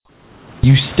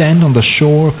You stand on the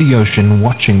shore of the ocean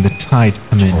watching the tide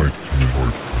come in.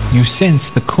 You sense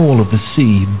the call of the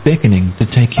sea beckoning to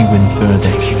take you in further.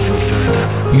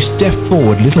 You step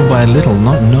forward little by little,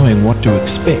 not knowing what to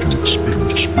expect,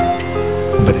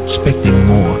 but expecting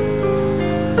more.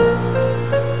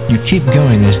 You keep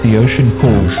going as the ocean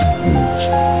pulls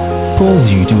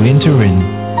you to enter in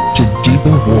to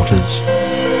deeper waters.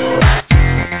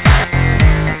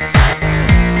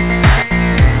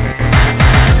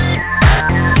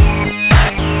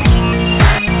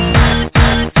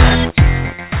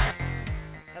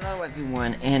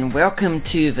 And welcome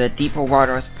to the Deeper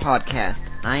Waters podcast.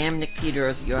 I am Nick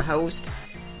Peters, your host.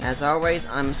 As always,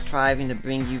 I'm striving to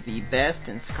bring you the best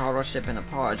in scholarship and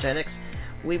apologetics.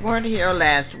 We weren't here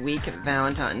last week at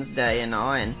Valentine's Day and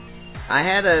all, and I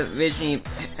had originally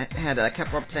had a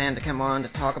couple of plans to come on to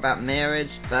talk about marriage,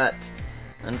 but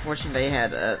unfortunately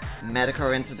had a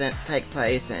medical incident take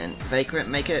place and they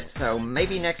couldn't make it, so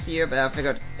maybe next year, but I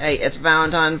figured, hey, it's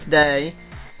Valentine's Day,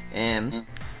 and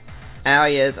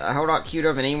Allie is a whole lot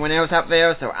cuter than anyone else out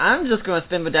there, so I'm just going to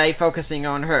spend the day focusing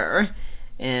on her,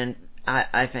 and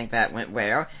I think that went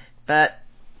well. But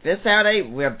this Saturday,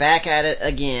 we're back at it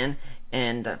again,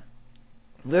 and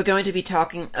we're going to be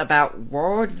talking about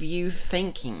worldview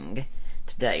thinking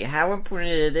today. How important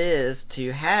it is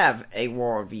to have a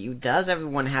worldview. Does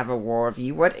everyone have a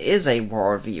worldview? What is a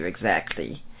worldview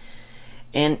exactly?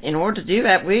 And in order to do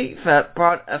that, we've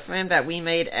brought a friend that we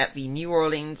made at the New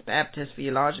Orleans Baptist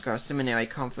Theological Seminary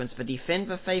Conference, the Defend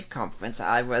the Faith Conference.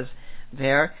 I was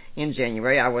there in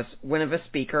January. I was one of the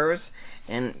speakers,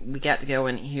 and we got to go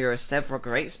and hear several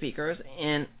great speakers.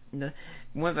 And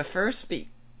one of the first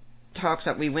talks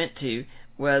that we went to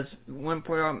was one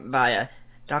put on by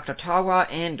Dr.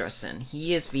 Tawa Anderson.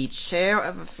 He is the chair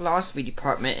of the philosophy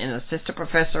department and assistant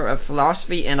professor of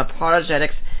philosophy and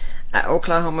apologetics at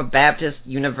Oklahoma Baptist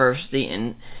University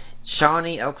in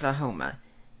Shawnee, Oklahoma.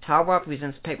 Tawa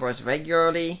presents papers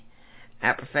regularly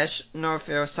at Professional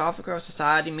Philosophical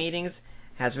Society meetings,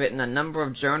 has written a number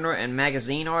of journal and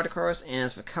magazine articles,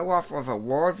 and is the co-author of a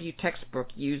worldview textbook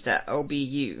used at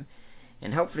OBU,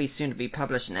 and hopefully soon to be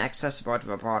published and accessible to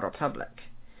the broader public.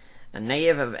 A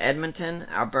native of Edmonton,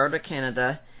 Alberta,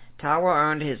 Canada, Tawa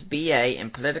earned his B.A.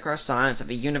 in Political Science at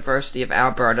the University of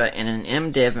Alberta and an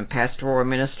M.Div. in Pastoral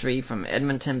Ministry from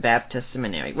Edmonton Baptist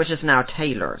Seminary, which is now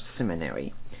Taylor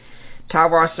Seminary.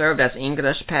 Tawa served as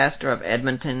English pastor of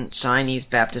Edmonton Chinese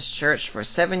Baptist Church for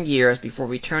 7 years before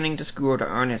returning to school to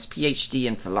earn his Ph.D.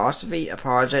 in philosophy,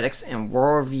 apologetics, and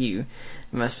worldview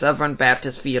from the Southern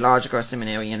Baptist Theological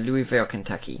Seminary in Louisville,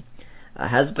 Kentucky. A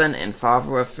husband and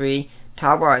father of three,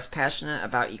 Tawa is passionate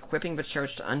about equipping the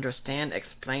church to understand,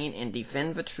 explain, and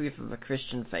defend the truth of the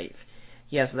Christian faith.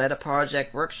 He has led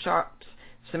apologetic workshops,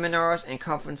 seminars, and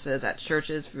conferences at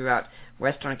churches throughout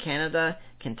Western Canada,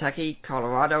 Kentucky,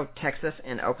 Colorado, Texas,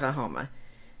 and Oklahoma.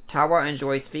 Tawa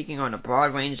enjoys speaking on a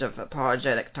broad range of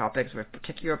apologetic topics with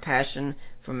particular passion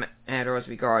for matters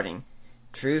regarding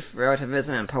truth,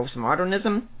 relativism, and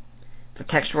postmodernism, the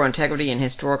textual integrity and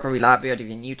historical reliability of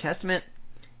the New Testament,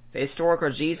 the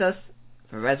historical Jesus,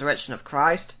 the resurrection of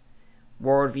Christ,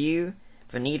 worldview,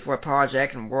 the need for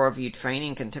apologetic and worldview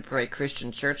training in contemporary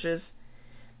Christian churches,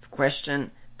 the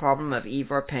problem of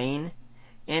evil or pain,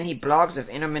 and he blogs with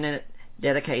intermittent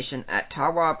dedication at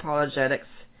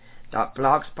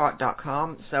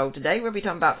tawaapologetics.blogspot.com. So today we'll be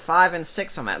talking about 5 and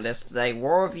 6 on that list today,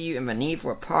 worldview and the need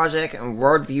for apologetic and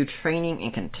worldview training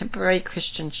in contemporary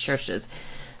Christian churches.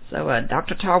 So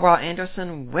Dr. Tawa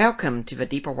Anderson, welcome to the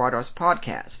Deeper Waters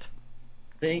podcast.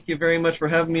 Thank you very much for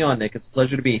having me on, Nick. It's a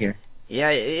pleasure to be here. Yeah,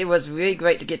 it was really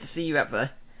great to get to see you at the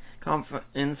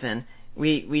conference, and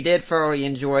we did thoroughly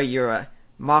enjoy your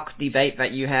mock debate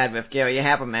that you had with Gary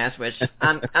Habermas, which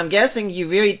I'm guessing you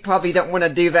really probably don't want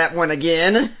to do that one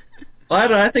again.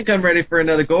 Well, I think I'm ready for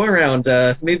another go-around.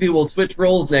 Maybe we'll switch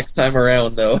roles next time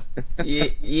around, though.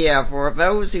 Yeah, for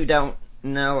those who don't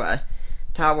know,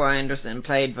 Tawa Anderson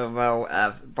played the role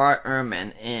of Bart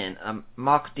Ehrman in a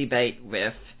mock debate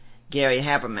with Gary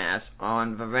Habermas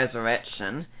on the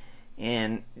resurrection,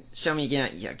 and show me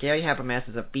again, Gary Habermas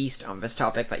is a beast on this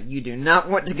topic that you do not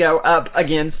want to go up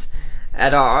against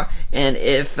at all. And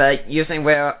if you're saying,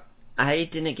 well, I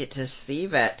didn't get to see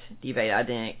that debate, I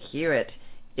didn't hear it,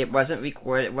 it wasn't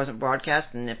recorded, it wasn't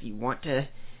broadcast, and if you want to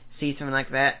see something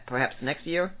like that, perhaps next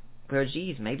year, well,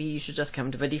 geez, maybe you should just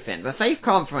come to the Defend the Faith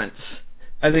Conference.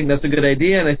 I think that's a good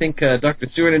idea, and I think Dr.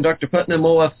 Stewart and Dr. Putnam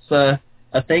owe us a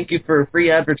thank you for free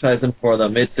advertising for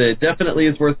them. It definitely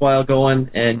is worthwhile going,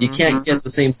 and you can't get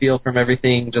the same feel from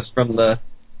everything just from the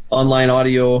online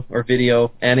audio or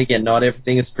video. And again, not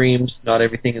everything is streamed, not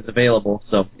everything is available,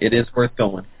 so it is worth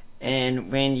going.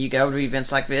 And when you go to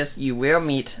events like this, you will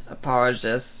meet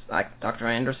apologists like Dr.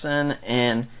 Anderson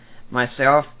and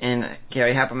myself and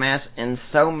Gary Habermas and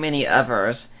so many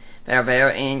others that are there,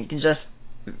 and you can just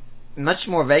much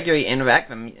more regularly interact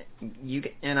with them. You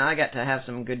and I got to have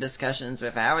some good discussions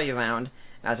with Allie around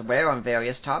as well on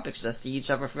various topics, to see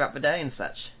each other throughout the day and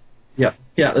such. Yeah,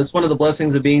 that's one of the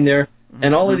blessings of being there. Mm-hmm.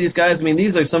 And all of these guys, I mean,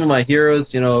 these are some of my heroes,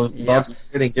 Bob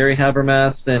Stewart and Gary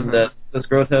Habermas and Chris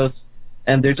Grothaus.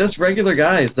 And they're just regular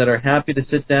guys that are happy to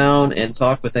sit down and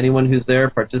talk with anyone who's there,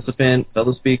 participant,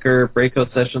 fellow speaker,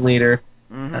 breakout session leader.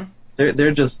 Mm-hmm.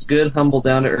 They're just good, humble,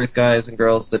 down-to-earth guys and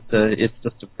girls that it's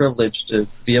just a privilege to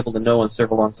be able to know and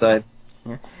serve alongside.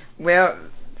 Yeah. Well,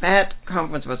 that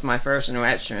conference was my first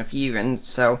interaction with you, and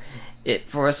so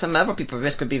for some other people,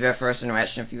 this could be their first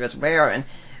interaction with you as well. And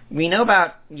we know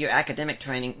about your academic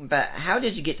training, but how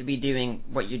did you get to be doing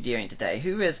what you're doing today?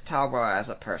 Who is Talbot as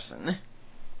a person?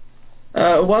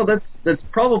 Well, that's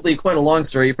probably quite a long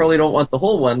story. You probably don't want the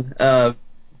whole one.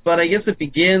 But I guess it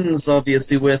begins,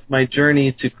 obviously, with my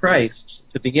journey to Christ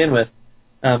to begin with.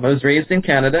 I was raised in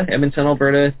Canada. Edmonton,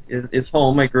 Alberta is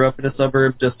home. I grew up in a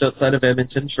suburb just outside of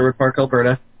Edmonton, Sherwood Park,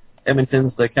 Alberta.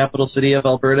 Edmonton's the capital city of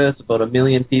Alberta. It's about 1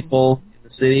 million people in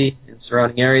the city and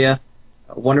surrounding area.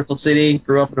 A wonderful city.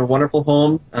 Grew up in a wonderful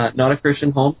home, not a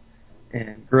Christian home.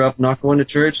 And grew up not going to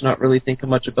church, not really thinking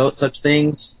much about such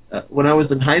things. When I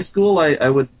was in high school, I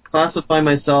would classify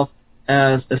myself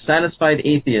as a satisfied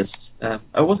atheist.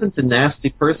 I wasn't a nasty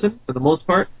person for the most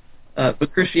part,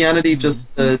 but Christianity just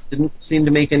didn't seem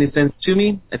to make any sense to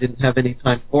me. I didn't have any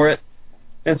time for it.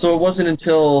 And so it wasn't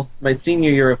until my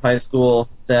senior year of high school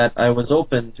that I was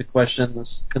open to questions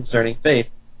concerning faith.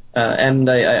 And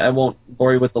I won't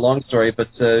bore you with the long story, but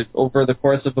over the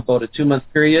course of about a 2-month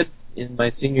period in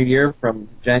my senior year, from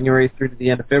January through to the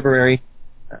end of February,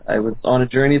 I was on a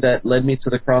journey that led me to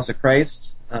the cross of Christ,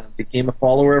 became a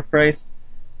follower of Christ,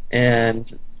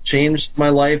 and changed my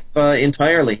life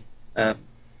entirely.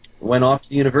 Went off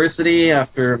to university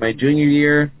after my junior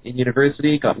year in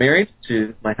university, got married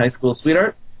to my high school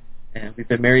sweetheart, and we've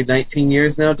been married 19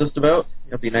 years now, just about.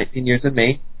 It'll be 19 years in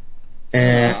May.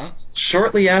 And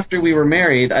shortly after we were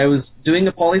married, I was doing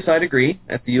a poli-sci degree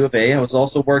at the U of A. I was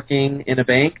also working in a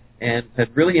bank and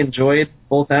had really enjoyed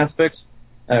both aspects.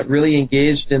 Really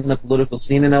engaged in the political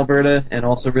scene in Alberta and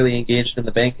also really engaged in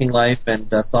the banking life, and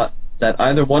thought that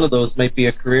either one of those might be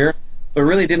a career, but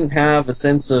really didn't have a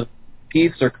sense of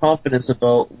peace or confidence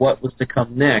about what was to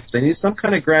come next. I knew some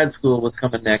kind of grad school was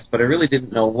coming next, but I really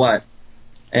didn't know what.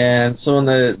 And so in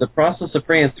the process of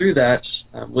praying through that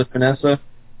with Vanessa,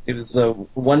 it was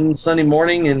one Sunday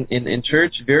morning in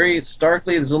church, very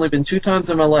starkly. There's only been 2 times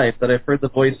in my life that I've heard the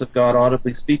voice of God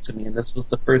audibly speak to me, and this was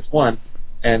the first one.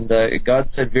 And God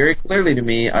said very clearly to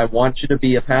me, I want you to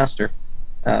be a pastor.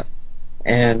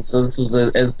 And so this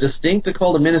was as distinct a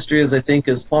call to ministry as I think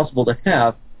is possible to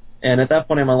have. And at that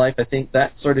point in my life, I think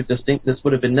that sort of distinctness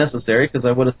would have been necessary, because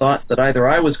I would have thought that either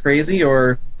I was crazy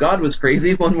or God was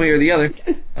crazy, one way or the other,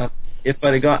 if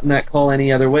I'd have gotten that call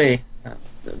any other way.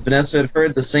 Vanessa had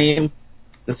heard the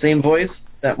same voice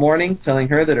that morning telling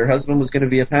her that her husband was going to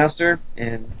be a pastor,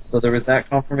 and so there was that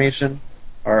confirmation.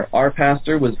 Our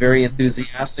pastor was very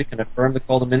enthusiastic and affirmed the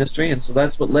call to ministry, and so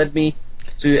that's what led me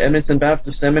to Edmonton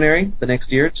Baptist Seminary the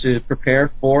next year to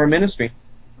prepare for ministry.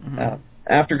 Mm-hmm.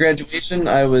 After graduation,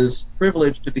 I was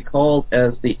privileged to be called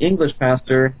as the English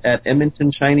pastor at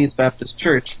Edmonton Chinese Baptist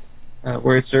Church,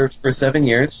 where I served for 7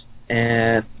 years.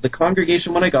 And the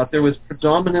congregation when I got there was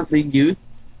predominantly youth,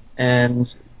 and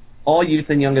all youth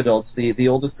and young adults. The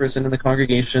oldest person in the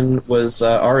congregation was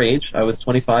our age. I was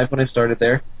 25 when I started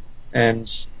there. And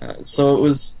so it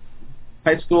was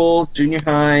high school, junior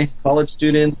high, college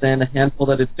students, and a handful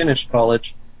that had finished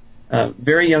college.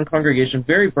 Very young congregation,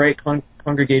 very bright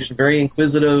congregation, very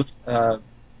inquisitive,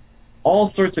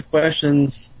 all sorts of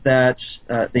questions that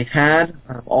they had,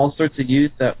 all sorts of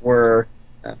youth that were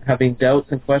having doubts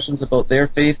and questions about their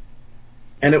faith.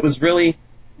 And it was really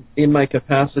in my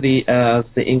capacity as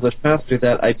the English pastor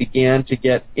that I began to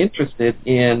get interested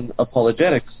in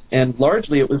apologetics. And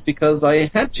largely it was because I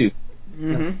had to.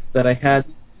 Mm-hmm. That I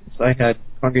had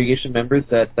congregation members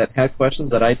that had questions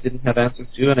that I didn't have answers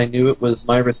to, and I knew it was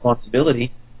my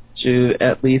responsibility to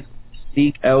at least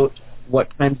seek out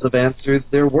what kinds of answers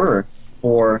there were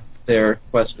for their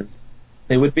questions.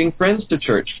 They would bring friends to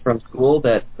church from school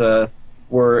that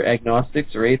were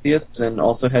agnostics or atheists and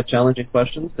also had challenging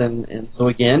questions, and so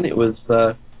again, it was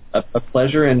a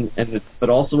pleasure but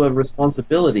also a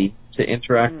responsibility to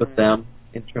interact with them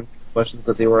in terms of the questions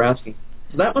that they were asking.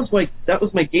 So that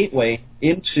was my gateway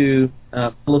into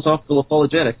philosophical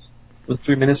apologetics, was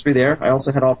through ministry there. I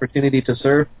also had opportunity to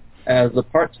serve as a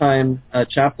part-time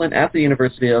chaplain at the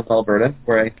University of Alberta,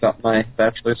 where I got my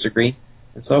bachelor's degree.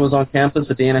 And so I was on campus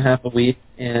a day and a half a week,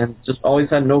 and just always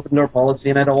had an open-door policy,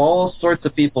 and I had all sorts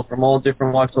of people from all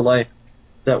different walks of life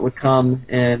that would come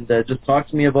and just talk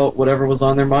to me about whatever was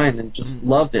on their mind, and just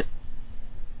loved it.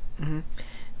 Mm-hmm.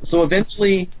 So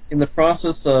eventually, in the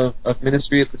process of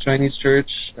ministry at the Chinese church,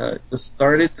 just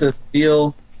started to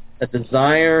feel a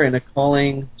desire and a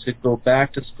calling to go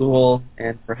back to school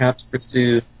and perhaps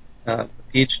pursue a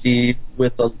PhD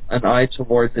with an eye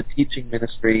towards a teaching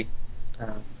ministry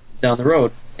down the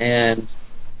road. And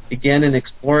again, in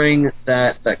exploring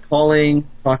that calling,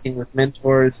 talking with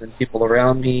mentors and people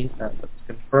around me, was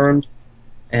confirmed,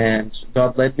 and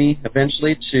God led me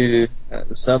eventually to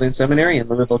the Southern Seminary in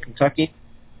Louisville, Kentucky,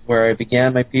 where I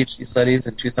began my PhD studies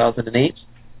in 2008.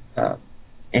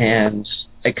 And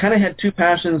I kind of had two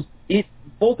passions,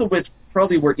 both of which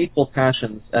probably were equal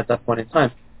passions at that point in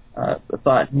time. I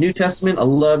thought New Testament, I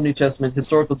love New Testament.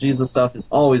 Historical Jesus stuff has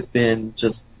always been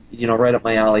just, right up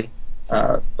my alley.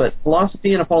 But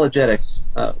philosophy and apologetics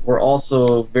were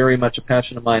also very much a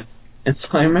passion of mine. And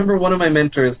so I remember one of my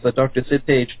mentors, Dr. Sid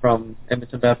Page from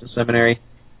Edmonton Baptist Seminary,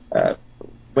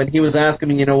 when he was asking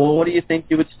me, well, what do you think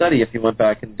you would study if you went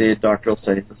back and did doctoral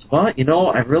studies? I said, well,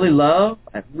 I really love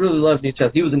New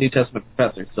Testament. He was a New Testament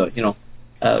professor, so,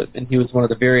 and he was one of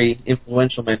the very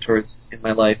influential mentors in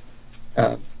my life.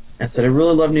 I said, I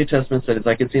really love New Testament studies.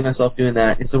 I could see myself doing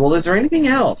that. He said, well, is there anything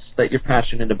else that you're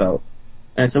passionate about?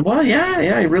 And I said, well, yeah,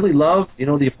 I really love,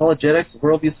 the apologetics, the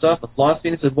worldview stuff, the philosophy.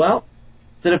 And he said, well,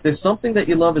 if there's something that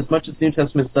you love as much as New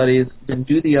Testament studies, then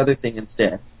do the other thing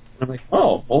instead. And I'm like,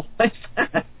 oh, well, thanks.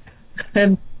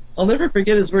 And I'll never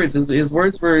forget his words. His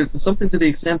words were something to the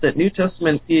extent that New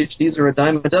Testament PhDs are a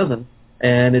dime a dozen,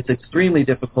 and it's extremely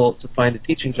difficult to find a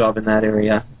teaching job in that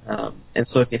area. And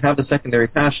so if you have a secondary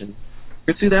passion,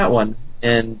 pursue that one,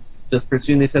 and just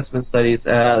pursue New Testament studies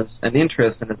as an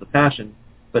interest and as a passion,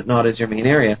 but not as your main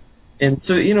area. And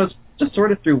so, it's just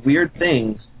sort of through weird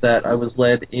things that I was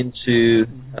led into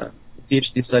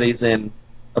PhD studies in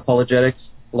apologetics,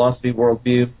 philosophy,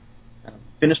 worldview.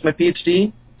 Finished my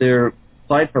PhD. There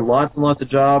applied for lots and lots of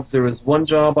jobs. There was one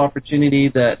job opportunity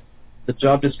that the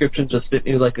job description just fit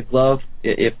me like a glove.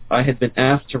 If I had been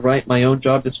asked to write my own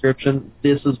job description,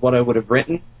 this is what I would have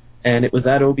written. And it was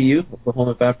at OBU,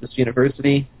 Oklahoma Baptist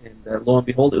University. And lo and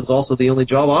behold, it was also the only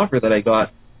job offer that I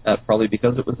got, probably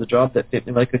because it was a job that fit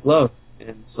me like a glove.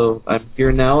 And so I'm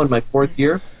here now in my fourth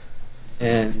year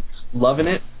and loving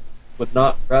it. Would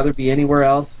not rather be anywhere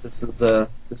else. This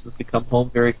has become home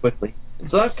very quickly. And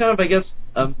so that's kind of, I guess,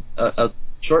 a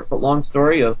short but long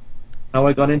story of how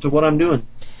I got into what I'm doing.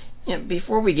 Yeah,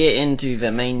 before we get into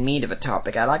the main meat of a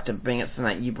topic, I'd like to bring up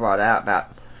something that you brought out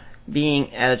about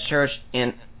being at a church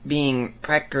and being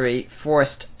practically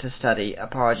forced to study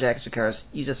apologetics because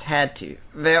you just had to.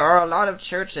 There are a lot of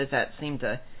churches that seem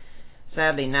to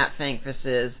sadly not think this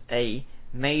is a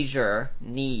major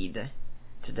need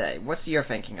today. What's your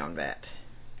thinking on that?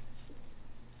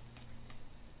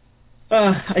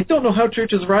 I don't know how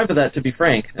churches arrive at that, to be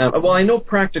frank. Well, I know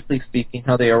practically speaking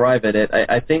how they arrive at it.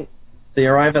 I think they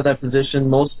arrive at that position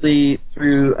mostly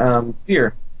through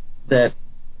fear that,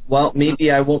 well,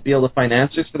 maybe I won't be able to find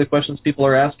answers for the questions people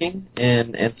are asking,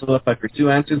 and so if I pursue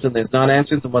answers and there's not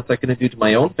answers, then what's that going to do to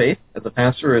my own faith as a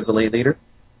pastor or as a lay leader?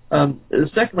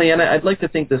 Secondly, and I'd like to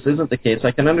think this isn't the case,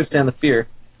 I can understand the fear,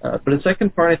 but the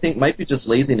second part I think might be just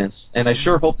laziness, and I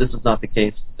sure hope this is not the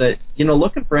case. That,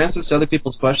 looking for answers to other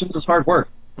people's questions is hard work.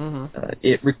 Mm-hmm.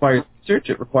 It requires research,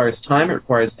 it requires time, it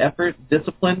requires effort,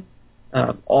 discipline,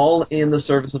 all in the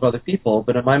service of other people.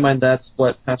 But in my mind, that's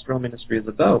what pastoral ministry is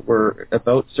about. We're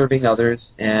about serving others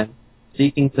and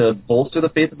seeking to bolster the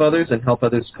faith of others and help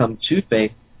others come to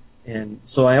faith. And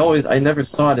so I never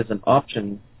saw it as an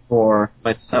option for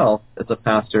myself as a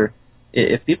pastor.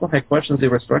 If people had questions they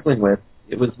were struggling with,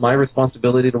 it was my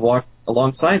responsibility to walk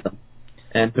alongside them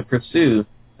and to pursue,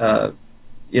 to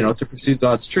pursue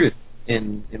God's truth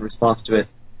in response to it.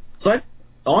 So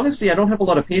honestly, I don't have a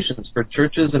lot of patience for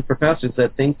churches and for pastors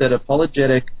that think that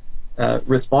apologetic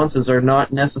responses are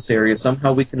not necessary, or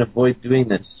somehow we can avoid doing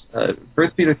this.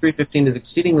 1 Peter 3:15 is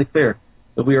exceedingly clear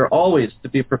that we are always to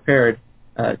be prepared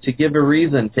to give a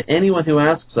reason to anyone who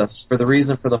asks us for the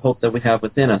reason for the hope that we have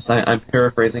within us. I'm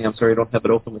paraphrasing. I'm sorry I don't have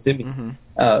it open within me.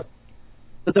 Mm-hmm.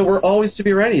 But that we're always to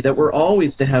be ready, that we're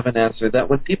always to have an answer, that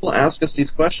when people ask us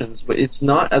these questions, it's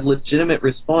not a legitimate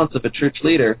response of a church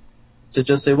leader to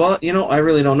just say, well, I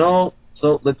really don't know,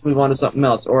 so let's move on to something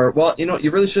else. Or, well,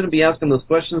 you really shouldn't be asking those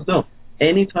questions. No.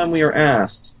 Anytime we are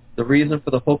asked the reason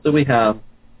for the hope that we have,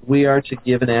 we are to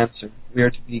give an answer. We are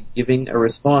to be giving a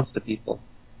response to people.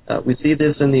 We see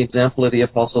this in the example of the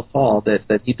Apostle Paul,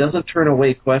 that he doesn't turn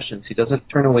away questions. He doesn't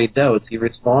turn away doubts. He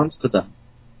responds to them.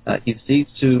 He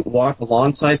seeks to walk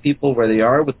alongside people where they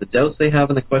are with the doubts they have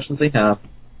and the questions they have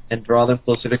and draw them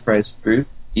closer to Christ through,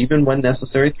 even when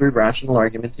necessary, through rational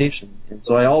argumentation. And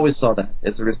so I always saw that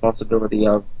as a responsibility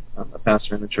of a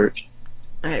pastor in the church.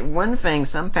 Okay, one thing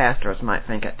some pastors might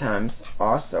think at times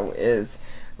also is,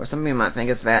 or some people might think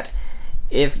is that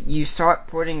if you start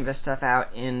putting this stuff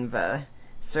out in the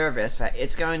service, that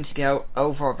it's going to go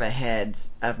over the heads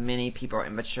of many people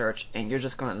in the church, and you're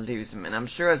just going to lose them. And I'm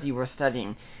sure as you were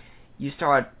studying, you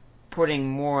started putting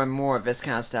more and more of this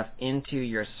kind of stuff into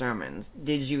your sermons.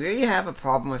 Did you really have a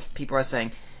problem with people are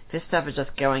saying, this stuff is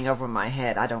just going over my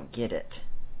head, I don't get it?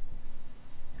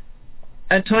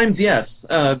 At times, yes.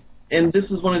 And this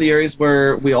is one of the areas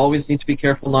where we always need to be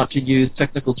careful not to use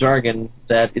technical jargon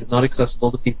that is not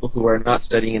accessible to people who are not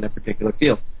studying in a particular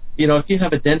field. You know, if you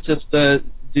have a dentist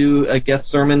do a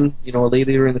guest sermon, you know, a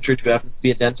lady in the church who happens to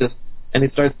be a dentist, and he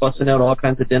starts busting out all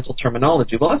kinds of dental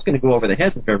terminology, well, that's going to go over the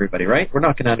heads of everybody, right? We're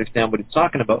not going to understand what he's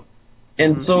talking about.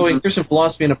 And so in Christian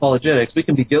philosophy and apologetics, we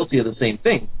can be guilty of the same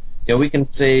thing. You know, we can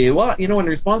say, well, you know, in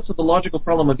response to the logical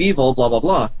problem of evil, blah, blah,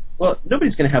 blah. Well,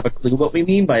 nobody's going to have a clue what we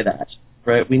mean by that,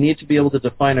 right? We need to be able to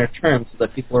define our terms so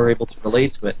that people are able to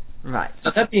relate to it. Right.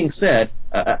 Now, that being said,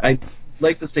 I'd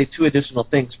like to say two additional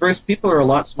things. First, people are a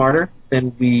lot smarter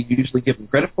than we usually give them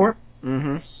credit for.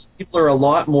 Mm-hmm. People are a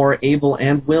lot more able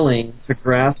and willing to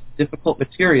grasp difficult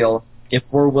material if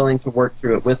we're willing to work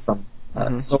through it with them.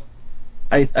 So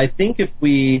I think if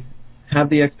we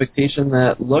have the expectation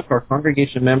that, look, our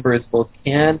congregation members both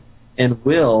can and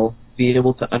will be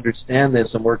able to understand this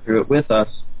and work through it with us,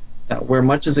 where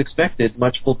much is expected,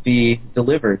 much will be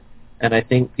delivered. And I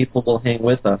think people will hang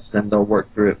with us and they'll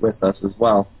work through it with us as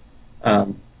well.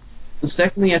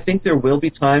 Secondly, I think there will be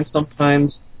times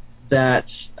sometimes that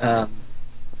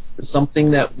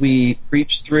something that we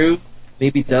preach through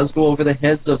maybe does go over the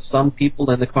heads of some people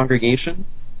in the congregation.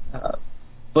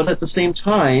 But at the same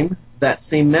time, that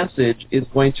same message is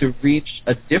going to reach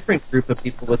a different group of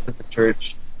people within the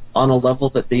church on a level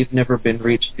that they've never been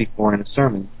reached before in a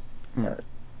sermon.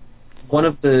 One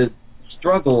of the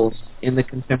struggles in the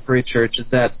contemporary church is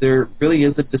that there really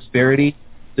is a disparity.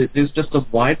 There's just a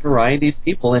wide variety of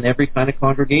people in every kind of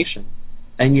congregation.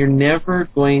 And you're never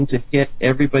going to hit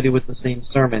everybody with the same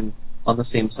sermon on the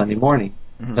same Sunday morning.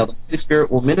 Now, the Holy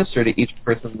Spirit will minister to each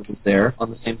person that is there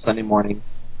on the same Sunday morning,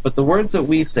 but the words that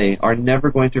we say are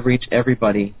never going to reach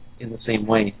everybody in the same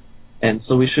way. And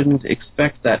so we shouldn't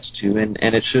expect that to, and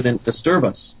it shouldn't disturb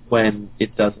us when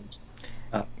it doesn't.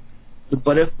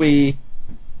 But if we,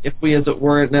 as it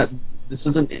were, this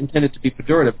isn't intended to be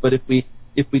pejorative, but if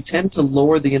we tend to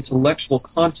lower the intellectual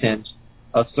content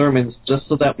of sermons just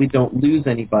so that we don't lose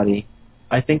anybody,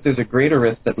 I think there's a greater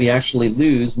risk that we actually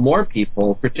lose more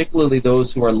people, particularly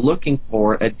those who are looking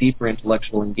for a deeper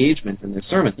intellectual engagement in their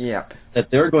sermons. Yep.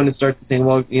 That they're going to start to think,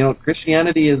 well, you know,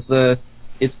 Christianity is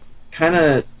it's kind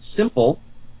of simple,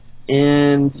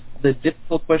 and the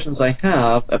difficult questions I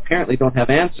have apparently don't have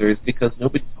answers because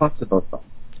nobody talks about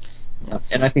them.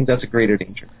 And I think that's a greater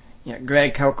danger. Yeah,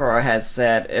 Greg Kocher has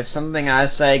said, if something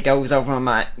I say goes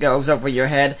over your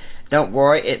head, don't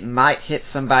worry, it might hit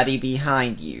somebody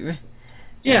behind you.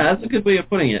 Yeah, that's a good way of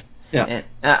putting it. Yeah. And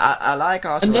I like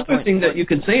also another thing that you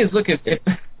could say is, look, if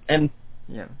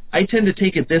I tend to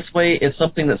take it this way, if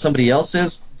something that somebody else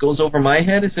says goes over my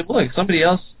head, I say, well, if somebody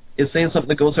else is saying something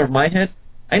that goes over my head,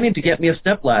 I need to get me a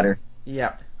stepladder.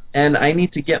 Yeah. And I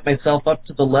need to get myself up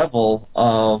to the level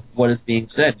of what is being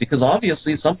said, because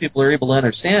obviously some people are able to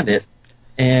understand it,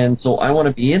 and so I want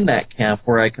to be in that camp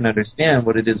where I can understand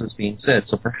what it is that's being said.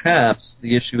 So perhaps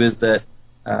the issue is that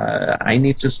I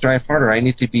need to strive harder. I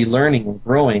need to be learning and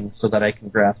growing so that I can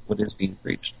grasp what is being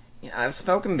preached. Yeah, I've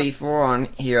spoken before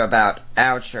on here about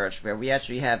our church, where we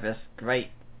actually have this great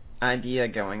idea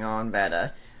going on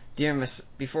that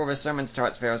before the sermon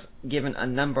starts, there's given a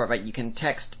number that you can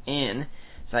text in.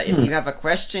 So if you have a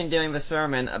question during the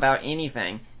sermon about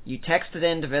anything, you text it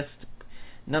into this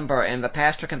number, and the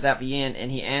pastor comes at the end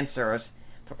and he answers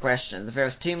for questions. If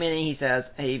there's too many, he says,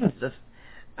 hey,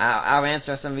 I'll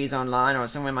answer some of these online, or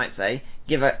someone might say,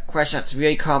 give a question that's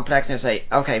really complex, and say,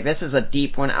 okay, this is a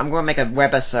deep one. I'm going to make a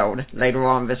webisode later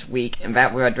on this week, and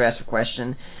that will address the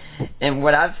question. And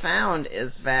what I've found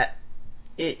is that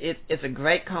it's a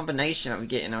great combination of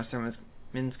getting our sermons,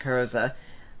 because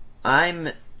I'm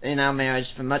in our marriage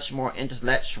the much more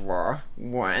intellectual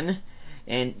one,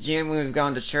 and during when we've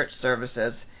gone to church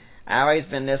services, I've always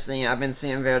been listening. I've been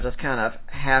seeing they're just kind of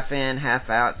half in, half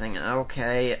out, thinking,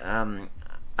 okay,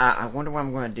 I wonder what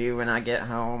I'm going to do when I get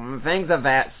home, things of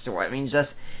that sort. I mean, just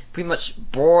pretty much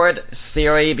bored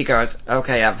theory because,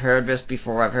 okay, I've heard this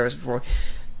before,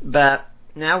 but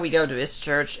now we go to this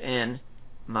church and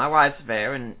my wife's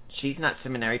there and she's not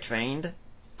seminary trained.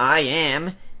 I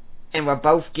am, and we're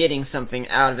both getting something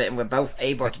out of it and we're both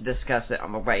able to discuss it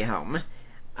on the way home.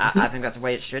 I think that's the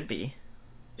way it should be.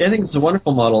 Yeah, I think it's a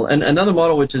wonderful model. And another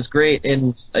model which is great,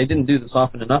 and I didn't do this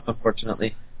often enough,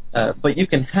 unfortunately, but you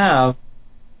can have,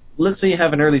 let's say you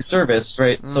have an early service,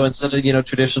 right? So instead of,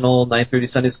 traditional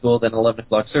 9:30 Sunday school, then 11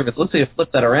 o'clock service, let's say you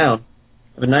flip that around,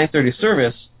 have a 9:30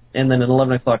 service, and then an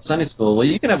 11 o'clock Sunday school. Well,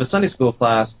 you can have a Sunday school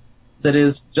class that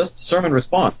is just sermon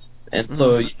response. And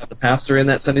so you have the pastor in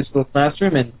that Sunday school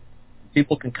classroom, and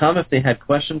people can come if they had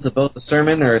questions about the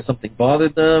sermon or something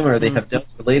bothered them or they have doubts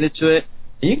related to it.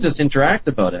 And you can just interact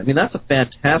about it. I mean, that's a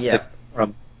fantastic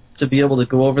forum to be able to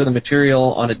go over the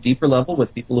material on a deeper level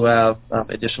with people who have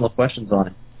additional questions on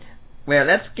it. Well,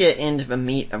 let's get into the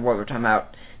meat of what we're talking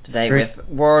about today with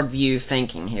worldview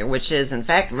thinking here, which is, in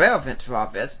fact, relevant to all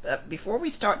this. Before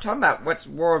we start talking about what's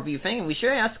worldview thinking, we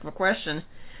should ask the question,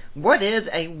 what is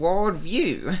a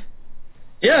worldview?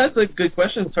 Yeah, that's a good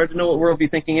question. It's hard to know what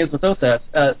worldview thinking is without that.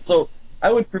 So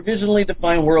I would provisionally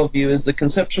define worldview as the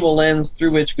conceptual lens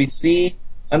through which we see,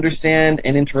 understand,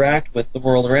 and interact with the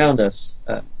world around us.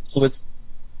 So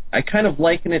I kind of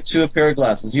liken it to a pair of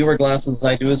glasses. You wear glasses,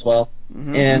 I do as well.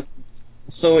 And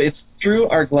so it's through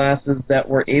our glasses that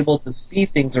we're able to see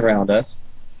things around us,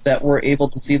 that we're able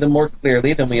to see them more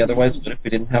clearly than we otherwise would if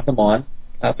we didn't have them on.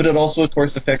 But it also, of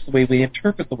course, affects the way we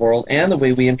interpret the world and the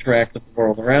way we interact with the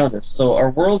world around us. So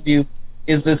our worldview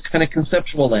is this kind of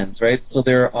conceptual lens, right? So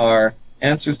there are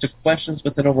answers to questions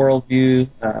within a worldview,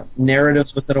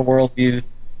 narratives within a worldview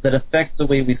that affect the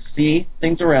way we see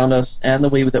things around us and the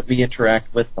way that we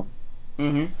interact with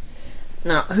them.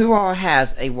 Now, who all has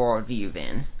a worldview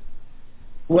then?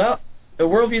 Well, a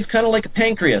worldview is kind of like a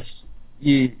pancreas.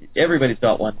 Everybody's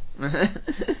got one.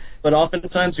 But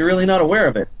oftentimes you're really not aware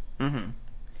of it.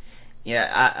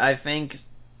 Yeah, I think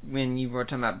when you were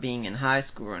talking about being in high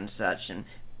school and such, and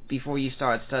before you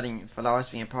started studying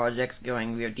philosophy and projects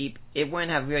going real deep, it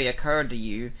wouldn't have really occurred to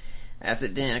you, as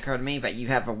it didn't occur to me, that you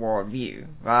have a worldview,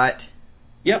 right?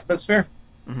 Yep, that's fair.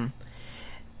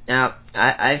 Now,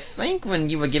 I think when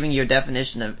you were giving your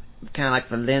definition of kind of like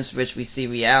the lens through which we see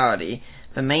reality,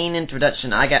 the main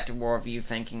introduction I got to worldview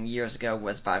thinking years ago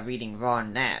was by reading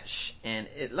Ron Nash, and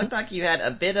it looked like you had a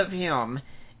bit of him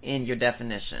in your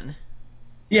definition.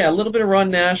 Yeah, a little bit of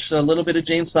Ron Nash, a little bit of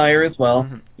James Sire as well.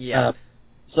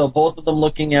 So both of them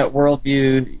looking at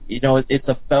worldview, it's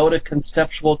about a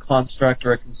conceptual construct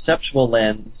or a conceptual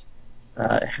lens.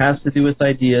 It has to do with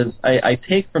ideas. I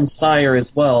take from Sire as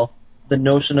well the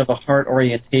notion of a heart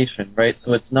orientation, right?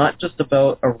 So it's not just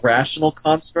about a rational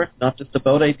construct, not just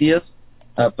about ideas,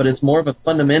 but it's more of a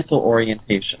fundamental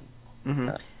orientation.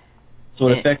 So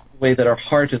it affects the way that our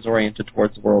heart is oriented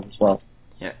towards the world as well.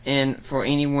 Yeah, and for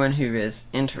anyone who is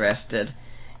interested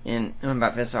in knowing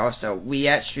about this also, we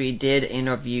actually did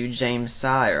interview James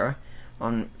Sire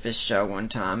on this show one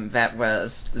time. That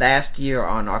was last year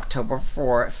on October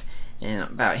 4th, and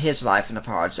about his life in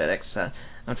apologetics.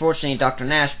 Unfortunately, Dr.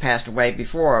 Nash passed away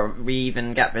before we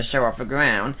even got the show off the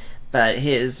ground, but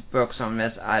his books on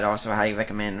this I'd also highly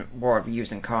recommend. Worldviews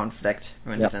and Conflict,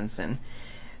 for instance,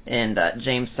 and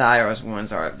James Sire's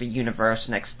ones are The Universe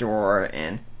Next Door,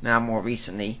 and now more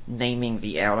recently, Naming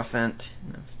the Elephant.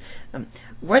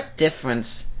 What difference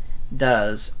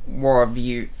does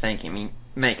worldview thinking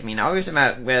make? I mean, I always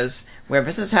about where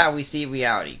this is how we see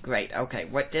reality. Great, okay,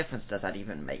 what difference does that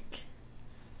even make?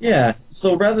 Yeah,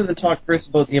 so rather than talk first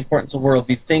about the importance of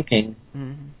worldview thinking,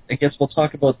 I guess we'll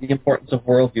talk about the importance of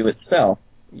worldview itself.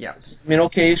 Yeah. I mean,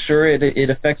 okay, sure, it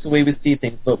affects the way we see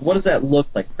things, but what does that look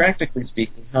like? Practically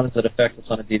speaking, how does it affect us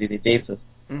on a day-to-day basis?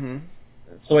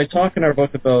 So I talk in our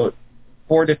book about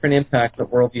 4 different impacts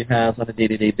that worldview has on a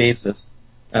day-to-day basis.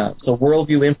 So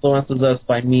worldview influences us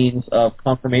by means of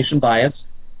confirmation bias.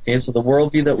 Okay, so the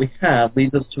worldview that we have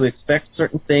leads us to expect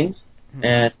certain things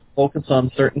and focus on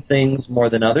certain things more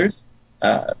than others.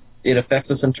 It affects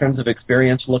us in terms of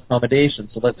experiential accommodation.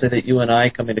 So let's say that you and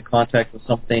I come into contact with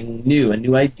something new, a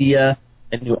new idea,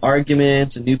 a new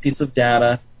argument, a new piece of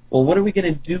data. Well, what are we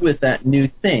going to do with that new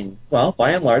thing? Well,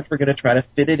 by and large, we're going to try to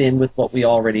fit it in with what we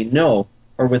already know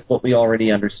or with what we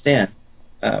already understand.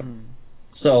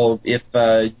 So if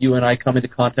you and I come into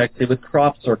contact, say, with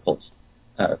crop circles,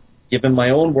 given my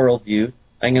own worldview,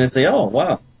 I'm going to say, oh,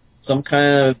 wow, some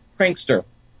kind of prankster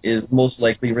is most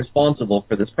likely responsible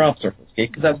for this crop circles, okay?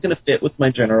 Because that's going to fit with my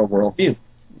general worldview.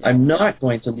 I'm not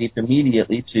going to leap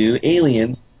immediately to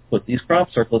aliens put these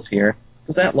crop circles here,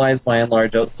 because that lies by and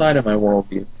large outside of my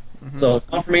worldview. So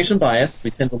confirmation bias,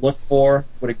 we tend to look for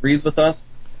what agrees with us.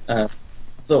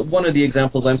 So one of the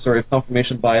examples, of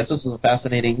confirmation bias, this is a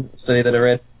fascinating study that I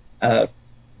read.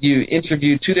 You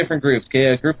interview two different groups, okay?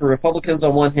 A group of Republicans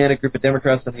on one hand, a group of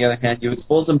Democrats on the other hand. You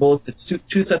expose them both to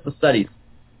two sets of studies.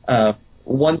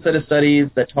 One set of studies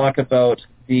that talk about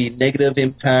the negative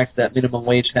impact that minimum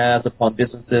wage has upon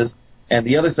businesses, and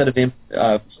the other set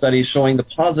of studies showing the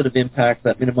positive impact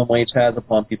that minimum wage has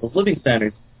upon people's living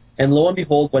standards. And lo and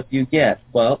behold, what do you get?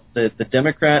 Well, the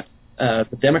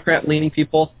Democrat-leaning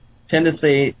people tend to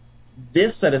say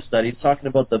this set of studies talking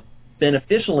about the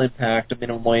beneficial impact of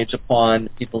minimum wage upon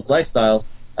people's lifestyles.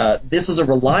 This is a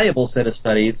reliable set of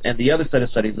studies, and the other set of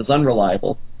studies is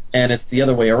unreliable. And it's the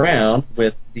other way around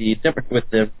with the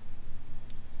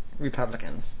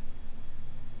Republicans.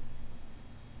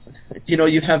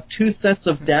 You have two sets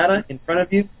of data in front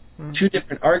of you, two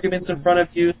different arguments in front of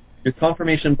you. Your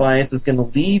confirmation bias is going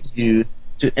to lead you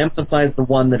to emphasize the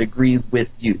one that agrees with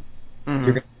you. You're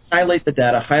going to highlight the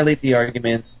data, highlight the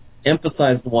arguments,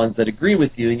 emphasize the ones that agree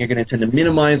with you, and you're going to tend to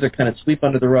minimize or kind of sweep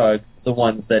under the rug the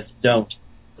ones that don't.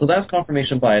 So that's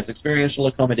confirmation bias. Experiential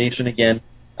accommodation, again,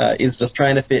 is just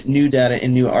trying to fit new data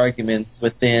and new arguments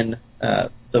within the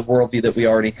worldview that we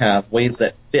already have, ways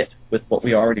that fit with what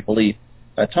we already believe.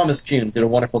 Thomas Kuhn did a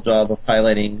wonderful job of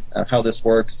highlighting how this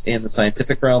works in the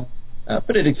scientific realm,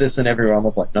 but it exists in every realm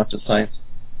of life, not just science.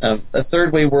 A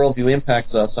third way worldview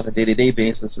impacts us on a day-to-day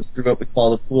basis is through what we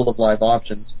call the pool of live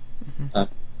options.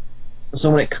 So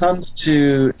when it comes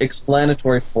to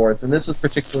explanatory force, and this is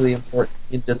particularly important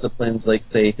in disciplines like,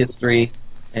 say, history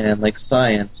and like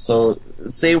science. So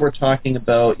say we're talking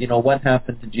about, what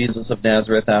happened to Jesus of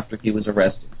Nazareth after he was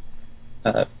arrested.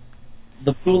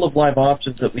 The pool of live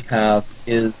options that we have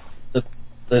is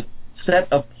the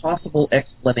set of possible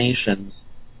explanations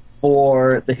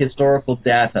for the historical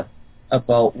data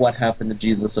about what happened to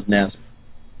Jesus of Nazareth.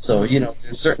 So,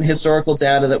 there's certain historical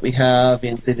data that we have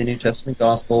in, say, the New Testament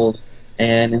Gospels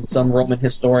and in some Roman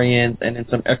historians and in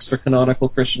some extra-canonical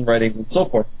Christian writings and so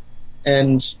forth.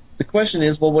 And the question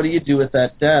is, well, what do you do with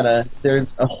that data? There's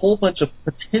a whole bunch of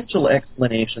potential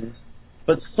explanations,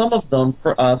 but some of them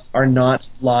for us are not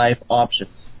live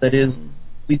options. That is,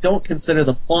 we don't consider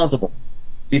them plausible.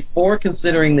 Before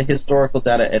considering the historical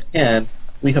data at hand,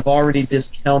 we have already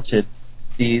discounted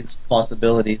these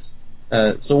possibilities.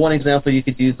 So one example you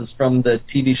could use is from the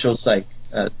TV show Psych,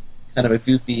 kind of a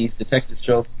goofy detective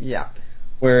show. Yeah.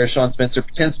 Where Sean Spencer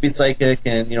pretends to be psychic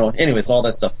and, anyways, all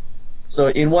that stuff. So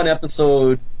in one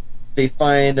episode, they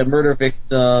find a murder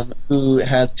victim who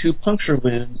has 2 puncture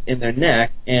wounds in their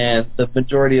neck, and the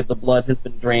majority of the blood has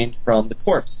been drained from the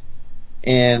corpse.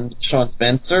 And Sean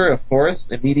Spencer, of course,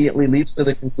 immediately leaps to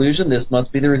the conclusion this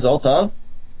must be the result of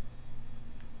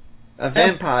a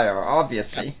vampire,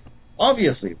 obviously.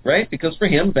 Obviously, right? Because for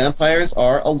him, vampires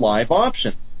are a live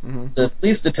option. The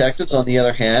police detectives, on the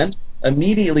other hand,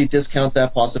 immediately discount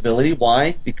that possibility.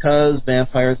 Why? Because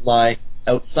vampires lie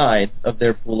outside of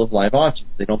their pool of live options.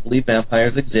 They don't believe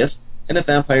vampires exist, and if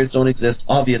vampires don't exist,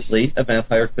 obviously, a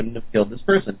vampire couldn't have killed this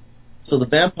person. So the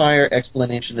vampire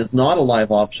explanation is not a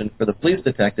live option for the police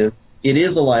detective. It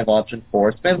is a live option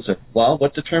for Spencer. Well,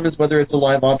 what determines whether it's a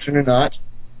live option or not?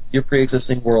 Your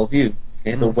pre-existing worldview,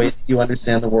 okay? The way that you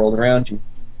understand the world around you.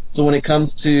 So when it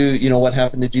comes to, what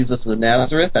happened to Jesus of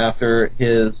Nazareth after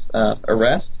his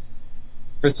arrest,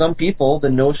 for some people, the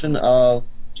notion of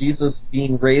Jesus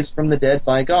being raised from the dead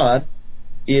by God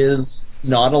is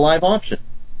not a live option.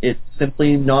 It's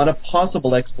simply not a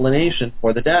possible explanation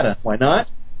for the data. Why not?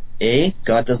 A,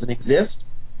 God doesn't exist.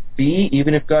 B,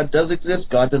 even if God does exist,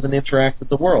 God doesn't interact with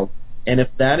the world. And if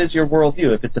that is your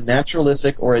worldview, if it's a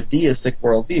naturalistic or a deistic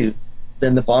worldview,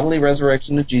 then the bodily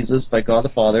resurrection of Jesus by God the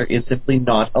Father is simply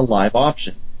not a live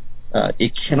option.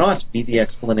 It cannot be the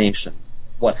explanation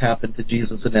what happened to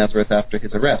Jesus of Nazareth after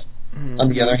his arrest. On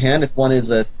the other hand, if one is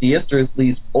a theist or at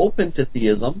least open to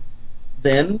theism,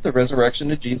 then the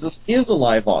resurrection of Jesus is a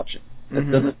live option. That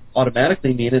doesn't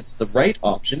automatically mean it's the right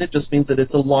option. It just means that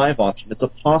it's a live option. It's a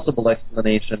possible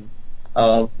explanation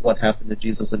of what happened to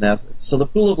Jesus of Nazareth. So the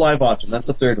pool of live options, that's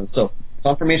the third one. So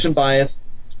confirmation bias,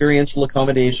 experiential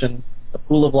accommodation, a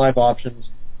pool of live options,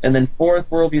 and then fourth,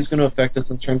 worldview is going to affect us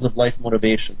in terms of life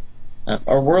motivation.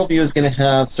 Our worldview is going to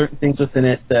have certain things within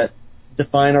it that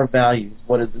define our values,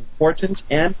 what is important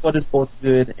and what is both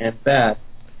good and bad.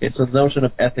 It's a notion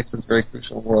of ethics that's very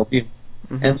crucial in worldview.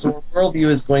 And so our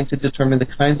worldview is going to determine the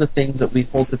kinds of things that we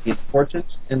hold to be important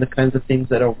and the kinds of things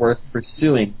that are worth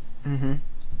pursuing.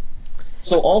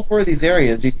 So all four of these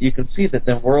areas, you can see that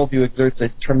then worldview exerts a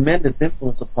tremendous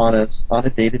influence upon us on a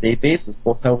day-to-day basis,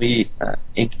 both how we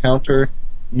encounter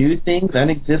new things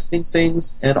and existing things,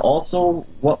 and also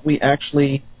what we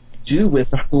actually do with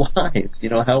our lives,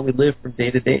 how we live from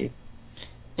day to day.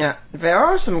 Yeah, there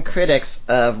are some critics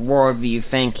of worldview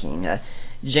thinking.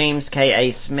 James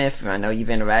K.A. Smith, who I know you've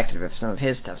interacted with some of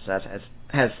his stuff,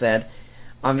 has said,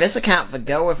 on this account, the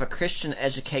goal of a Christian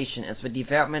education is the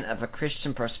development of a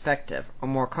Christian perspective, or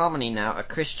more commonly now, a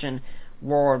Christian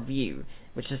worldview,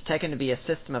 which is taken to be a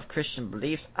system of Christian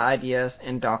beliefs, ideas,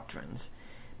 and doctrines.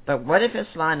 But what if this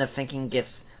line of thinking gets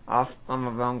off on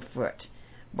the wrong foot?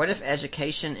 What if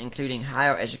education, including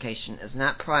higher education, is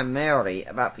not primarily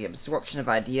about the absorption of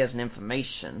ideas and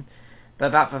information, but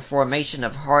about the formation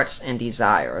of hearts and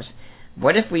desires?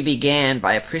 What if we began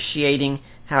by appreciating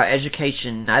how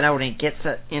education not only gets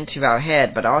into our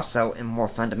head, but also, and more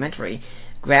fundamentally,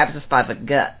 grabs us by the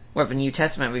gut, what the New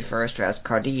Testament refers to as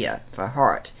cardia, the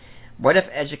heart? What if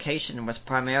education was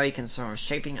primarily concerned with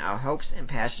shaping our hopes and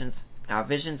passions, our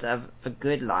visions of the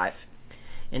good life,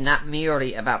 and not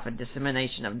merely about the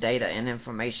dissemination of data and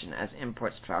information as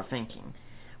inputs to our thinking?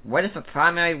 What if the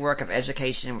primary work of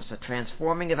education was the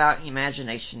transforming of our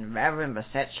imagination rather than the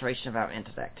saturation of our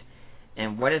intellect?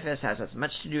 And what if this has as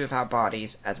much to do with our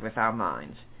bodies as with our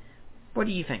minds? What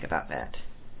do you think about that?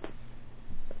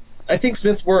 I think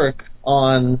Smith's work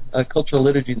on cultural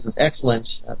liturgies is excellent,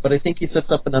 but I think he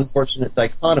sets up an unfortunate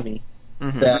dichotomy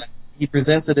that he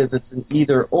presents it as it's an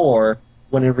either-or,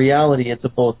 when in reality it's a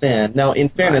both-and. Now, in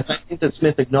fairness, I think that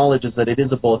Smith acknowledges that it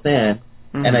is a both-and,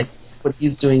 and I think what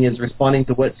he's doing is responding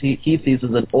to what he sees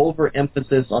as an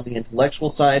overemphasis on the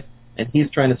intellectual side, and he's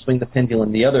trying to swing the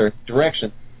pendulum the other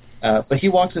direction. But he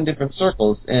walks in different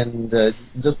circles, and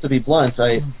just to be blunt,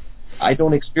 I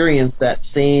don't experience that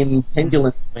same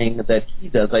pendulum swing that he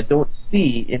does. I don't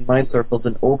see in my circles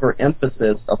an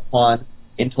overemphasis upon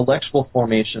intellectual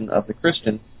formation of the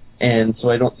Christian, and so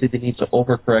I don't see the need to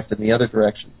overcorrect in the other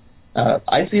direction.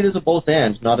 I see it as a both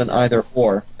and, not an either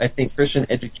or. I think Christian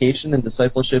education and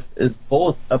discipleship is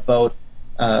both about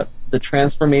the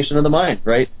transformation of the mind,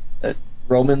 right?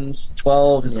 Romans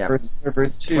 12 is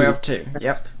verse 2. 12:2.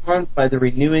 Yep. By the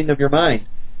renewing of your mind.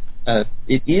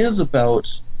 It is about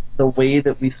the way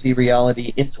that we see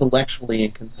reality intellectually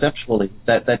and conceptually.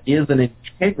 That is an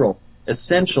integral,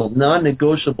 essential,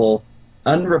 non-negotiable,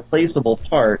 unreplaceable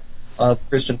part of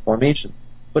Christian formation.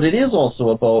 But it is also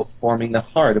about forming the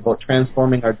heart, about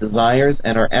transforming our desires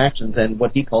and our actions and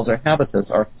what he calls our habitus,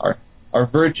 our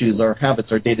virtues, our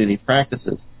habits, our day-to-day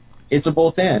practices. It's a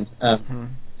both and.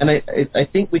 And I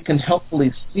think we can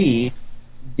helpfully see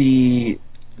the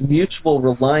mutual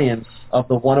reliance of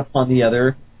the one upon the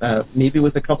other, maybe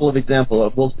with a couple of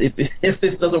examples. If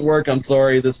this doesn't work, I'm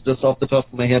sorry, this is just off the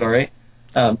top of my head, all right?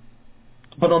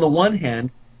 But on the one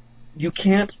hand, you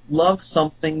can't love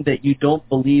something that you don't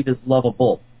believe is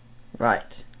lovable. Right.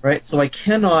 Right? So I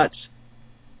cannot,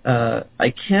 as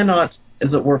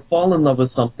it were, fall in love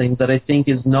with something that I think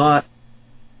is not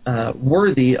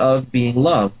worthy of being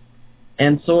loved.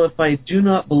 And so if I do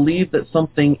not believe that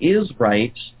something is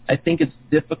right, I think it's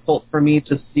difficult for me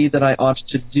to see that I ought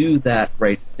to do that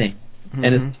right thing. And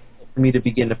it's difficult for me to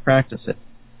begin to practice it.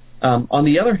 On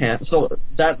the other hand, so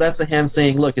that's a hand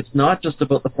saying, look, it's not just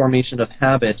about the formation of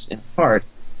habits in heart.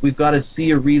 We've got to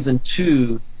see a reason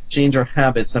to change our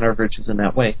habits and our virtues in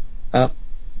that way.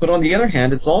 But on the other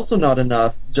hand, it's also not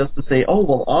enough just to say, oh,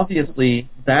 well, obviously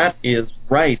that is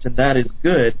right and that is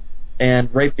good, and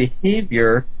right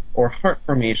behavior or heart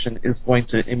formation is going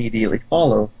to immediately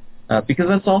follow, because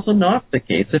that's also not the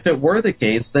case. If it were the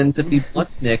case, then to be blunt,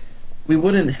 Nick, we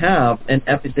wouldn't have an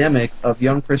epidemic of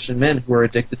young Christian men who are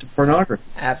addicted to pornography.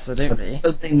 Absolutely.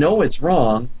 Because they know it's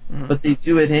wrong, but they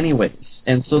do it anyways.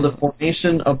 And so the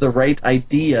formation of the right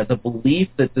idea, the belief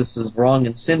that this is wrong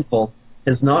and sinful,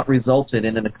 has not resulted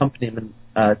in an accompaniment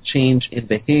change in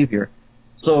behavior.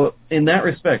 So in that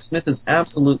respect, Smith is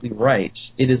absolutely right.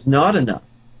 It is not enough.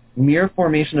 Mere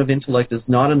formation of intellect is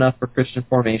not enough for Christian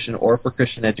formation or for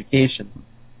Christian education.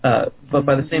 But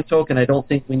by the same token, I don't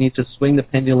think we need to swing the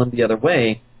pendulum the other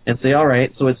way and say, all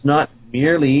right, so it's not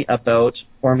merely about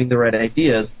forming the right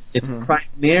ideas. It's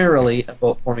primarily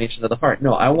about formation of the heart.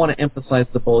 No, I want to emphasize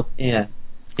the both and.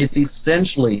 It's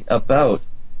essentially about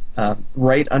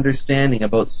right understanding,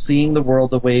 about seeing the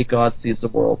world the way God sees the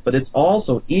world. But it's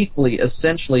also equally,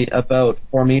 essentially about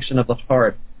formation of the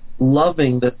heart,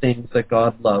 loving the things that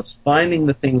God loves, finding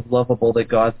the things lovable that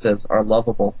God says are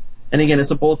lovable. And again,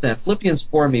 it's a both and. Philippians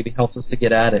 4 maybe helps us to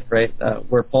get at it, right?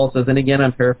 Where Paul says, and again,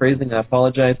 I'm paraphrasing, I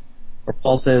apologize, where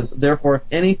Paul says, therefore, if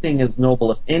anything is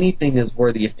noble, if anything is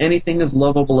worthy, if anything is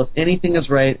lovable, if anything is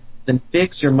right, then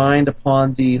fix your mind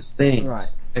upon these things. Right.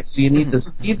 So you need to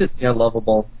see that they are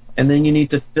lovable, and then you need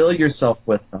to fill yourself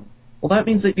with them. Well, that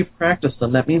means that you practice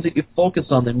them. That means that you focus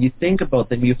on them. You think about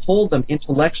them. You hold them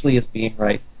intellectually as being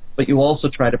right, but you also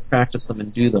try to practice them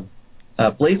and do them.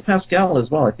 Blaise Pascal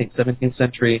as well, I think 17th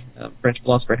century French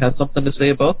philosopher, has something to say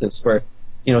about this, where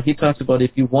he talks about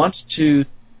if you want to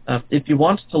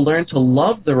learn to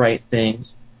love the right things,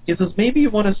 he says maybe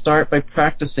you want to start by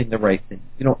practicing the right things.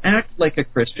 Act like a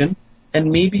Christian,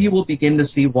 and maybe you will begin to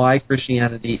see why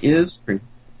Christianity is true.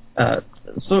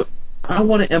 So I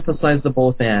want to emphasize the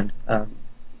both and.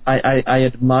 I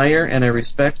admire and I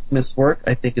respect Smith's work.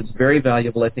 I think it's very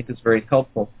valuable. I think it's very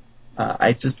helpful.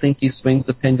 I just think he swings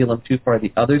the pendulum too far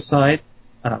the other side.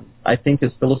 I think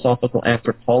his philosophical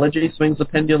anthropology swings the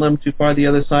pendulum too far the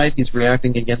other side. He's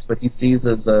reacting against what he sees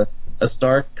as a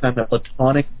stark kind of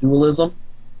Platonic dualism,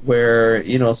 where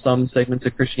some segments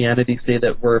of Christianity say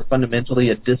that we're fundamentally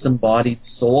a disembodied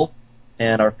soul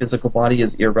and our physical body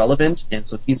is irrelevant, and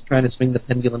so he's trying to swing the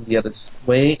pendulum the other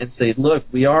way and say, look,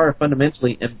 we are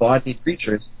fundamentally embodied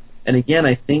creatures. And again,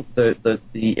 I think the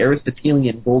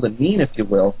Aristotelian golden mean, if you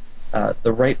will,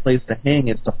 the right place to hang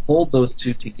is to hold those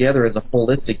two together as a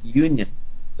holistic union,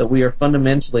 that we are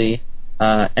fundamentally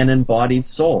an embodied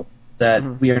soul,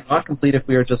 that we are not complete if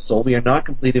we are just soul, we are not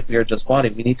complete if we are just body.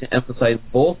 We need to emphasize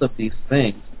both of these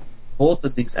things, both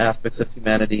of these aspects of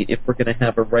humanity, if we're going to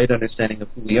have a right understanding of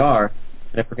who we are,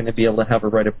 and if we're going to be able to have a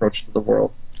right approach to the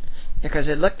world. Because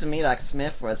it looked to me like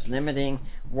Smith was limiting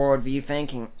worldview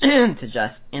thinking to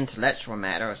just intellectual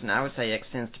matters, and I would say it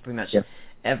extends to pretty much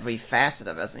every facet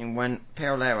of us. And one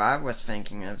parallel I was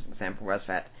thinking, as an example, was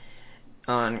that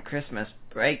on Christmas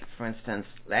break, for instance,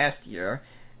 last year,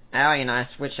 Allie and I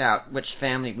switch out which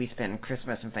family we spend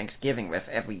Christmas and Thanksgiving with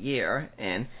every year,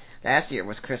 and last year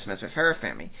was Christmas with her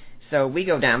family. So we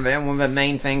go down there, and one of the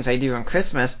main things they do on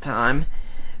Christmas time,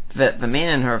 the men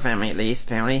in her family at least,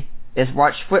 is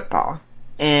watch football.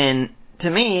 And to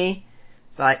me,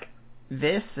 it's like,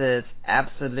 this is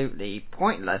absolutely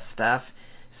pointless stuff.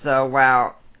 So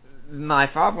while my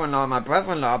father-in-law and my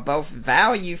brother-in-law both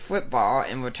value football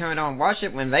and will turn it on and watch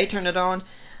it, when they turn it on,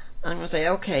 I'm going to say,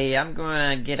 okay, I'm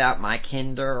going to get out my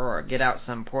Kindle or get out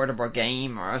some portable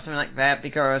game or something like that,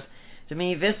 because to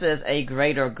me this is a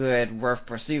greater good worth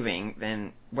pursuing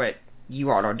than what you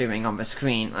all are doing on the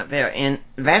screen right there. And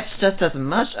that's just as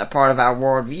much a part of our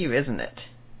worldview, isn't it?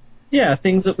 Yeah,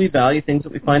 things that we value, things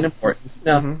that we find important.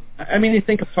 Now, I mean, I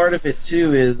think a part of it,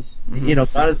 too, is,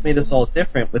 God has made us all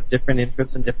different with different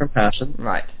interests and different passions.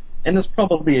 Right. And it's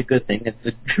probably a good thing.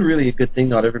 It's really a good thing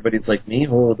not everybody's like me.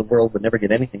 Oh, the world would never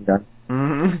get anything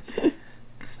done.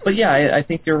 But yeah, I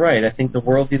think you're right. I think the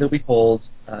worldview that we hold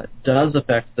does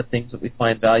affect the things that we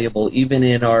find valuable, even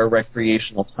in our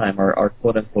recreational time, our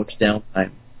quote-unquote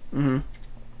downtime.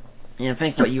 Yeah, I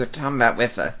think what you were talking about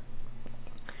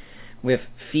with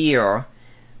fear,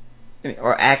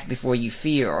 or act before you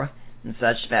fear, and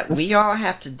such, that we all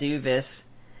have to do this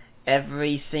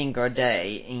every single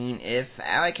day. And if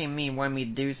Allie came to me and wanted me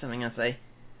to do something, I'd say,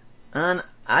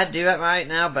 I do it right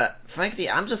now, but frankly,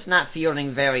 I'm just not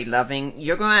feeling very loving.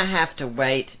 You're going to have to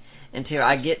wait until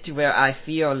I get to where I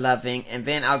feel loving, and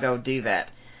then I'll go do that.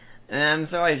 And I'm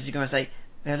sorry, you're going to say,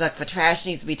 well, look, the trash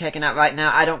needs to be taken out right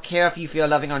now. I don't care if you feel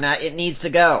loving or not. It needs to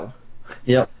go.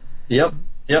 Yep.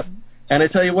 And I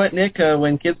tell you what, Nick,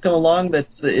 when kids come along,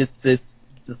 it's just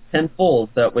tenfold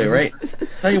that way, right?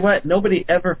 Tell you what, nobody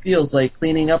ever feels like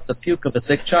cleaning up the puke of a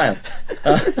sick child.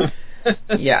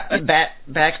 Yeah,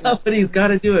 back somebody's got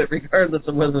to do it, regardless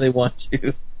of whether they want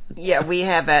to. Yeah, we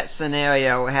had that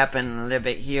scenario happen a little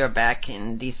bit here back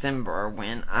in December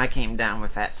when I came down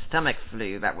with that stomach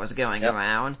flu that was going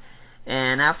around.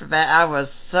 And after that, I was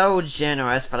so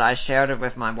generous, but I shared it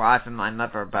with my wife and my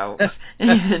mother both.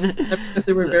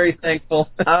 They were very thankful.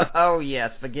 Oh,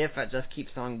 yes, the gift that just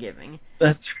keeps on giving.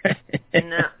 That's right.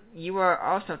 Now, you were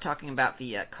also talking about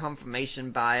the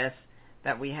confirmation bias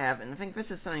that we have, and I think this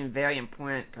is something very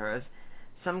important, because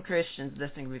some Christians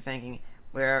listening will be thinking,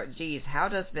 well, geez, how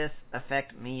does this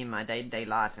affect me in my day-to-day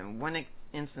life? And one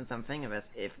instance I'm thinking of is,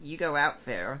 if you go out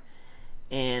there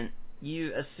and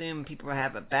you assume people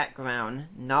have a background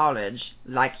knowledge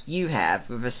like you have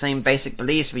with the same basic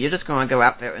beliefs, but you're just going to go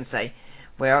out there and say,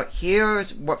 well,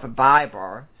 here's what the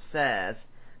Bible says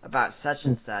about such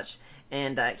and such,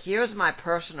 and here's my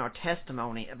personal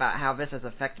testimony about how this has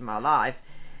affected my life,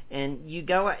 and you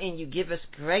go and you give this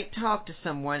great talk to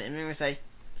someone, and then we say,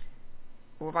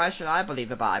 well, why should I believe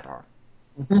the Bible?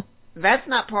 That's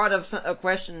not part of a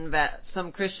question that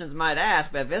some Christians might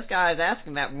ask, but if this guy is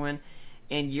asking that one,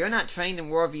 and you're not trained in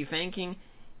worldview thinking,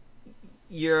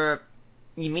 you're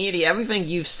immediately, everything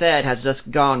you've said has just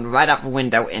gone right out the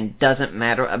window and doesn't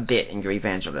matter a bit in your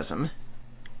evangelism.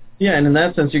 Yeah, and in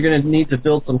that sense, you're going to need to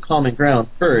build some common ground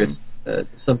first.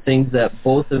 some things that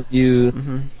both of you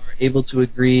are able to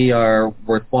agree are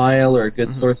worthwhile or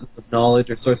good sources of knowledge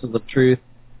or sources of truth,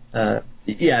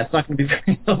 it's not going to be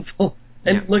very helpful.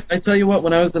 And look, I tell you what,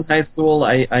 when I was in high school,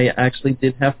 I actually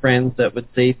did have friends that would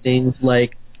say things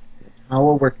like,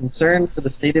 "How we're concerned for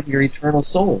the state of your eternal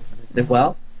soul." And I said,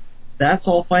 well, that's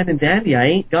all fine and dandy. I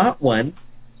ain't got one,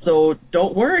 so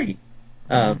don't worry.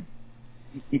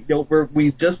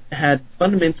 We've just had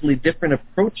fundamentally different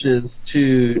approaches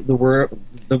to the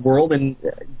world, and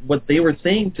what they were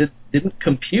saying just didn't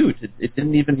compute. It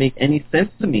didn't even make any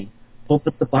sense to me. Well,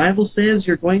 but the Bible says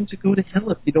you're going to go to hell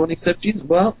if you don't accept Jesus.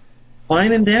 Well,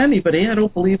 fine and dandy, but A, I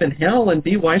don't believe in hell, and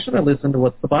B, why should I listen to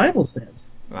what the Bible says?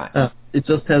 Right. It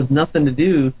just has nothing to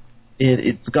do.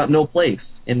 It's got no place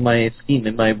in my scheme,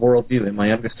 in my worldview, in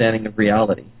my understanding of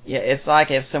reality. Yeah, it's like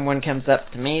if someone comes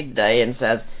up to me today and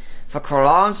says, "The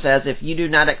Quran says if you do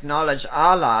not acknowledge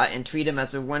Allah and treat him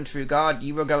as the one true God,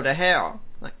 you will go to hell."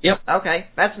 Like, yep. Okay,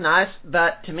 that's nice,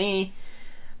 but to me,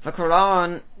 the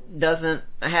Quran doesn't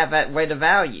have that weight of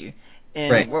value.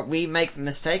 And what we make the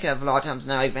mistake of a lot of times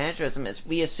now, evangelism, is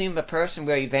we assume the person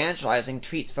we're evangelizing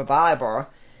treats the Bible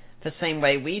the same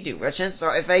way we do. Which is,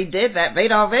 if they did that,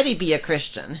 they'd already be a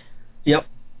Christian. Yep.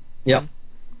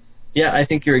 Yeah, I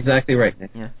think you're exactly right,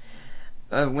 Nick.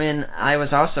 Yeah. When I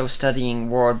was also studying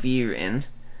worldview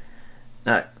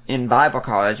in Bible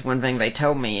college, one thing they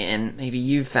told me, and maybe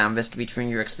you found this to be true in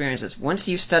your experiences, once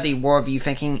you study worldview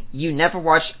thinking, you never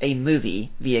watch a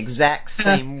movie the exact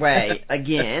same way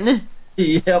again.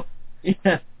 Yep.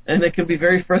 Yeah. And it can be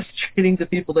very frustrating to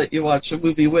people that you watch a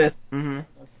movie with.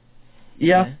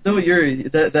 Yeah. No,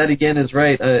 that again is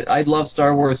right. I love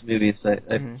Star Wars movies.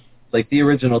 I like the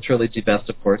original trilogy best,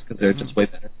 of course, because they're just way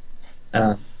better.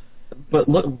 But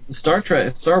look, Star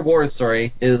Wars,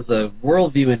 is a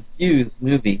worldview infused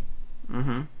movie.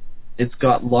 It's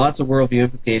got lots of worldview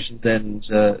implications,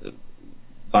 and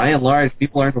by and large,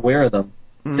 people aren't aware of them.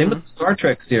 Same with the Star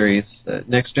Trek series,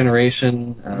 Next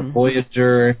Generation,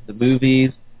 Voyager, the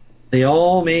movies. They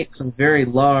all make some very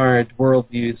large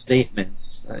worldview statements.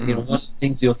 One of the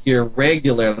things you'll hear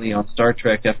regularly on Star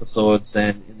Trek episodes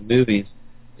and in the movies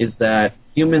is that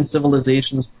human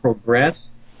civilizations progress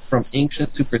from ancient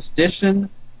superstition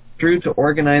through to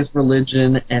organized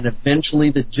religion, and eventually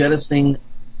the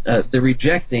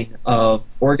rejecting of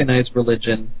organized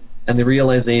religion and the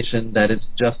realization that it's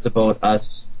just about us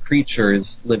creatures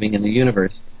living in the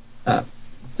universe. That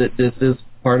this is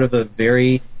part of a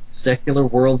very secular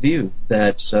worldview,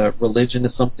 that religion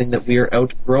is something that we are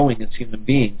outgrowing as human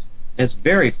beings. And it's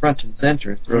very front and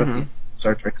center throughout the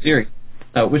Star Trek series,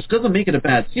 which doesn't make it a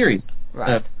bad series.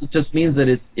 Right. It just means that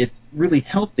it's really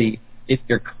healthy if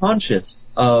you're conscious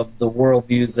of the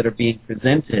worldviews that are being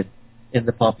presented in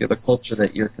the popular culture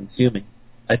that you're consuming.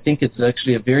 I think it's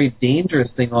actually a very dangerous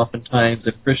thing oftentimes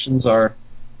if Christians are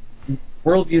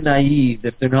worldview naive,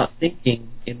 if they're not thinking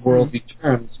in worldview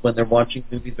terms when they're watching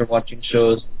movies or watching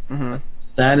shows.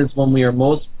 That is when we are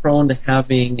most prone to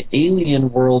having alien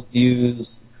worldviews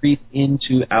creep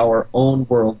into our own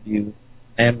worldview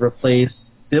and replace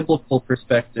biblical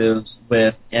perspectives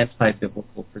with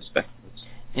anti-biblical perspectives.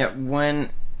 Yeah, one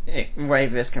way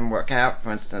this can work out,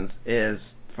 for instance, is,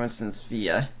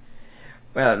 via,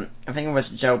 I think it was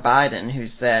Joe Biden who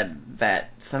said that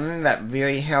something that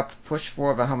really helped push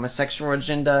for the homosexual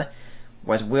agenda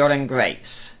was will and grace.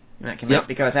 And that came out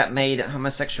because that made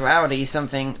homosexuality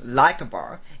something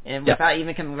likable, and without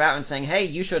even coming out and saying, "Hey,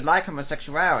 you should like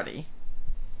homosexuality."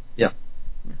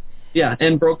 Yeah,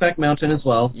 and Brokeback Mountain as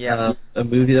well. A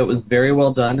movie that was very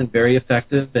well done and very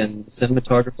effective, and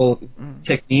cinematographical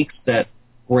techniques that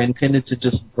were intended to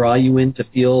just draw you in to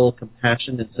feel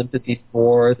compassion and sympathy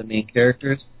for the main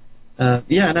characters. And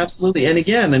absolutely. And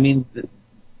again, I mean,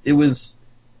 it was,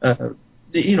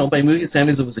 by movie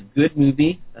standards, it was a good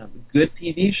movie, a good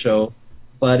TV show.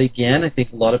 But again, I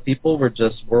think a lot of people were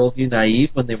just worldview naive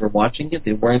when they were watching it.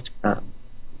 They weren't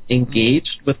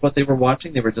engaged with what they were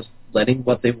watching. They were just letting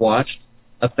what they watched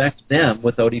affect them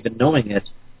without even knowing it.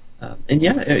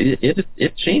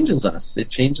 It changes us. It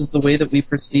changes the way that we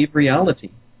perceive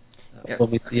reality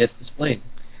when we see it displayed.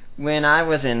 When I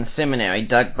was in seminary,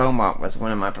 Doug Beaumont was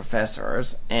one of my professors,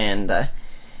 and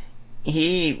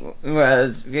he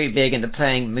was very big into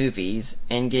playing movies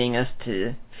and getting us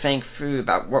to think through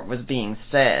about what was being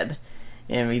said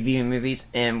and reviewing movies.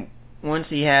 And once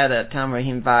he had a time where he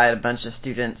invited a bunch of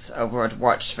students over to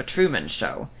watch The Truman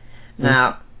Show.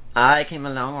 Now, I came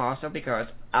along also because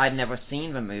I'd never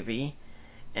seen the movie,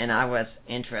 and I was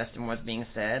interested in what's being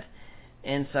said.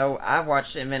 And so I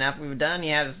watched it, and then after we were done, he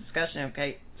had a discussion.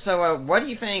 Okay, so what do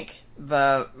you think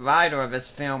the writer of this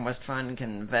film was trying to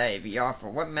convey, the author?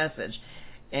 What message?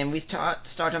 and we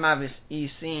started about these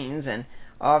scenes, and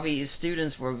all these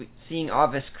students were seeing all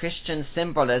this Christian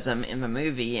symbolism in the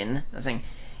movie, and I think,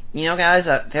 you know, guys,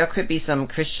 there could be some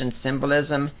Christian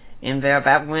symbolism in there.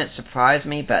 That wouldn't surprise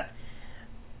me, but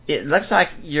it looks like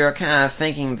you're kind of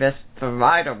thinking the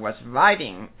writer was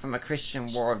writing from a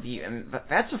Christian worldview, and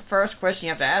that's the first question you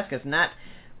have to ask, is not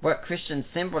what Christian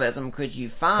symbolism could you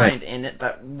find in it,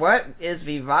 but what is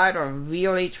the writer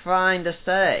really trying to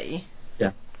say?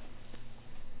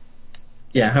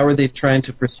 Yeah, how are they trying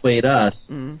to persuade us?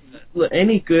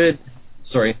 Any good,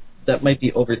 that might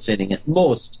be overstating it.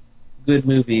 Most good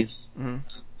movies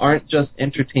aren't just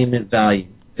entertainment value.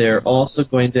 They're also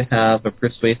going to have a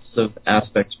persuasive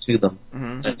aspect to them.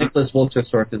 Nicholas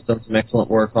Wolterstorff has done some excellent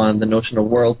work on the notion of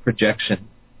world projection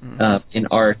in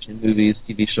art, in movies,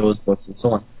 TV shows, books, and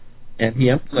so on. And he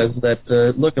emphasizes that,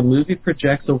 look, a movie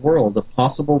projects a world, a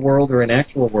possible world or an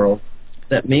actual world,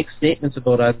 that makes statements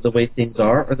about either the way things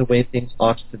are or the way things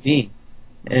ought to be.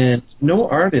 And no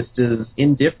artist is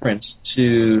indifferent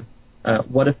to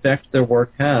what effect their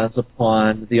work has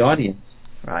upon the audience.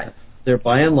 Right. They're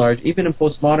by and large, even in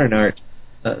postmodern art,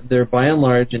 they're by and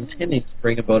large intending to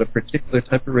bring about a particular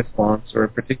type of response or a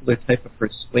particular type of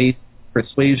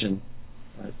persuasion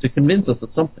to convince us of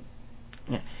something.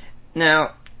 Yeah.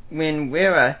 Now, when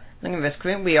we're looking at this,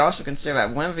 couldn't we also consider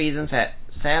that one of the reasons that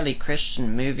sadly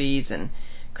Christian movies and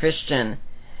Christian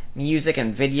music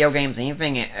and video games and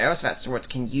anything else of that sort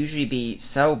can usually be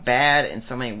so bad in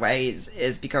so many ways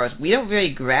is because we don't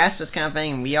really grasp this kind of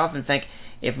thing, and we often think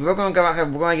if we're going to go out here,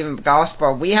 we're going to give them the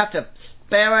gospel, we have to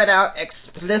spell it out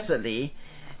explicitly,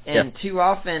 and too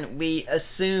often we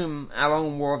assume our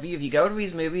own worldview. If you go to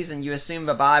these movies and you assume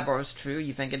the Bible is true,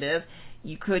 you think it is,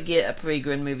 you could get a pretty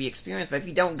good movie experience, but if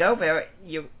you don't go there,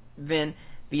 then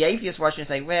the atheist watching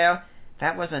say, well,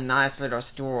 that was a nice little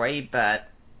story, but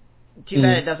too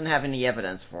bad it doesn't have any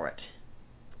evidence for it.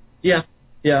 Yeah.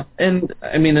 And,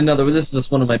 I mean, this is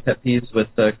just one of my pet peeves with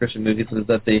Christian movies, is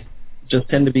that they just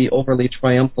tend to be overly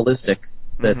triumphalistic.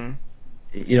 That,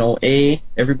 you know, A,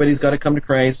 everybody's got to come to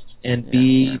Christ, and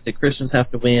B, the Christians have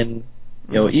to win,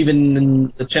 you know, even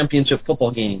in the championship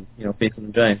football game, you know, facing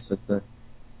the Giants,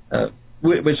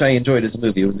 which I enjoyed as a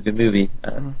movie. It was a good movie.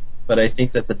 But I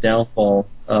think that the downfall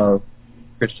of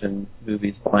Christian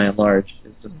movies, by and large,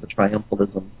 is just the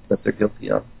triumphalism that they're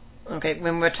guilty of. Okay,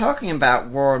 when we're talking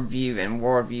about worldview and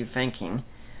worldview thinking,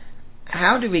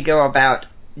 how do we go about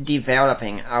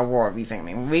developing our worldview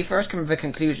thinking? When we first come to the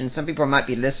conclusion, some people might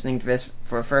be listening to this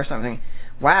for the first time thinking,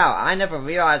 wow, I never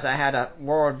realized I had a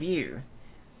worldview.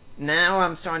 Now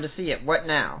I'm starting to see it. What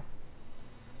now?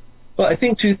 Well, I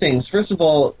think two things. First of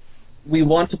all, we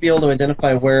want to be able to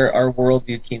identify where our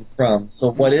worldview came from. So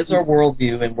what is our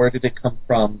worldview and where did it come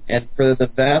from? And for the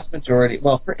vast majority,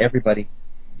 well, for everybody,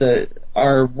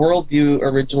 our worldview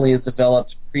originally is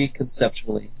developed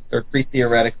preconceptually or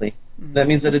pre-theoretically. That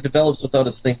means that it develops without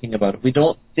us thinking about it. We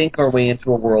don't think our way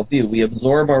into a worldview. We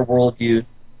absorb our worldview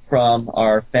from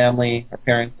our family, our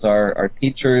parents, our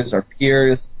teachers, our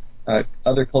peers,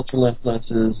 other cultural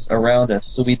influences around us.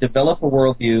 So we develop a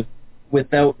worldview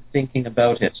without thinking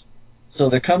about it. So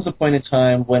there comes a point in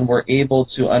time when we're able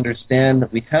to understand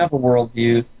that we have a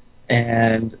worldview,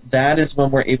 and that is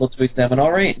when we're able to examine,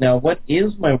 all right, now what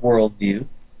is my worldview,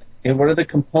 and what are the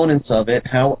components of it?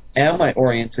 How am I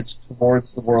oriented towards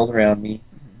the world around me?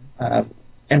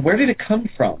 And where did it come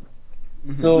from?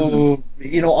 So,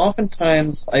 you know,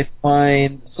 oftentimes I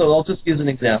find, so I'll just use an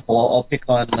example. I'll pick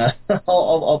on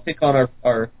I'll pick on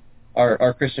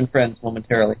our Christian friends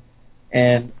momentarily.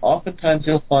 And oftentimes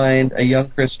you'll find a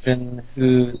young Christian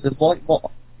who says,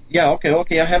 well, yeah,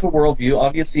 okay, I have a worldview.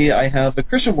 Obviously, I have a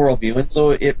Christian worldview, and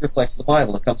so it reflects the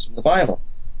Bible. It comes from the Bible.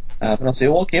 And I'll say,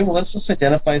 well, okay, well, let's just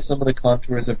identify some of the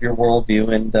contours of your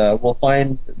worldview, and we'll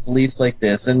find beliefs like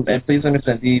this. And please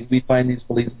understand, we find these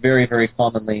beliefs very, very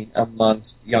commonly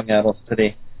amongst young adults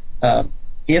today.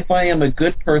 If I am a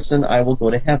good person, I will go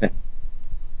to heaven.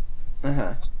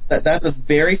 That's a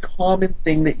very common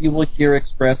thing that you will hear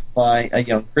expressed by a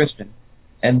young Christian.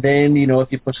 And then, you know,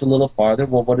 if you push a little farther,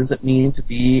 well, what does it mean to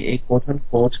be a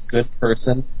quote-unquote good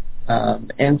person?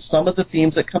 And some of the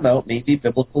themes that come out may be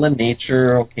biblical in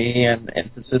nature, okay, and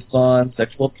emphasis on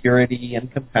sexual purity and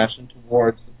compassion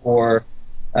towards the poor.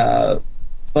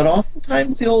 But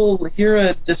oftentimes you'll hear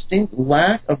a distinct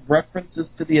lack of references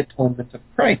to the atonement of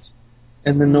Christ,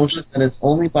 and the notion that it's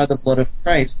only by the blood of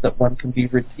Christ that one can be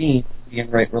redeemed to be in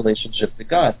right relationship to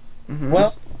God.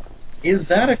 Well, is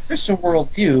that a Christian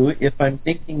worldview if I'm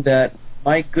thinking that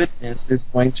my goodness is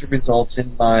going to result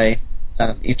in my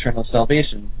eternal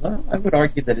salvation? Well, I would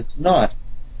argue that it's not.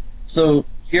 So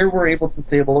here we're able to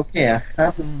say, well, okay, I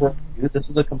have this worldview. This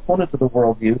is a component of the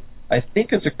worldview. I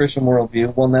think it's a Christian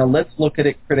worldview. Well, now let's look at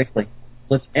it critically.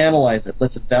 Let's analyze it.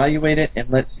 Let's evaluate it, and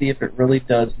let's see if it really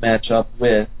does match up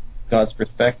with God's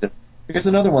perspective. Here's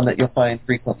another one that you'll find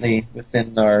frequently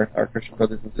within our Christian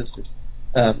brothers and sisters.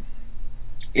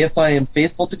 If I am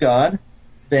faithful to God,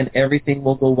 then everything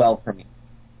will go well for me.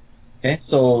 Okay,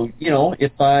 so,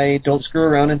 if I don't screw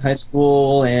around in high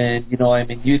school and,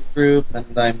 I'm in youth group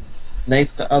and I'm nice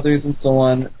to others and so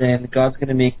on, then God's going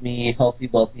to make me healthy,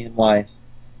 wealthy, and wise.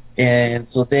 And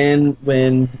so then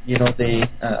when, they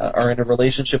are in a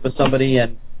relationship with somebody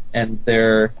and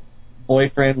their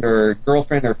boyfriend or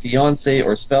girlfriend or fiance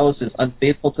or spouse is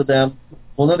unfaithful to them,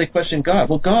 well, now they question God.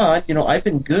 Well, God, I've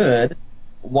been good.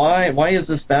 Why is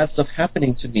this bad stuff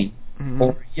happening to me? Mm-hmm.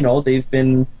 Or, they've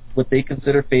been what they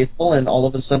consider faithful, and all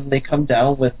of a sudden they come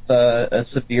down with a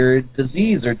severe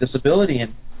disease or disability.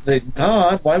 And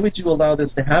God, why would you allow this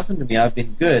to happen to me? I've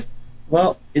been good.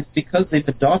 Well, it's because they've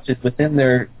adopted within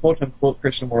their quote-unquote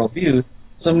Christian worldview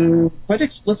some quite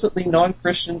explicitly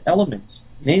non-Christian elements,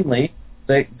 namely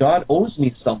that God owes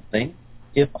me something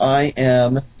if I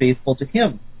am faithful to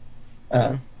Him.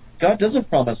 God doesn't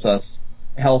promise us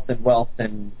health and wealth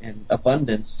and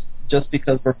abundance just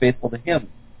because we're faithful to Him.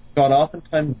 God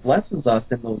oftentimes blesses us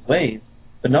in those ways,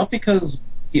 but not because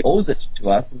He owes it to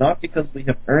us, not because we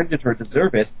have earned it or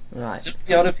deserve it, right.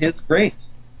 Simply out of His grace.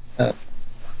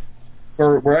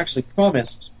 We're actually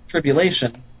promised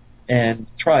tribulation and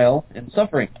trial and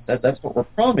suffering. That's what we're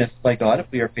promised by God if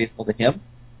we are faithful to Him.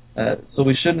 So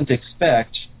we shouldn't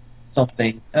expect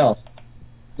something else.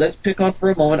 Let's pick on for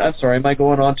a moment. I'm sorry, am I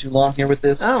going on too long here with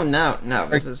this? Oh, no,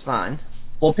 this is fine.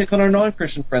 We'll pick on our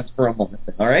non-Christian friends for a moment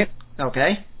then, all right?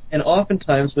 Okay. And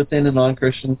oftentimes within a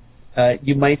non-Christian,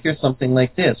 you might hear something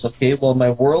like this. Okay, well, my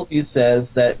worldview says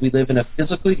that we live in a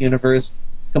physical universe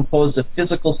composed of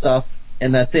physical stuff,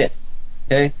 and that's it.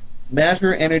 Okay?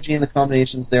 Matter, energy, and the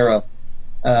combinations thereof.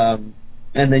 And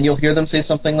then you'll hear them say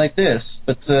something like this.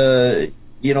 But,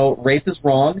 rape is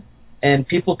wrong, and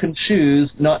people can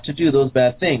choose not to do those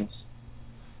bad things.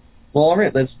 Well, all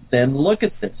right, let's then look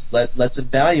at this. Let's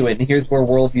evaluate. And here's where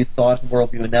worldview thought and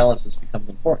worldview analysis becomes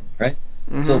important, right?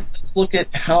 Mm-hmm. So let's look at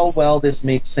how well this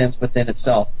makes sense within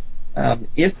itself.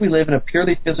 If we live in a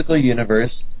purely physical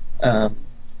universe,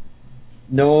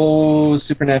 no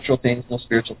supernatural things, no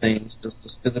spiritual things, just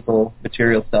physical,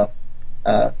 material stuff,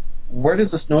 where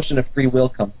does this notion of free will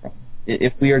come from?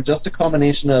 If we are just a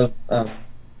combination of,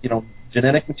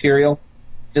 genetic material,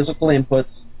 physical inputs,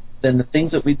 then the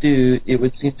things that we do, it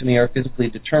would seem to me, are physically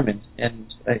determined.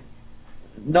 And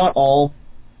not all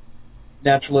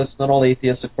naturalists, not all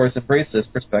atheists, of course, embrace this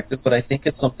perspective, but I think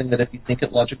it's something that if you think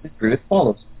it logically through, it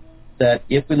follows. That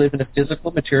if we live in a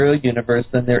physical, material universe,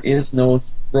 then there is no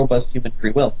robust human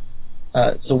free will.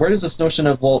 So where does this notion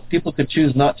of, well, people could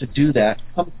choose not to do that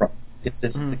come from, if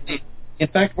this is the case? In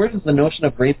fact, where does the notion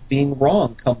of rape being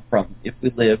wrong come from if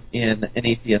we live in an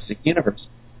atheistic universe?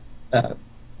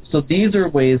 So these are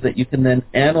ways that you can then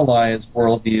analyze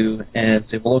worldview and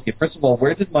say, well, okay, first of all,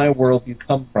 where did my worldview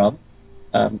come from?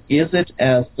 Is it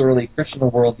as thoroughly Christian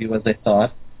a worldview as I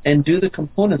thought? And do the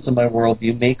components of my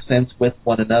worldview make sense with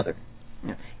one another?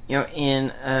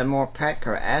 In a more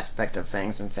practical aspect of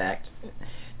things, in fact,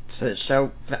 to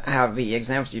show how the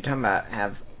examples you're talking about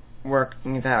have worked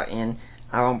things out in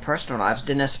our own personal lives,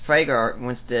 Dennis Prager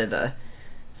once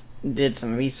did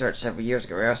some research several years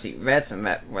ago. We actually read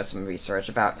some research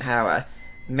about how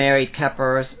married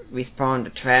couples respond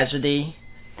to tragedy,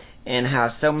 and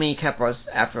how so many couples,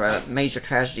 after a major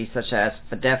tragedy such as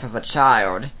the death of a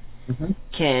child,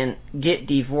 can get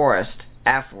divorced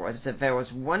afterwards. That there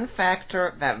was one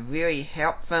factor that really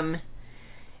helped them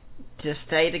to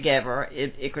stay together.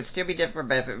 It could still be different,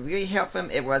 but if it really helped them,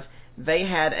 it was they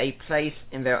had a place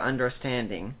in their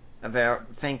understanding of their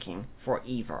thinking for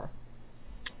evil.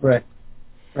 Right.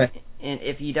 And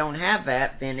if you don't have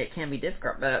that, then it can be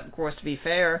difficult. But of course, to be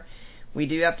fair, we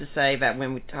do have to say that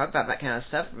when we talk about that kind of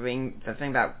suffering, the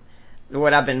thing about,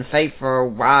 Lord, I've been faithful,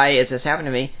 why is this happening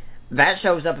to me? That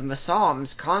shows up in the Psalms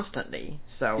constantly.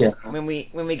 So when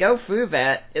we go through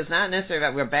that, it's not necessarily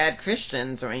that we're bad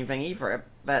Christians or anything either,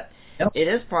 but it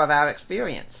is part of our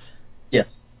experience. Yes.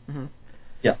 Mm-hmm.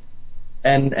 Yeah.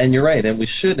 And you're right, and we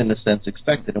should, in a sense,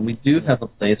 expect it. And we do have a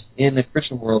place in the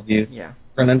Christian worldview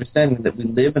for an understanding that we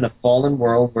live in a fallen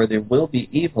world where there will be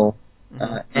evil,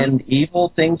 and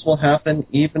evil things will happen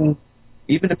even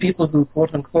to people who,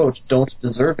 quote-unquote, don't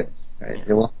deserve it.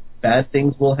 Right? Bad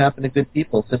things will happen to good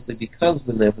people simply because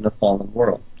we live in a fallen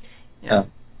world.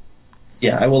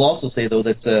 I will also say, though,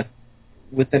 that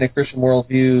within a Christian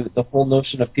worldview, the whole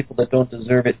notion of people that don't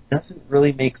deserve it doesn't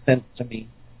really make sense to me.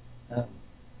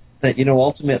 that,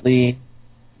 ultimately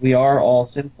we are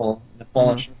all sinful and have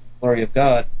fallen short of the glory of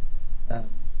God.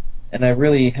 And I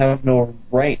really have no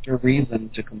right or reason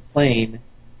to complain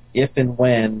if and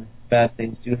when bad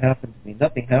things do happen to me.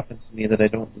 Nothing happens to me that I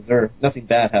don't deserve. Nothing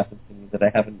bad happens to me that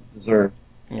I haven't deserved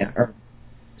and earned.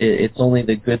 It's only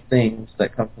the good things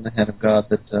that come from the hand of God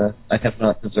that I have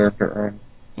not deserved or earned.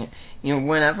 Yeah.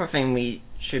 One other thing we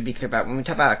should be clear about, when we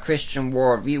talk about a Christian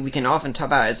worldview, we can often talk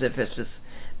about it as if it's this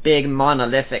big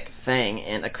monolithic thing.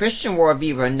 And a Christian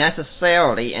worldview will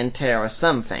necessarily entail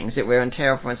some things. It will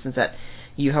entail, for instance, that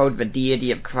you hold the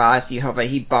deity of Christ, you hold that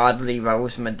he bodily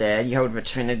rose from the dead, you hold the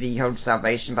Trinity, you hold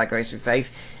salvation by grace through faith.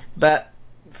 But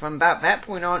from about that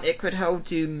point on, it could hold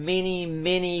to many,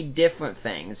 many different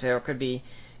things. There could be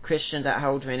Christians that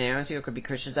hold to inerrancy, there could be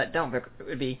Christians that don't. There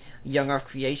could be young earth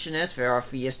creationists, there are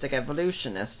theistic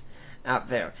evolutionists out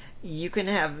there. You can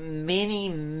have many,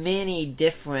 many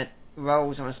different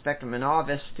roles on a spectrum, and all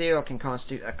this still can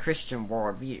constitute a Christian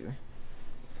worldview.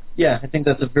 Yeah, I think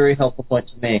that's a very helpful point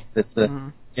to make. That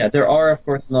there are, of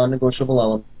course, non-negotiable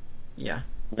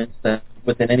elements that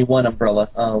within any one umbrella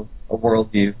of a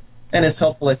worldview. And it's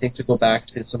helpful, I think, to go back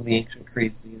to some of the ancient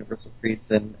creeds, the universal creeds,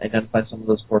 and identify some of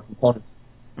those core components.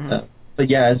 But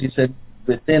yeah, as you said,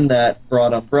 within that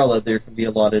broad umbrella, there can be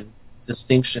a lot of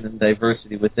distinction and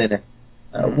diversity within it.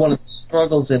 One of the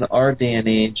struggles in our day and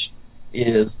age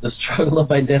is the struggle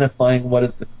of identifying what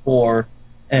is the core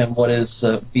and what is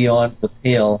beyond the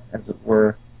pale, as it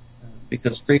were,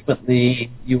 because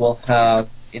frequently you will have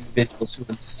individuals who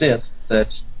insist that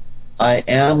I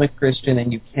am a Christian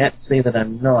and you can't say that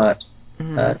I'm not,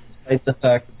 despite the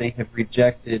fact that they have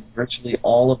rejected virtually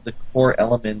all of the core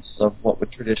elements of what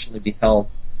would traditionally be held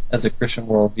as a Christian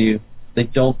worldview. They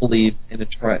don't believe in a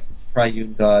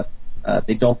triune God.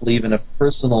 They don't believe in a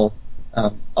personal,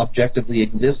 objectively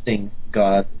existing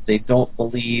God. They don't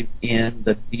believe in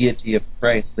the deity of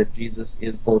Christ, that Jesus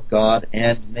is both God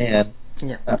and man,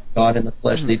 God in the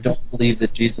flesh. They don't believe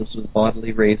that Jesus was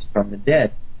bodily raised from the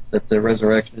dead, that the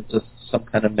resurrection is just some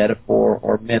kind of metaphor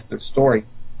or myth or story.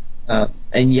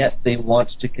 And yet they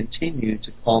want to continue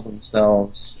to call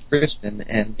themselves Christian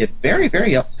and get very,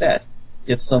 very upset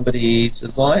if somebody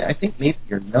says, well, I think maybe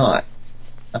you're not.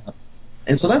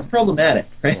 And so that's problematic,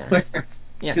 right?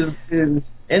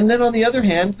 And then on the other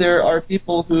hand, there are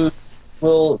people who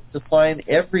will define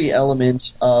every element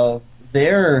of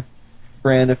their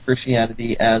brand of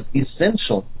Christianity as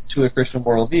essential to a Christian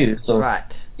worldview. So,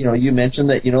 you mentioned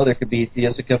that, there could be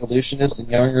theistic evolutionists and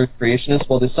young earth creationists.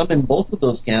 Well, there's some in both of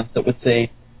those camps that would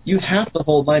say, you have to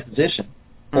hold my position,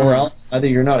 or else either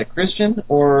you're not a Christian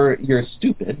or you're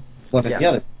stupid, one or the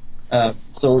other.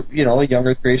 So, a young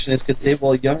earth creationist could say,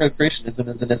 well, young earth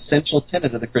creationism is an essential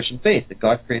tenet of the Christian faith that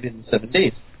God created in 7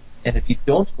 days. And if you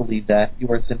don't believe that, you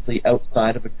are simply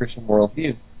outside of a Christian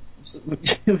worldview. So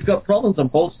we've got problems on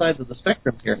both sides of the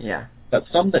spectrum here. Got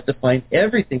some that define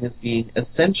everything as being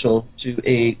essential to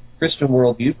a Christian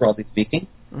worldview, broadly speaking,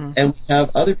 and we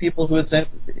have other people who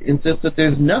insist that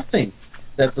there's nothing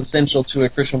that's essential to a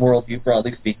Christian worldview,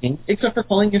 broadly speaking, except for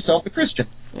calling yourself a Christian.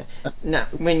 Now,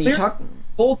 when you talk,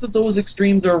 both of those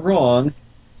extremes are wrong.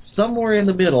 Somewhere in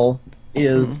the middle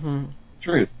is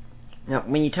truth. Now,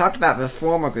 when you talked about the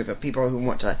former group of people who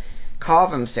want to call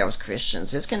themselves Christians,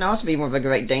 this can also be one of the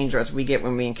great dangers we get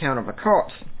when we encounter the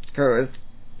cults. Because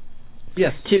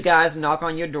two guys knock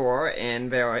on your door,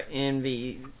 and they're in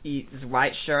these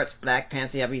white shirts, black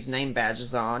pants, they have these name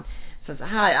badges on. Says,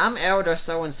 hi, I'm Elder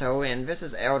so-and-so, and this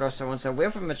is Elder so-and-so.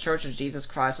 We're from the Church of Jesus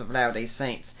Christ of Latter-day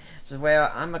Saints. Says,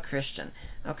 well, I'm a Christian.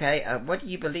 Okay, what do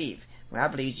you believe? Well, I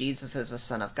believe Jesus is the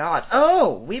Son of God.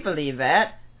 Oh, we believe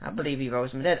that. I believe he rose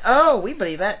from the dead. Oh, we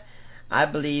believe that. I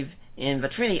believe in the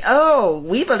Trinity. Oh,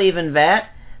 we believe in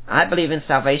that. I believe in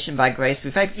salvation by grace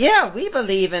through faith. Yeah, we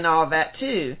believe in all that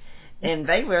too. And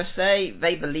they will say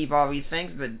they believe all these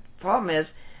things, but the problem is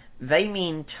they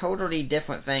mean totally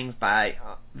different things by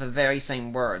the very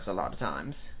same words a lot of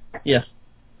times. Yeah.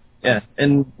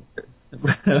 And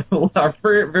our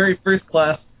very first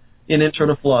class in Intro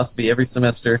to Philosophy every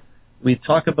semester, we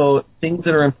talk about things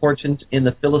that are important in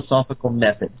the philosophical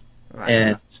method.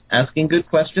 And asking good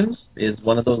questions is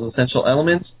one of those essential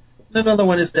elements. Another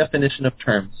one is definition of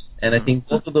terms. And I think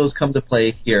both of those come to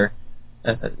play here.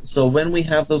 So when we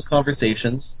have those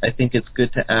conversations, I think it's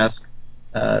good to ask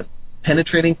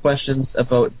penetrating questions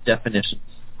about definitions.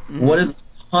 What is the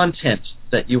content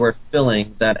that you are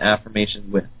filling that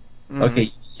affirmation with?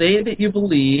 Okay, say that you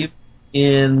believe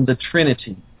in the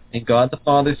Trinity, in God the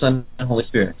Father, Son, and Holy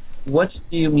Spirit. What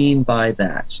do you mean by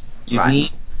that? Do you mean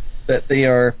that they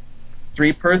are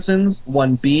three persons,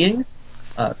 one being,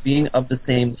 being of the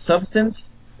same substance,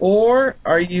 Or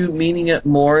are you meaning it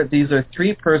more, these are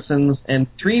three persons and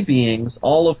three beings,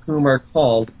 all of whom are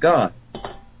called God?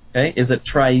 Okay, is it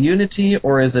triunity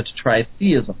or is it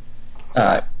tritheism?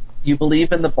 You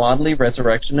believe in the bodily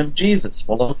resurrection of Jesus.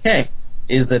 Well, okay.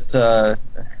 Is it,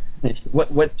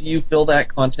 what do you fill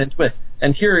that content with?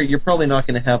 And here, you're probably not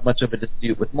going to have much of a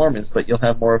dispute with Mormons, but you'll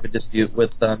have more of a dispute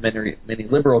with many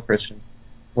liberal Christians,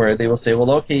 where they will say, well,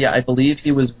 okay, yeah, I believe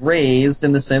he was raised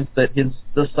in the sense that his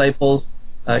disciples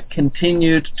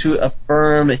continued to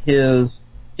affirm his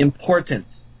importance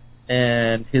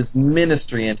and his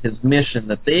ministry and his mission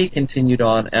that they continued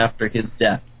on after his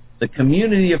death. The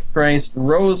community of Christ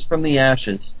rose from the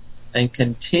ashes and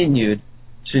continued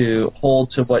to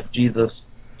hold to what Jesus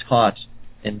taught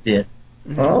and did.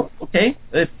 Mm-hmm. Well, okay,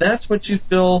 if that's what you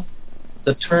fill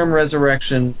the term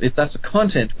resurrection, if that's the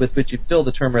content with which you fill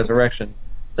the term resurrection,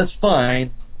 that's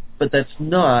fine, but that's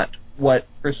not what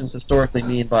Christians historically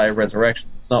mean by resurrection.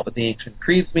 It's not what the ancient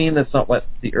creeds mean. That's not what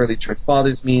the early church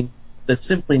fathers mean. That's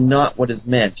simply not what is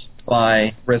meant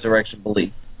by resurrection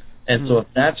belief. And so if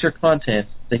that's your content,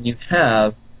 then you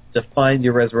have defined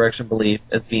your resurrection belief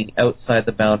as being outside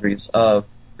the boundaries of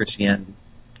Christianity.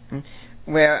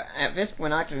 Well, at this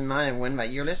point, I'd like to remind everyone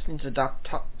that you're listening to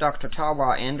Dr.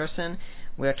 Talbot Anderson.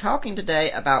 We're talking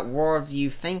today about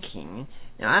worldview thinking.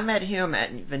 Now, I met him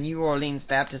at the New Orleans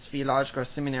Baptist Theological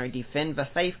Seminary Defend the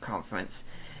Faith Conference.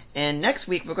 And next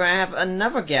week, we're going to have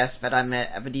another guest that I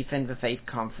met at the Defend the Faith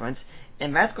Conference,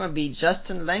 and that's going to be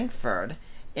Justin Langford.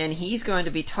 And he's going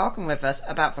to be talking with us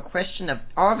about the question of,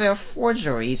 are there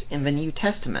forgeries in the New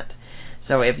Testament?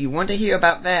 So if you want to hear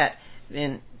about that,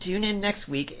 then tune in next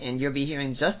week, and you'll be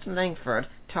hearing Justin Langford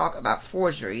talk about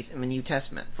forgeries in the New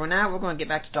Testament. For now, we're going to get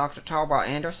back to Dr. Talbot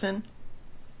Anderson,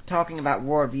 talking about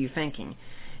worldview thinking.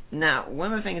 Now,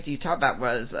 one of the things you talked about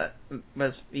was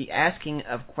the asking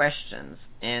of questions,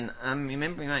 and I'm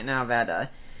remembering right now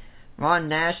that Ron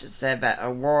Nash said that a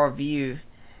worldview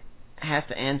has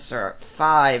to answer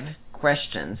 5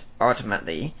 questions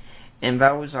ultimately, and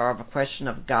those are the question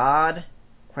of God,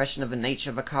 question of the nature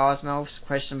of the cosmos,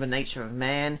 question of the nature of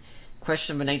man,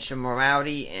 question of the nature of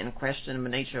morality, and question of the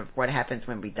nature of what happens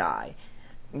when we die.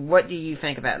 What do you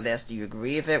think about this? Do you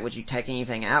agree with it? Would you take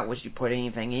anything out? Would you put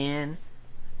anything in?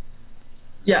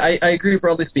 Yeah, I agree,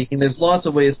 broadly speaking. There's lots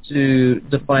of ways to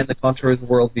define the contours of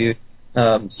worldview.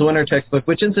 So in our textbook,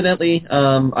 which incidentally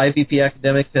IVP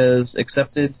Academic has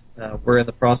accepted, we're in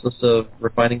the process of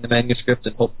refining the manuscript,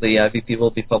 and hopefully IVP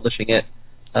will be publishing it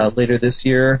later this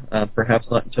year, perhaps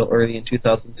not until early in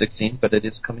 2016, but it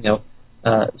is coming out.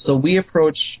 So we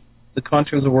approach the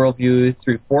contours of worldview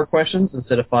through 4 questions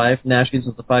instead of 5. Nash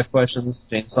uses the 5 questions.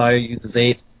 James Sire uses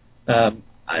 8.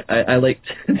 I like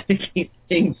to keep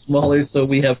things smaller, so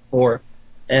we have 4.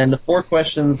 And the 4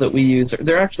 questions that we use,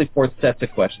 they're actually 4 sets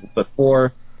of questions, but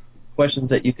 4 questions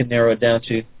that you can narrow it down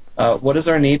to. What is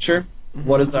our nature?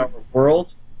 What is our world?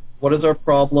 What is our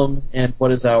problem? And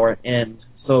what is our end?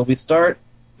 So we start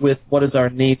with what is our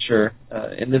nature,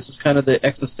 and this is kind of the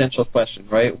existential question,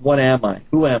 right? What am I?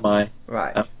 Who am I?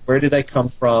 Right. Where did I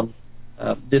come from?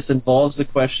 This involves the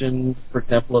question, for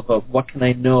example, of what can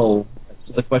I know?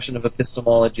 So the question of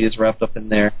epistemology is wrapped up in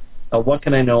there. What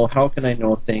can I know? How can I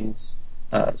know things?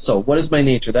 So what is my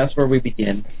nature? That's where we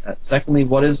begin. Secondly,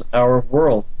 what is our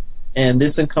world? And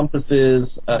this encompasses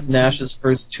Nash's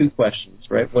first 2 questions,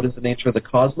 right? What is the nature of the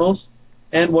cosmos?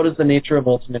 And what is the nature of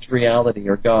ultimate reality,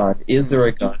 or God? Is there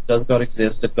a God? Does God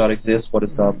exist? If God exists, what is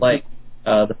God like?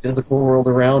 The physical world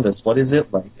around us, what is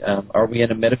it like? Are we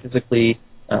in a metaphysically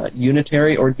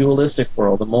unitary or dualistic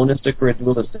world, a monistic or a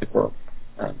dualistic world?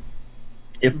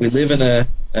 If we live in a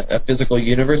physical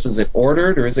universe, is it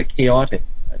ordered or is it chaotic?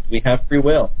 Do we have free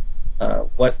will?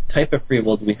 What type of free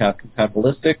will do we have,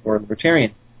 compatibilistic or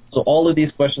libertarian? So all of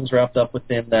these questions wrapped up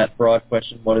within that broad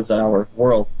question, what is our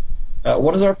world?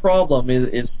 What is our problem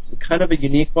is kind of a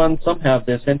unique one. Some have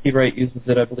this. N.T. Wright uses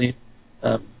it, I believe.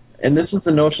 And this is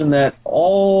the notion that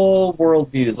all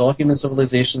worldviews, all human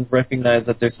civilizations recognize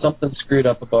that there's something screwed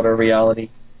up about our reality.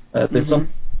 There's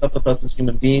something up with us as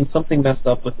human beings, something messed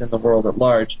up within the world at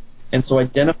large. And so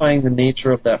identifying the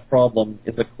nature of that problem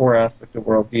is a core aspect of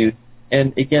worldview.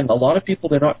 And again, a lot of people,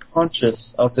 they're not conscious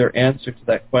of their answer to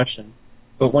that question.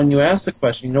 But when you ask the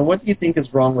question, what do you think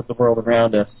is wrong with the world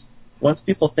around us? Once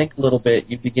people think a little bit,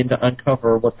 you begin to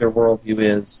uncover what their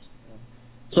worldview is.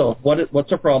 So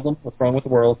what's our problem? What's wrong with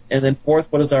the world? And then fourth,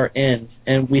 what is our end?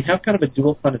 And we have kind of a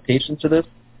dual connotation to this.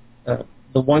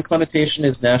 The one connotation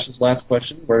is Nash's last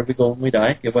question, where do we go when we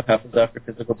die? Okay, what happens after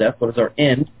physical death? What is our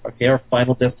end? Okay, our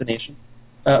final destination.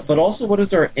 But also, what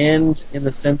is our end in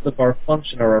the sense of our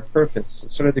function or our purpose?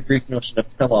 It's sort of the Greek notion of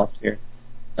telos here.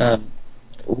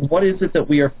 what is it that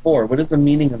we are for? What is the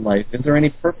meaning in life? Is there any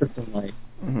purpose in life?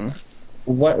 Mm-hmm.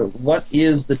 What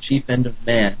is the chief end of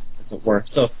man, as it were?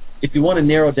 So if you want to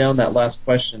narrow down that last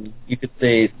question, you could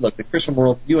say, look, the Christian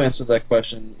worldview answer to that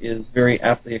question is very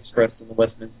aptly expressed in the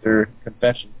Westminster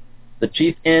Confession. The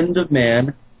chief end of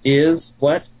man is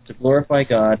what? To glorify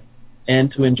God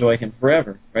and to enjoy Him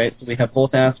forever, right? So we have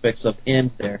both aspects of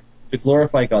end there. To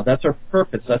glorify God, that's our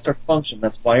purpose, that's our function,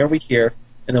 that's why are we here,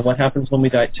 and then what happens when we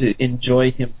die? To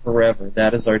enjoy Him forever.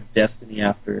 That is our destiny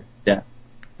after death.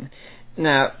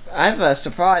 Now, I've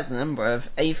surprised a number of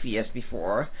atheists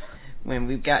before when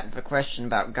we've gotten the question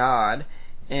about God,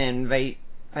 and they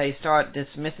start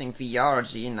dismissing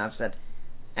theology, and I've said,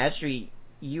 actually,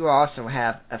 you also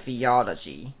have a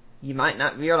theology. You might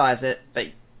not realize it, but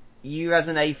you as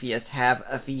an atheist have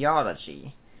a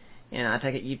theology. And I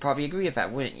take it you'd probably agree with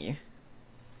that, wouldn't you?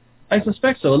 I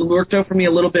suspect so. It worked out for me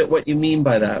a little bit what you mean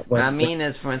by that. What I mean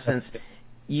is, for instance,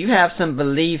 you have some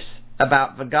beliefs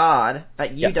about the God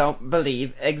that you don't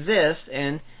believe exists,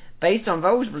 and based on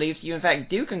those beliefs, you in fact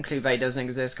do conclude that He doesn't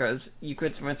exist, because you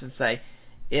could, for instance, say,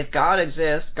 if God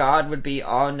exists, God would be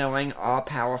all-knowing,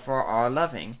 all-powerful,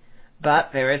 all-loving. But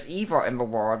there is evil in the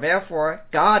world, therefore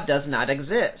God does not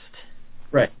exist.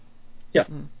 Right. Yeah.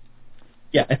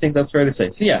 Yeah, I think that's fair to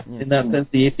say. So in that sense,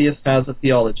 the atheist has a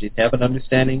theology. They have an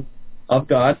understanding of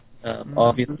God,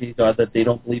 obviously God that they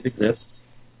don't believe exists.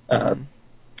 And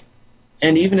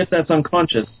even if that's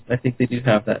unconscious, I think they do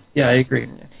have that. Yeah, I agree.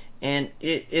 And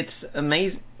it's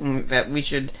amazing that we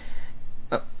should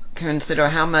consider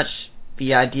how much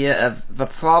the idea of the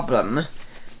problem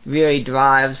really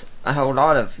drives a whole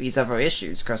lot of these other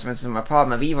issues. Because, for instance, when the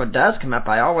problem of evil does come up,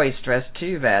 I always stress,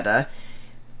 too, that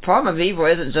problem of evil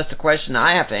isn't just a question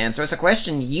I have to answer. It's a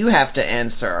question you have to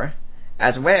answer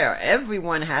as well.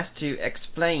 Everyone has to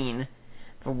explain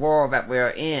the world that we're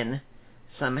in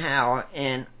somehow.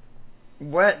 And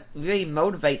what really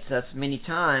motivates us many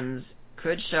times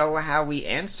could show how we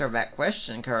answer that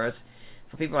question. Because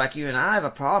for people like you and I, the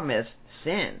problem is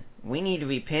sin. We need to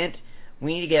repent.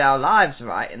 We need to get our lives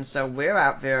right, and so we're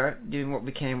out there doing what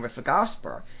we can with the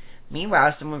gospel.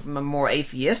 Meanwhile, someone from a more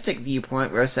atheistic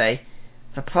viewpoint will say,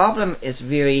 the problem is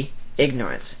really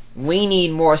ignorance. We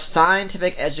need more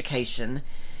scientific education,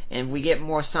 and we get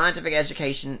more scientific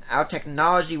education, our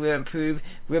technology will improve,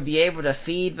 we'll be able to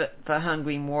feed the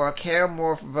hungry more, care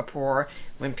more for the poor.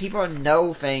 When people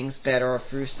know things better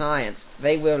through science,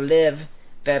 they will live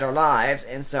better lives,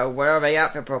 and so what are they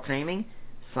out there proclaiming?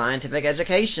 Scientific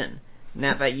education.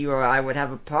 Not that you or I would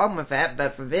have a problem with that,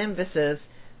 but for them this is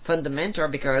fundamental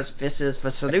because this is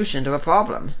the solution to a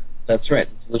problem. That's right,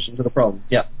 the solution to the problem.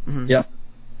 Yeah, yeah.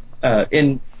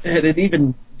 And at an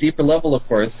even deeper level, of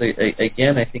course,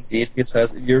 again, I think the atheist has,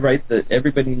 you're right, that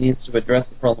everybody needs to address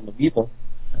the problem of evil.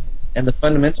 And the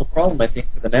fundamental problem, I think,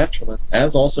 for the naturalist,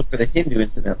 as also for the Hindu,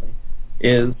 incidentally,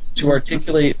 is to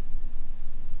articulate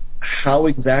how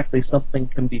exactly something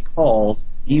can be called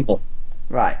evil.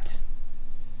 Right.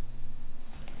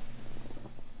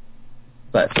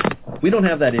 But we don't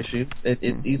have that issue.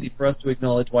 It's easy for us to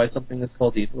acknowledge why something is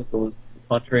called evil. It goes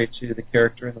contrary to the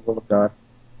character and the will of God.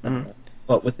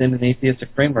 But within an atheistic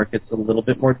framework, it's a little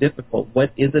bit more difficult.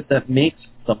 What is it that makes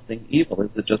something evil? Is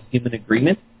it just human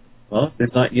agreement? Well, if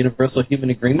there's not universal human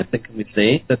agreement, then can we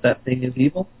say that that thing is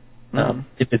evil?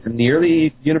 If it's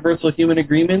nearly universal human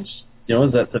agreement,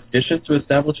 is that sufficient to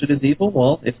establish it as evil?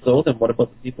 Well, if so, then what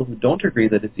about the people who don't agree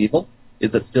that it's evil?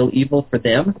 Is it still evil for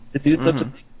them to do such a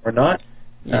thing or not?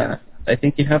 Yeah. I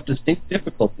think you have distinct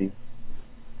difficulties.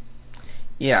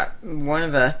 Yeah, one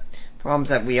of the problems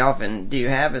that we often do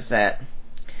have is that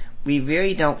we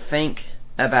really don't think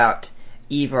about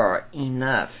evil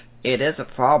enough. It is a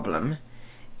problem,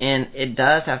 and it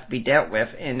does have to be dealt with,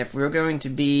 and if we're going to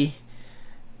be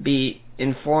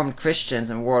informed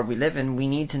Christians in the world we live in, we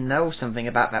need to know something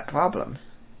about that problem.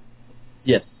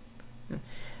 Yes.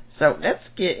 So let's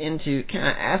get into kind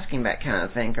of asking that kind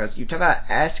of thing, because you talk about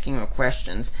asking the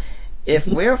questions. If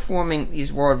we're forming these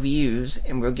worldviews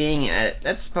and we're getting at it,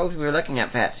 let's suppose we're looking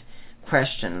at that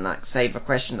question, like say the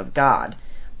question of God.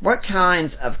 What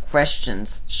kinds of questions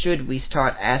should we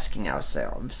start asking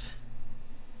ourselves?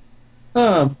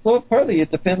 Well, partly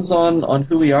it depends on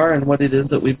who we are and what it is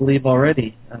that we believe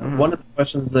already. One of the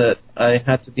questions that I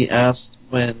had to be asked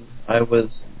when I was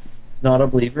not a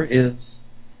believer is,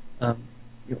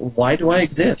 why do I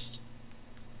exist?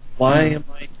 Why am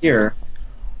I here?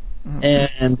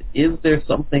 And is there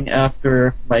something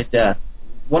after my death?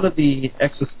 One of the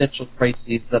existential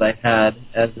crises that I had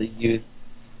as a youth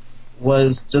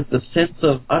was just a sense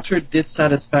of utter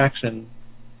dissatisfaction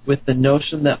with the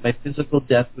notion that my physical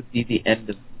death would be the end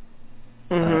of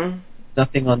me.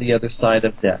 nothing on the other side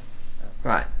of death.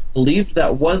 Right. Believed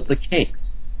that was the case.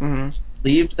 Mm-hmm.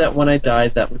 Believed that when I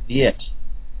died, that would be it.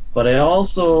 But I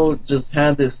also just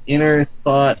had this inner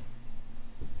thought,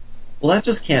 well, that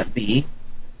just can't be.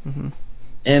 Mm-hmm.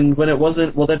 And when it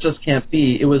wasn't, well, that just can't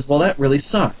be, it was, well, that really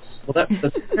sucks. Well,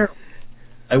 that's terrible.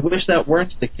 I wish that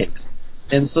weren't the case.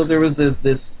 And so there was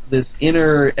this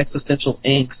inner existential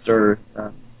angst or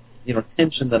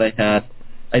tension that I had.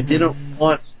 I didn't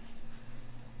want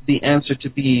the answer to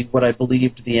be what I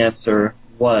believed the answer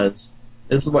was.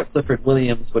 This is what Clifford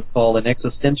Williams would call an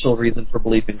existential reason for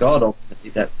belief in God, ultimately,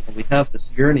 that we have this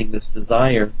yearning, this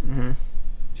desire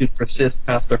to persist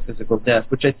past our physical death,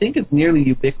 which I think is nearly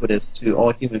ubiquitous to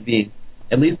all human beings,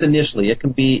 at least initially. It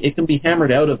can be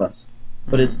hammered out of us,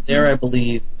 but it's there, I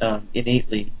believe,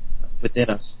 innately within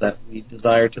us, that we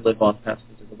desire to live on past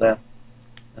physical death.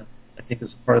 I think is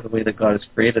part of the way that God has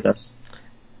created us.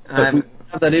 But we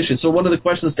have that issue. So one of the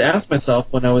questions to ask myself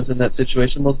when I was in that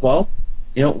situation was, well,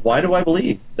 why do I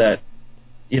believe that,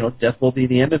 death will be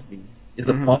the end of me? Is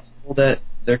it possible that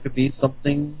there could be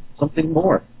something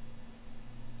more?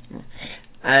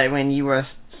 When you were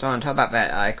starting to talk about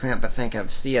that, I couldn't help but think of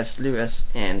C.S. Lewis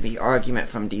and the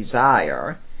argument from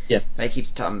Desire. Yes. He keeps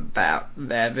talking about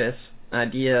that this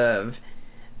idea of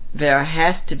there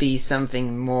has to be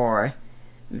something more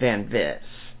than this.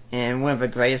 And one of the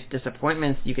greatest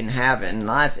disappointments you can have in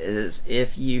life is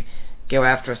if you go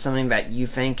after something that you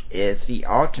think is the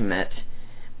ultimate,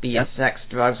 be it sex,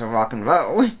 drugs, or rock and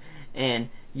roll, and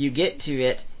you get to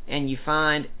it and you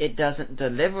find it doesn't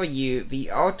deliver you the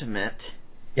ultimate,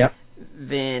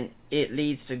 then it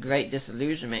leads to great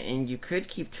disillusionment, and you could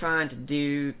keep trying to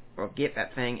do or get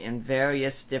that thing in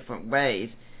various different ways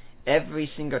every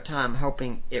single time,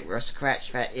 hoping it will scratch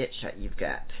that itch that you've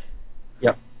got.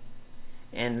 Yep.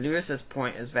 And Lewis's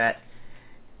point is that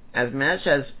as much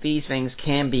as these things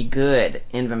can be good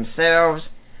in themselves,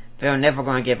 they're never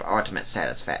going to give ultimate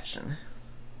satisfaction.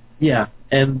 Yeah,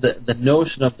 and the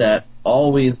notion of that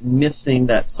always missing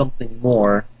that something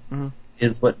more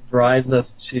is what drives us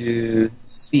to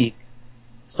seek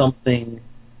something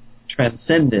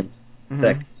transcendent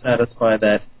that can satisfy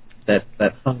that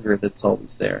hunger that's always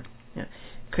there. Yeah.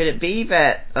 Could it be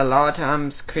that a lot of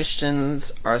times Christians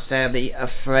are sadly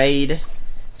afraid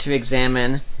to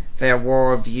examine their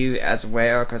worldview as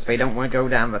well because they don't want to go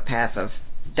down the path of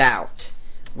doubt,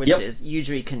 which is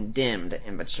usually condemned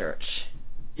in the church?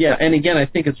 Yeah, and again, I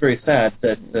think it's very sad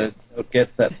that doubt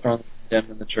gets that strongly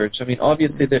condemned in the church. I mean,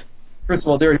 obviously, first of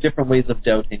all, there are different ways of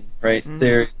doubting, right?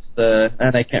 There's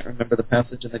and I can't remember the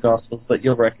passage in the Gospels, but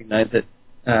you'll recognize it.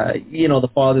 The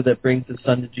father that brings his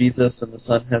son to Jesus, and the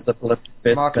son has epileptic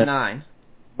fits. Mark 9.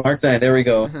 Mark 9, there we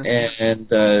go. And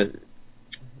the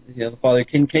father,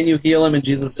 can you heal him? And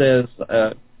Jesus says,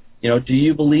 do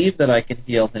you believe that I can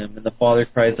heal him? And the father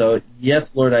cries out, yes,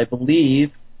 Lord, I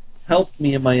believe. Help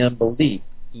me in my unbelief.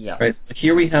 Yeah. Right. But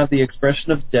here we have the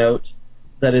expression of doubt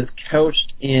that is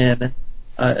couched in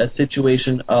a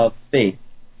situation of faith.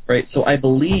 Right. So I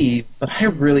believe, but I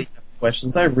really have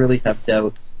questions. I really have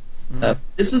doubts.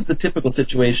 This is the typical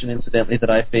situation, incidentally, that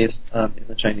I faced in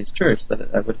the Chinese church, that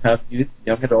I would have youth,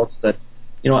 young adults that,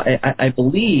 I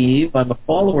believe, I'm a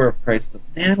follower of Christ, but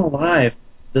man alive,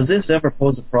 does this ever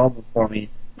pose a problem for me?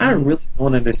 I really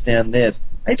don't understand this.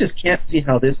 I just can't see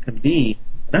how this can be,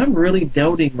 and I'm really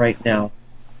doubting right now.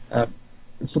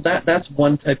 So that's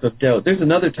one type of doubt. There's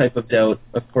another type of doubt,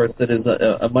 of course, that is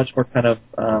a much more kind of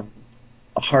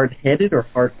a hard-headed or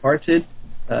hard-hearted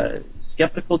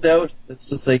skeptical doubt. It's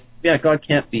just like, yeah, God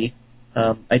can't be.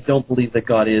 I don't believe that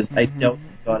God is. I doubt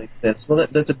that God exists. Well,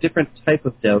 that's a different type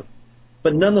of doubt.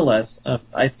 But nonetheless,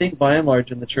 I think by and large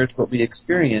in the church what we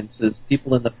experience is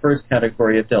people in the first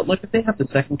category of doubt. Look, if they have the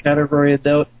second category of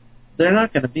doubt, they're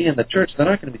not going to be in the church. They're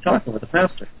not going to be talking with the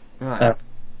pastor. Right.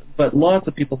 But lots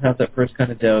of people have that first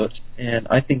kind of doubt, and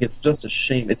I think it's just a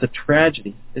shame. It's a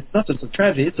tragedy. It's not just a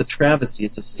tragedy, it's a travesty.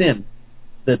 It's a sin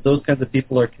that those kinds of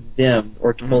people are condemned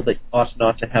or told that you ought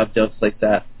not to have doubts like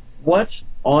that. What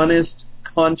honest,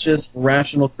 conscious,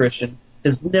 rational Christian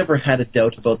has never had a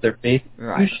doubt about their faith?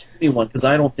 Right. You should be one, because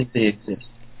I don't think they exist.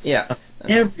 Yeah.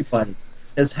 Everybody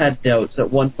has had doubts at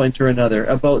one point or another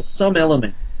about some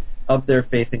element of their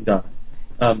faith in God.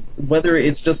 Whether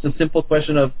it's just a simple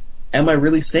question of, am I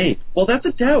really saved? Well, that's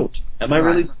a doubt. Am I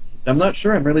really saved? I'm not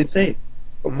sure I'm really saved.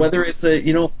 But whether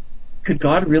it's could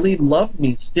God really love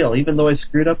me still, even though I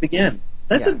screwed up again?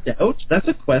 That's a doubt. That's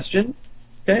a question.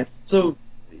 Okay? So,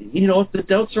 if the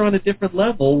doubts are on a different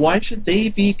level, why should they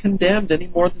be condemned any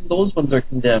more than those ones are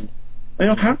condemned?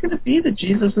 How can it be that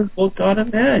Jesus is both God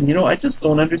and man? I just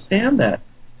don't understand that.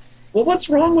 well, what's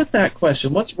wrong with that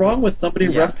question? What's wrong with somebody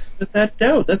wrestling with that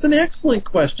doubt? That's an excellent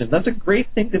question. That's a great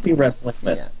thing to be wrestling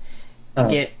with.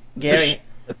 Yeah. Gary,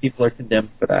 that people are condemned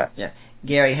for that. Yeah,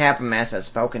 Gary Habermas has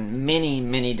spoken many,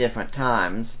 many different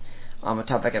times on the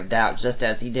topic of doubt, just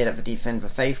as he did at the Defend the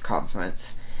Faith conference.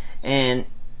 And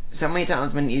so many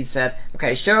times when he said,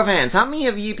 okay, show of hands, how many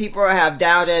of you people have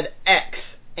doubted X?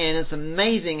 And it's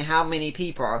amazing how many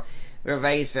people will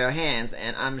raise their hands,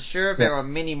 and I'm sure there are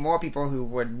many more people who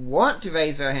would want to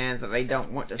raise their hands, but they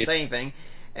don't want to say anything.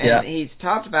 And he's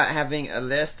talked about having a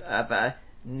list of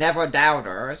never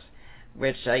doubters,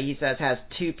 which he says has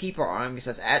 2 people on them. He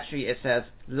says, actually, it says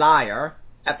liar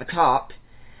at the top.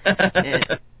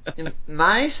 And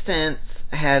my sense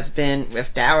has been with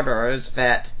doubters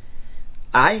that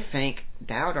I think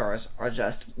doubters are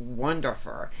just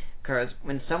wonderful. Because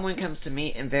when someone comes to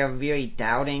me and they're really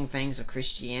doubting things of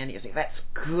Christianity, I say, that's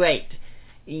great.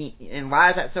 And why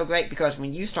is that so great? Because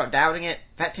when you start doubting it,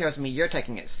 that tells me you're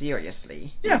taking it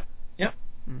seriously. Yep.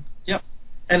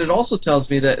 And it also tells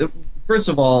me that, first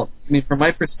of all, I mean, from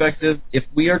my perspective, if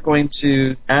we are going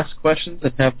to ask questions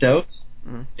and have doubts,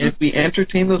 if we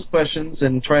entertain those questions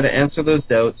and try to answer those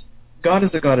doubts, God is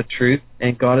a God of truth,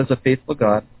 and God is a faithful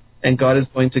God, and God is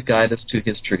going to guide us to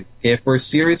His truth. Okay? If we're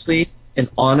seriously and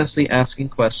honestly asking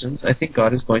questions, I think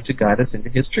God is going to guide us into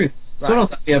His truth. Right. So I don't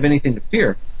think we have anything to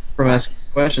fear from asking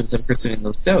questions and pursuing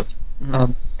those doubts.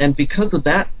 And because of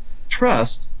that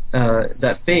trust,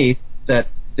 that faith, that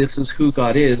this is who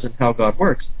God is and how God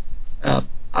works,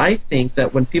 I think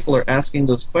that when people are asking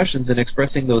those questions and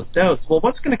expressing those doubts, well,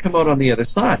 what's going to come out on the other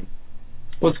side?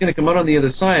 What's going to come out on the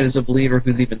other side is a believer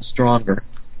who's even stronger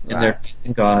in their faith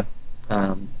in God,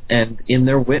 and in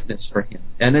their witness for Him,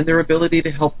 and in their ability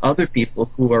to help other people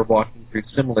who are walking through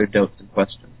similar doubts and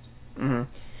questions.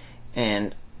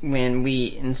 And when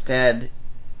we instead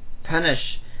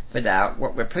punish the doubt,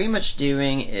 what we're pretty much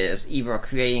doing is either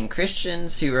creating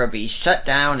Christians who will be shut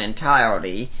down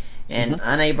entirely and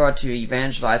unable to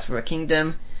evangelize for a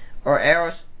kingdom, or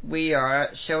else we are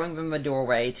showing them the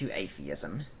doorway to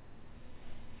atheism.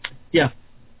 Yeah.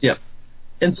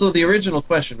 And so the original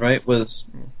question, right, was,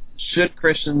 should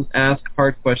Christians ask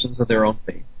hard questions of their own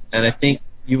faith? And I think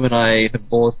you and I have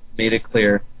both made it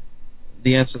clear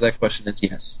the answer to that question is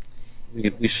yes.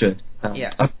 We should.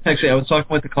 Actually, I was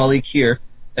talking with a colleague here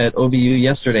at OBU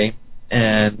yesterday,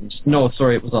 and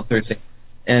it was on Thursday,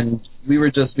 and we were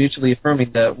just mutually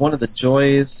affirming that one of the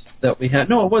joys that we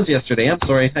had, it was yesterday, I'm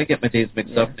sorry, I get my days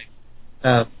mixed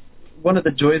up. One of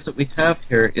the joys that we have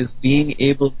here is being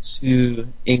able to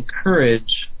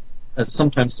encourage,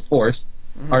 sometimes to force,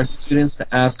 our students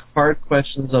to ask hard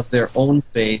questions of their own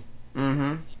faith,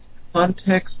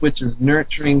 context which is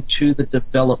nurturing to the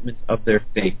development of their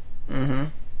faith.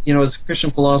 As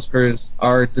Christian philosophers,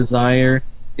 our desire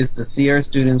is to see our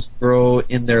students grow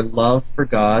in their love for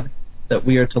God, that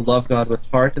we are to love God with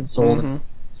heart and soul and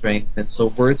strength, and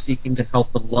so we're seeking to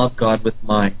help them love God with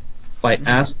mind by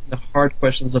asking the hard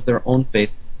questions of their own faith,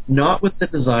 not with the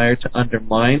desire to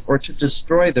undermine or to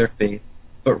destroy their faith,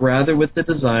 but rather with the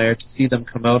desire to see them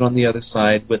come out on the other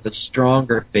side with a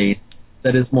stronger faith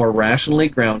that is more rationally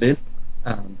grounded,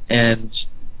 and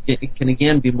it can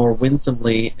again be more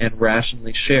winsomely and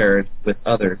rationally shared with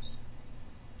others.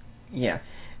 Yeah,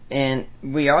 and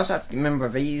we also have to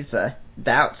remember these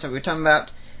doubts that we're talking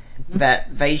about, that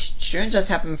they shouldn't just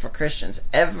happen for Christians.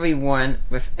 Everyone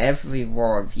with every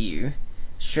worldview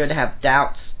should have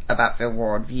doubts about their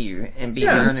worldview and be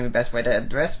learning the best way to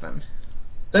address them.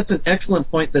 That's an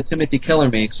excellent point that Timothy Keller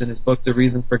makes in his book, The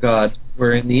Reason for God,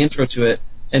 where in the intro to it,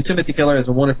 and Timothy Keller has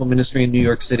a wonderful ministry in New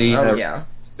York City,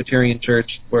 Presbyterian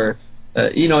Church, where,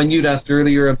 and you'd asked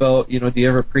earlier about, do you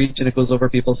ever preach and it goes over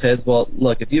people's heads? Well,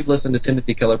 look, if you've listened to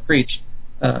Timothy Keller preach,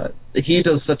 he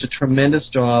does such a tremendous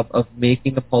job of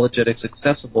making apologetics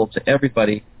accessible to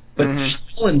everybody, but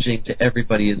challenging to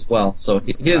everybody as well. So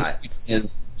his is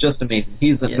just amazing.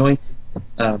 He's anointed.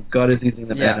 God is using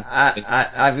the man.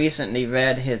 I recently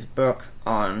read his book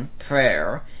on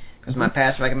prayer, because my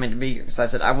pastor recommended me, because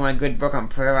I said, I want a good book on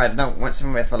prayer. I don't want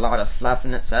something with a lot of fluff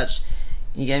and such.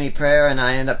 He gave me prayer, and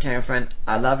I ended up telling a friend,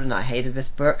 I loved it and I hated this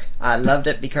book. I loved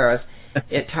it because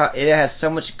it has so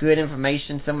much good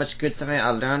information, so much good stuff I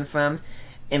learned from,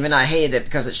 and then I hated it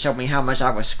because it showed me how much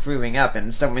I was screwing up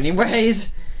in so many ways.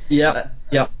 Yep.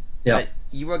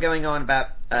 You were going on about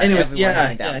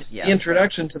the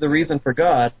introduction to The Reason for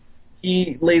God.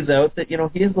 He lays out that,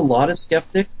 he has a lot of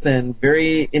skeptics and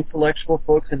very intellectual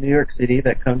folks in New York City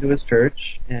that come to his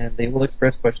church, and they will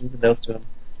express questions and doubts to him.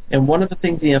 And one of the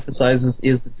things he emphasizes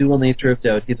is the dual nature of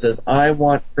doubt. He says, I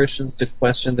want Christians to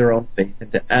question their own faith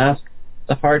and to ask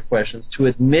the hard questions, to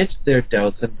admit their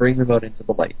doubts and bring them out into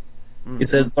the light. He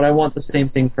says, but I want the same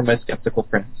thing for my skeptical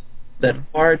friends. That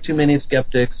far too many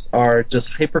skeptics are just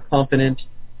hyper-confident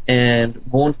and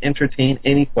won't entertain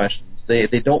any questions. They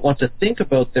don't want to think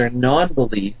about their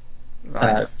non-belief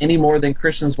any more than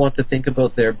Christians want to think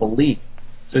about their belief.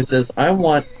 So he says, I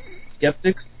want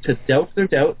skeptics to doubt their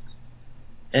doubts,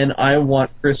 and I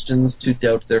want Christians to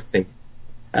doubt their faith.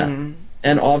 And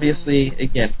obviously,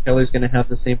 again, Keller's going to have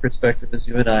the same perspective as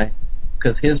you and I,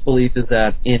 because his belief is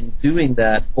that in doing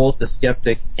that, both the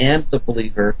skeptic and the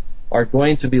believer are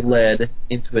going to be led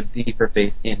into a deeper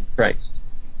faith in Christ.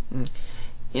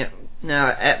 Yeah. Now,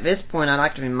 at this point, I'd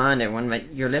like to remind everyone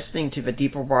that you're listening to the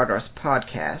Deeper Waters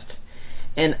podcast,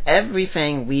 and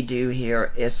everything we do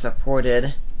here is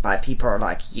supported by people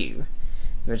like you.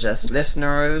 You're just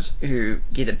listeners who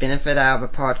get a benefit out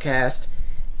of the podcast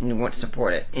and want to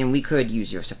support it, and we could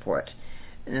use your support.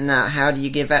 And now, how do you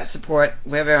give that support?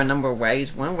 Well, there are a number of ways.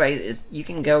 One way is you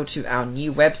can go to our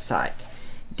new website,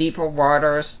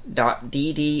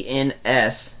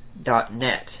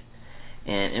 deeperwaters.ddns.net.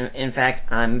 And in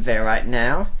fact, I'm there right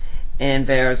now, and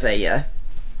there's a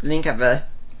link on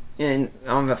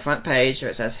the front page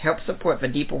where it says, help support the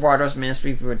Deeper Waters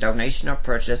Ministry through a donation or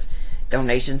purchase.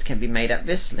 Donations can be made at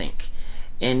this link.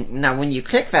 And now when you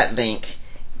click that link,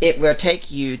 it will take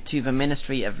you to the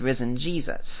Ministry of Risen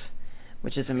Jesus,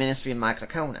 which is the ministry of Mike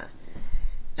Licona.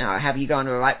 Now, have you gone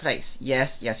to the right place?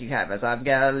 Yes, you have. As I've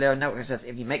got a little note that says,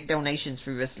 if you make donations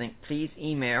through this link, please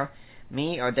email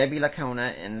me or Debbie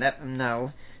Licona and let them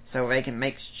know so they can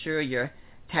make sure your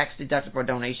tax-deductible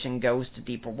donation goes to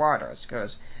Deeper Waters,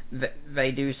 because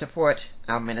they do support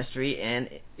our ministry. And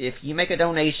if you make a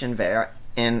donation there,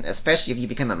 and especially if you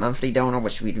become a monthly donor,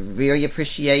 which we'd really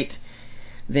appreciate,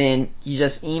 then you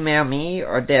just email me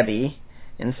or Debbie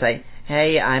and say,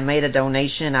 hey, I made a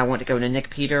donation, I want to go to Nick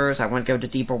Peters, I want to go to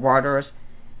Deeper Waters.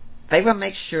 They will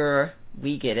make sure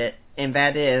we get it, and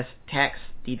that is tax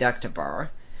deductible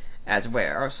as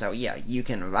well. So yeah, you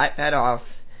can write that off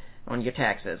on your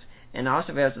taxes. And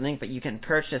also there's a link that you can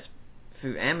purchase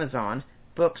through Amazon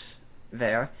books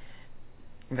there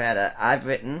that I've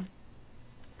written.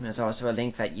 There's also a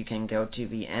link that you can go to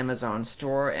the Amazon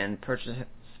store and purchase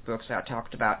books that I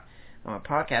talked about on a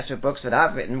podcast, or books that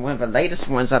I've written. One of the latest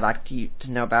ones I'd like you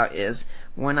to know about is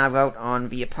one I wrote on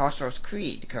the Apostles'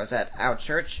 Creed, because at our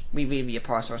church we read the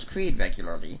Apostles' Creed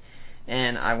regularly,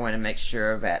 and I want to make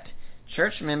sure that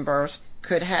church members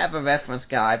could have a reference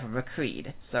guide for the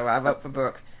Creed. So I wrote the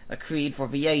book, A Creed for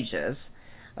the Ages,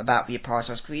 about the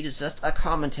Apostles' Creed. It's just a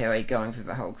commentary going through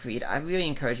the whole Creed. I really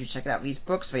encourage you to check out these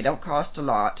books. They don't cost a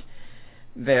lot.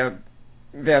 They're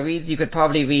reads you could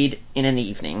probably read in an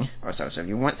evening or so. So if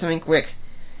you want something quick,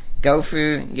 go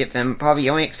through and get them. Probably the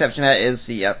only exception to that is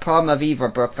the Problem of Evil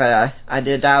book that I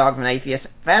did a dialogue with an atheist.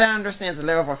 That I understand is a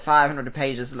little over 500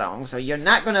 pages long, so you're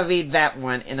not going to read that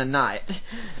one in a night.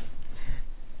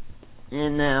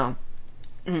 And now,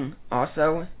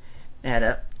 also,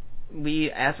 that we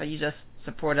ask that you just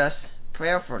support us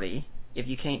prayerfully. If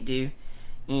you can't do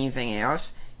anything else,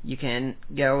 you can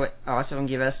go also and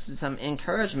give us some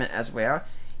encouragement as well.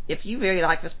 If you really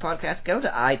like this podcast, go to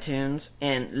iTunes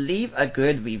and leave a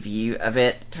good review of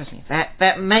it. Trust me,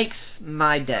 that makes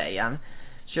my day. I'm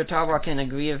sure Tawar can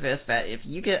agree with this, that if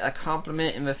you get a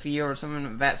compliment in the field or something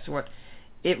of that sort,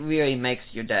 it really makes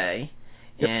your day.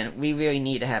 Yep. And we really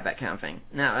need to have that kind of thing.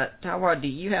 Now, Tawar, do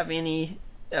you have any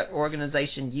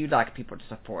organization you'd like people to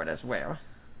support as well?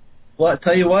 Well, I'll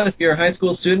tell you what, if you're a high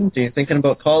school student and you're thinking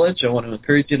about college, I want to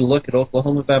encourage you to look at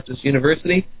Oklahoma Baptist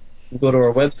University. You can go to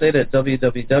our website at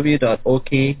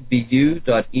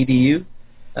www.okbu.edu.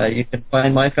 You can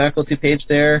find my faculty page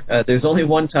there. There's only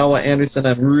one Tawa Anderson.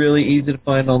 I'm really easy to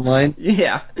find online.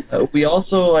 Yeah. We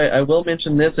also, I will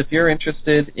mention this, if you're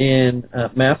interested in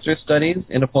master's studies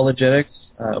in apologetics,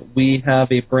 we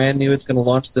have a brand new, it's going to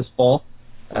launch this fall,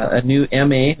 a new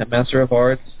MA, a Master of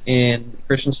Arts in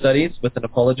Christian Studies with an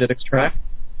apologetics track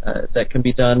that can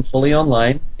be done fully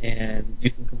online, and you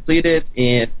can complete it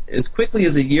in as quickly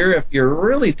as a year if you're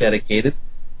really dedicated,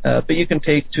 but you can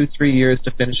take 2-3 years to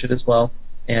finish it as well,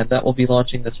 and that will be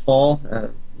launching this fall.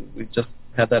 We've just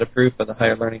had that approved by the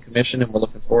Higher Learning Commission, and we're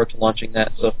looking forward to launching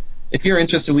that. So if you're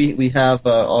interested, we have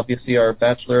obviously our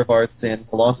Bachelor of Arts in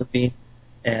Philosophy,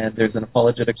 and there's an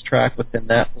apologetics track within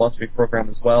that philosophy program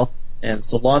as well. And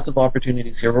so lots of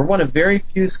opportunities here. We're one of very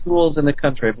few schools in the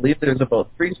country. I believe there's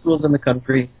about 3 schools in the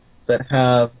country that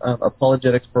have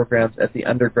apologetics programs at the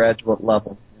undergraduate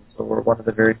level. And so we're one of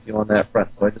the very few on that front.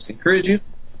 So I just encourage you,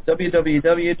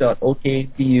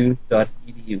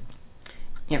 www.okbu.edu.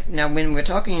 Yeah, now, when we're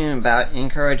talking about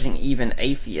encouraging even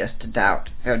atheists to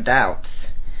doubt their doubts,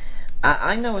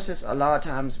 I notice this a lot of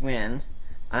times when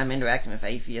I'm interacting with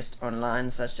atheists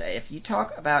online, such that if you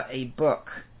talk about a book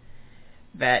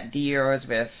that deals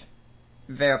with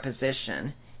their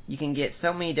position, you can get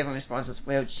so many different responses.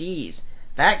 Well, geez,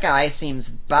 that guy seems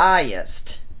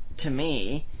biased to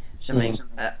me. So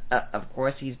of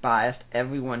course he's biased.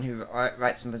 Everyone who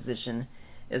writes in position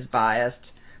is biased.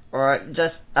 Or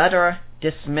just utter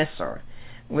dismissal,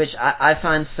 which I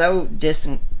find so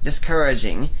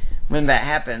discouraging when that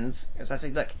happens. Because I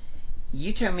say, look,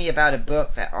 you tell me about a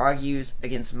book that argues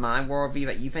against my worldview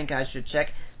that you think I should check.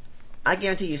 I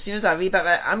guarantee you, as soon as I read about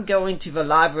that, I'm going to the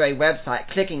library website,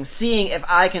 clicking, seeing if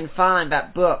I can find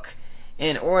that book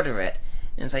and order it.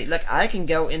 And say, look, I can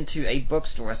go into a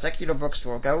bookstore, a secular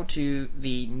bookstore, go to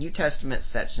the New Testament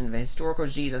section, the Historical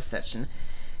Jesus section,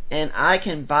 and I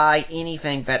can buy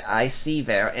anything that I see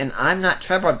there, and I'm not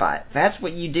troubled by it. That's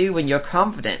what you do when you're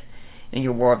confident in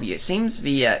your worldview. It seems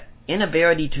the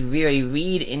inability to really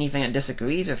read anything that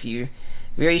disagrees with you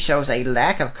really shows a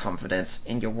lack of confidence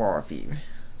in your worldview.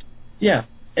 Yeah,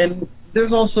 and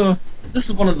there's also, this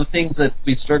is one of the things that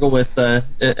we struggle with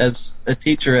as a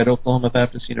teacher at Oklahoma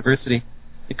Baptist University,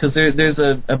 because there's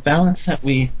a balance that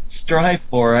we strive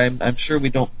for. I'm sure we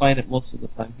don't find it most of the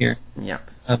time here. Yeah.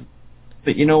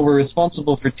 But, we're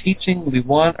responsible for teaching. We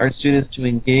want our students to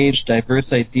engage diverse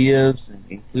ideas,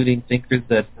 including thinkers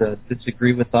that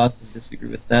disagree with us and disagree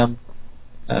with them.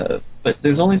 But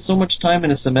there's only so much time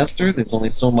in a semester. There's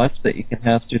only so much that you can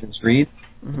have students read.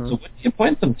 Mm-hmm. So what do you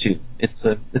point them to? It's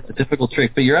a difficult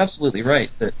trick. But you're absolutely right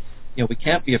that we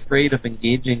can't be afraid of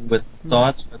engaging with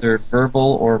thoughts, whether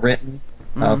verbal or written,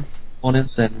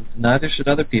 opponents, and neither should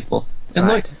other people. And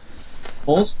look,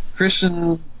 most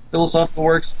Christian philosophical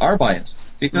works are biased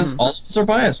because all of us are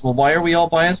biased. Well, why are we all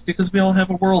biased? Because we all have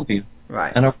a worldview.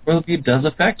 Right. And our worldview does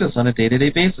affect us on a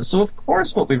day-to-day basis. So, of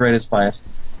course, what we write is biased.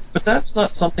 But that's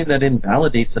not something that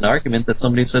invalidates an argument that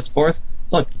somebody sets forth.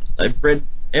 Look, I've read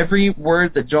every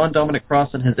word that John Dominic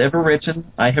Crossan has ever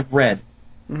written, I have read.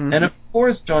 Mm-hmm. And, of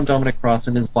course, John Dominic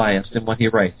Crossan is biased in what he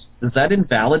writes. Does that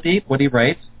invalidate what he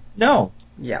writes? No.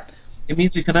 Yep. It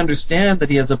means you can understand that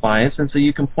he has a bias, and so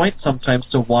you can point sometimes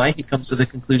to why he comes to the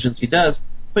conclusions he does,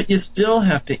 but you still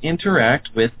have to interact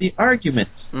with the argument.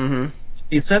 Mm-hmm.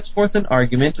 He sets forth an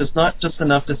argument. It's not just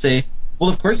enough to say, well,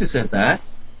 of course he says that.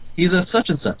 He's a such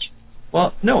and such.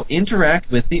 Well, no, interact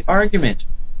with the argument.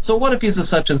 So what if he's a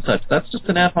such and such? That's just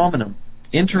an ad hominem.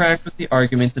 Interact with the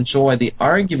argument and show why the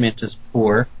argument is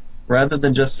poor, rather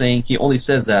than just saying he only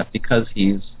says that because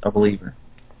he's a believer.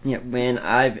 Yeah, when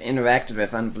I've interacted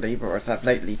with unbelievers, I've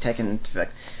lately taken to the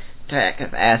tack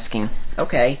of asking,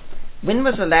 okay, when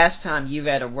was the last time you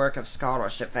read a work of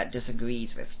scholarship that disagrees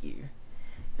with you?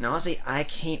 And honestly, I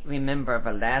can't remember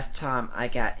the last time I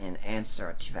got an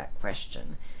answer to that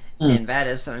question. And that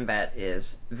is something that is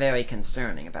very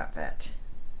concerning about that.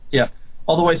 Yeah,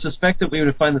 although I suspect that we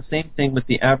would find the same thing with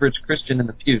the average Christian in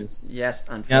the pews. Yes,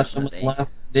 unfortunately.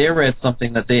 They read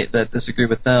something that disagreed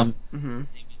with them. Mm-hmm.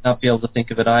 Not be able to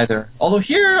think of it either. Although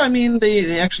here, I mean,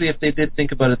 they actually, if they did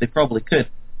think about it, they probably could,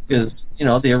 because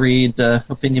they read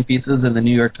opinion pieces in the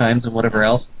New York Times and whatever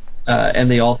else, and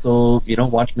they also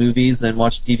watch movies and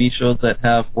watch TV shows that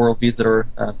have worldviews that are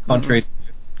contrary. Mm-hmm.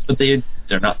 But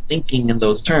they're not thinking in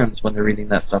those terms when they're reading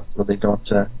that stuff, so they don't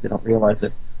realize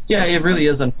it. Yeah, it really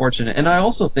is unfortunate, and I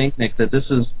also think, Nick, that this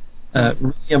is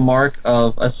really a mark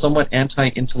of a somewhat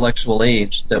anti-intellectual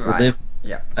age that we live.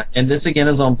 Yeah. And this, again,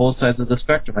 is on both sides of the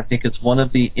spectrum. I think it's one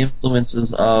of the influences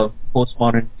of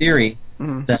postmodern theory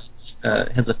that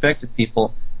has affected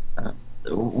people.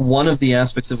 One of the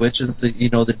aspects of which is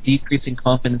the decreasing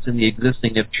confidence in the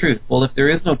existing of truth. Well, if there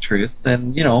is no truth,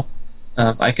 then,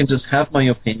 I can just have my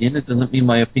opinion. It doesn't mean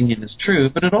my opinion is true,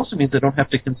 but it also means I don't have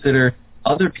to consider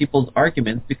other people's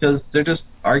arguments because they're just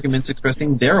arguments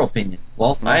expressing their opinion.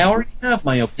 Well, I already have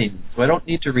my opinion, so I don't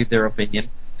need to read their opinion.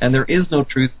 And there is no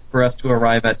truth for us to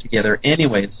arrive at together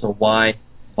anyway, so why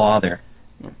bother?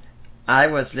 I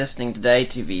was listening today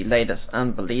to the latest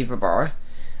Unbelievable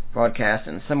broadcast,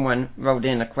 and someone wrote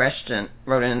in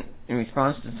in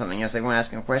response to something as they were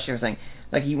asking a question, saying,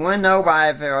 like, you want to know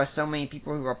why there are so many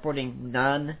people who are putting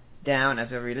none down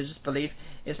as a religious belief?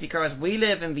 It's because we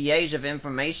live in the age of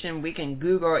information. We can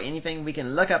Google anything. We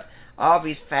can look up all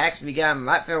these facts. We got them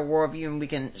right for a worldview, and we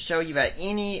can show you that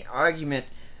any argument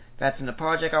that's an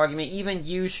apologetic argument, even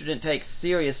you shouldn't take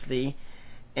seriously.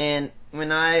 And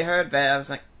when I heard that, I was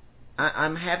like,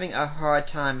 I'm having a hard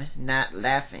time not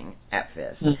laughing at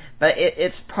this. But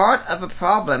it's part of a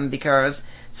problem because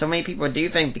so many people do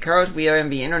think because we are in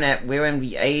the internet, we're in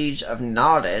the age of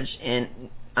knowledge. And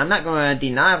I'm not going to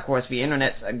deny, of course, the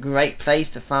internet's a great place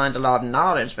to find a lot of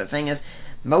knowledge. But the thing is,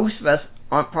 most of us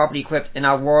aren't properly equipped in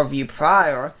our worldview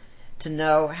prior to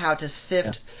know how to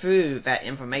sift through that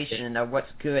information and know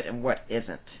what's good and what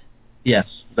isn't. Yes,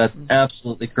 that's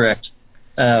absolutely correct.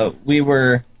 We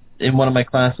were, in one of my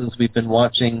classes, we've been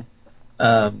watching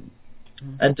a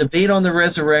debate on the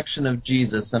resurrection of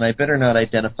Jesus, and I better not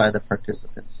identify the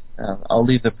participants. I'll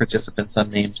leave the participants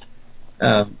unnamed.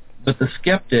 But the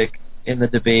skeptic in the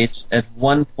debate, at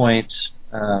one point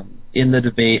in the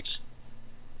debate,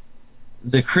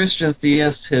 the Christian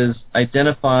theist has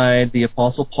identified the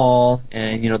Apostle Paul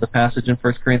and, the passage in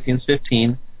 1 Corinthians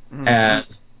 15 as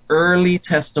early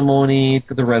testimony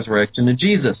to the resurrection of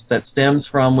Jesus that stems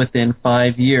from within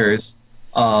 5 years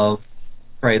of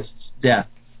Christ's death.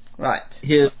 Right.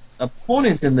 His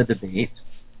opponent in the debate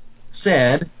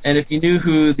said, and if you knew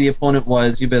who the opponent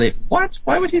was, you'd be like, what?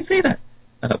 Why would he say that?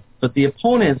 But the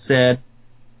opponent said,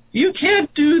 you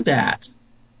can't do that.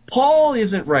 Paul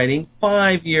isn't writing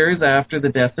 5 years after the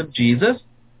death of Jesus.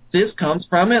 This comes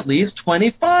from at least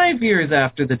 25 years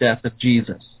after the death of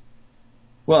Jesus.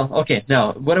 Well, okay,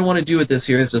 now, what I want to do with this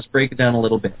here is just break it down a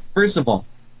little bit. First of all,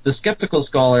 the skeptical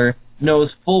scholar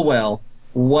knows full well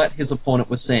what his opponent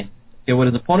was saying. Okay, what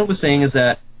his opponent was saying is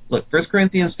that, look, 1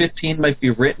 Corinthians 15 might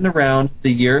be written around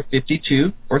the year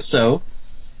 52 or so,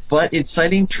 but it's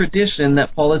citing tradition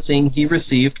that Paul is saying he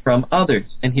received from others,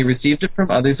 and he received it from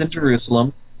others in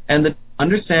Jerusalem, and the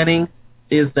understanding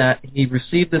is that he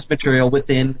received this material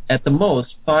within, at the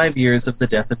most, 5 years of the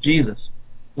death of Jesus.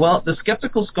 Well, the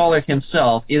skeptical scholar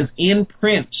himself is in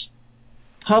print,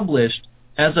 published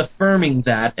as affirming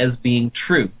that as being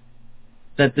true,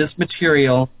 that this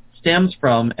material stems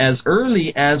from as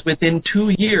early as within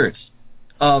 2 years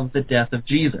of the death of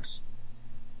Jesus.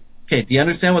 Okay, do you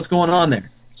understand what's going on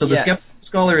there? So the skeptical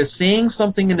scholar is saying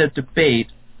something in a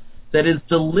debate that is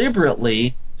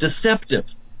deliberately deceptive,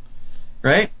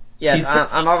 right? Yes,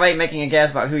 I'm already making a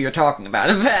guess about who you're talking about.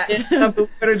 In fact. But we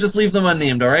better just leave them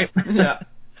unnamed, all right? Yeah.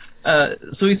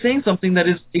 So he's saying something that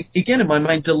is, again, in my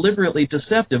mind, deliberately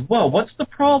deceptive. Well, what's the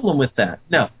problem with that?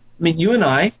 Now, I mean, you and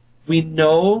I, we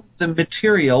know the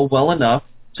material well enough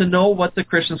to know what the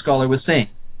Christian scholar was saying.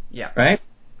 Yeah. Right?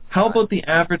 How about the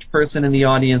average person in the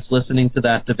audience listening to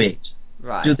that debate?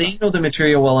 Right. Do they know the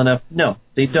material well enough? No,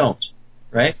 they don't.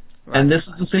 Right? And this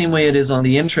is the same way it is on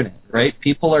the internet, right?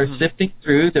 People are sifting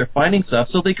through, they're finding stuff,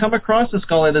 so they come across a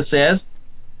scholar that says,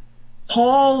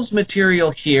 Paul's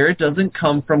material here doesn't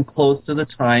come from close to the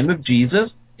time of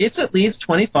Jesus. It's at least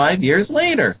 25 years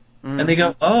later. And they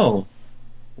go, oh,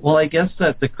 well, I guess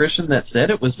that the Christian that said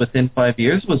it was within 5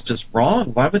 years was just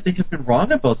wrong. Why would they have been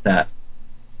wrong about that?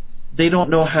 They don't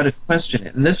know how to question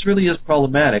it. And this really is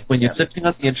problematic when you're sifting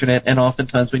on the internet and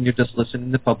oftentimes when you're just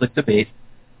listening to public debate.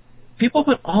 People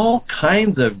put all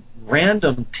kinds of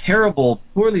random, terrible,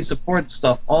 poorly supported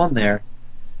stuff on there.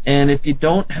 And if you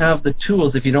don't have the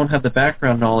tools, if you don't have the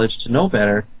background knowledge to know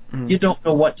better, you don't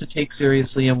know what to take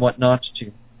seriously and what not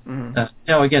to.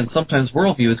 Now, again, sometimes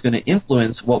worldview is going to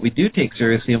influence what we do take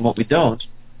seriously and what we don't.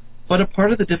 But a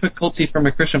part of the difficulty from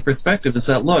a Christian perspective is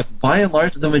that, look, by and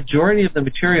large, the majority of the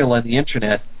material on the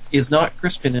internet is not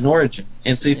Christian in origin.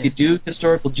 And so if you do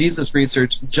historical Jesus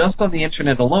research just on the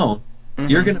internet alone,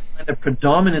 you're going to find a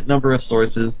predominant number of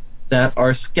sources that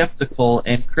are skeptical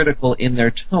and critical in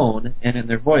their tone and in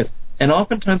their voice. And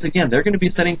oftentimes, again, they're going to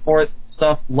be setting forth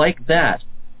stuff like that,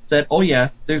 oh yeah,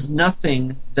 there's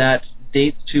nothing that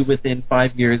dates to within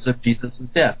 5 years of Jesus'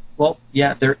 death. Well,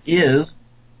 yeah, there is,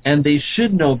 and they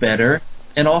should know better,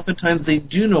 and oftentimes they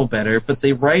do know better, but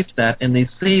they write that and they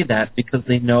say that because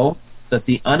they know that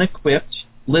the unequipped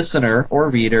listener or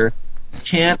reader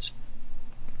can't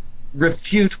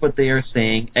refute what they are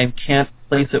saying and can't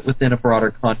place it within a broader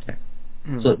context.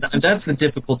 So that's the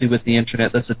difficulty with the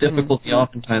internet. That's the difficulty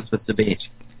oftentimes with debate.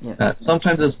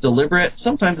 Sometimes it's deliberate.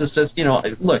 Sometimes it's just,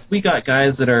 look, we got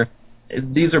guys that are,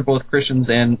 these are both Christians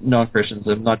and non-Christians.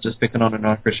 I'm not just picking on our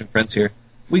non-Christian friends here.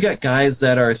 We got guys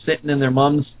that are sitting in their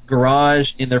mom's garage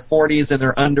in their 40s in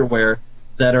their underwear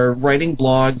that are writing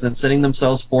blogs and setting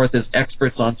themselves forth as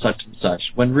experts on such and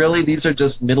such, when really these are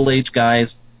just middle-aged guys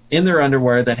in their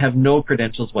underwear that have no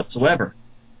credentials whatsoever.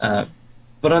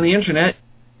 But on the internet,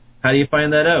 how do you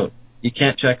find that out? You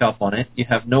can't check up on it. You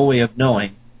have no way of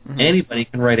knowing. Anybody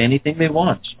can write anything they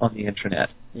want on the internet.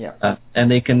 And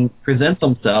they can present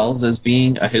themselves as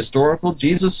being a historical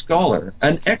Jesus scholar,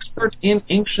 an expert in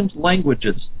ancient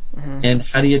languages. And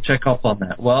how do you check up on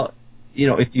that? Well,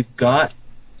 if you've got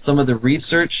some of the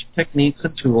research techniques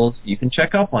and tools, you can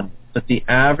check up on it. But the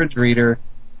average reader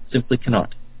simply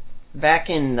cannot. Back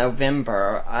in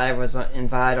November, I was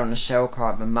invited on a show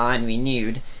called The Mind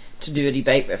Renewed to do a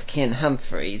debate with Ken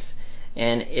Humphreys.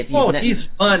 And if you he's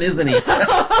fun, isn't he?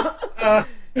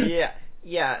 Yeah.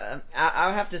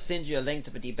 I'll have to send you a link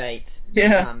to the debate.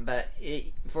 Yeah. But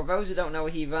for those who don't know,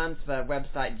 he runs the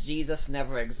website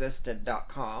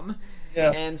JesusNeverExisted.com.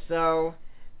 Yeah. And so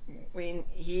when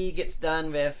he gets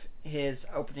done with his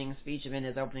opening speech and then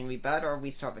his opening rebuttal,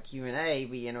 we start the Q&A,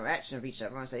 the interaction of each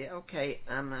other, and say, okay,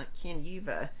 Ken, you've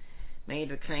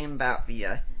made a claim about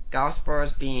the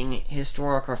Gospels being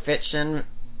historical fiction.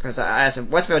 Because I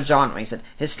said, what's your genre? He said,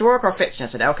 historical fiction.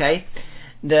 I said, okay.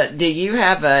 Do you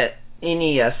have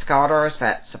any scholars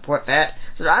that support that?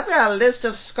 So I've got a list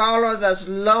of scholars as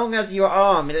long as your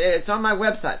arm. It's on my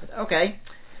website. I said, okay.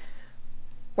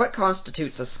 What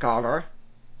constitutes a scholar?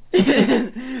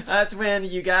 That's when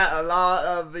you got a lot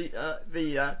of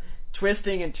the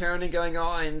twisting and turning going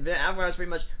on. And I was pretty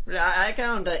much, I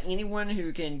count anyone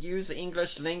who can use the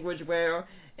English language well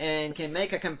and can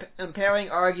make a comparing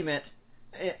argument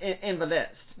in the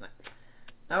list.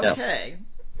 Okay.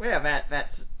 Well,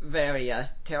 that's very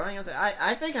telling.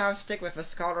 I think I'll stick with the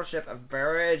scholarship of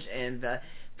Burridge and the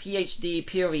PhD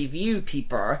peer-review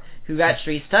people who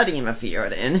actually study in the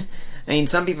field. And I mean,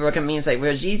 some people look at me and say,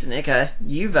 well, geez, Nick,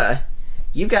 you've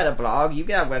got a blog, you've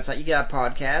got a website, you got a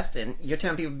podcast, and you're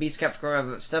telling people to be skeptical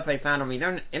of stuff they found on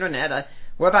the internet.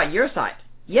 What about your site?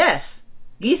 Yes,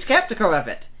 be skeptical of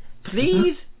it.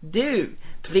 Please do.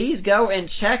 Please go and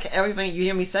check everything you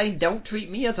hear me say. Don't treat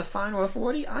me as a final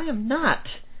authority. I am not.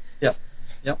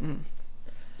 Yep.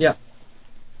 Yeah.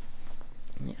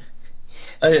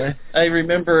 I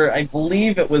remember, I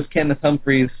believe it was Kenneth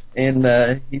Humphreys,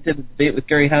 and he did a debate with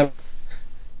Gary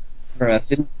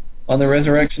Habermas on the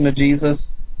resurrection of Jesus.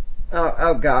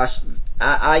 Oh gosh.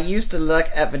 I used to look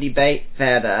at the debate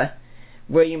that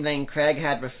William Lane Craig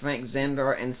had with Frank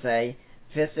Zindler and say,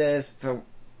 this is the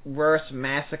worst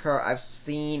massacre I've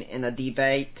seen in a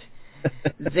debate.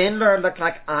 Zindler looked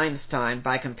like Einstein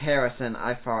by comparison,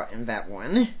 I thought, in that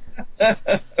one.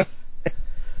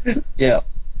 Yeah.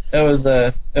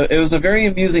 It was a very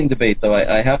amusing debate, though.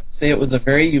 I have to say it was a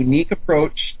very unique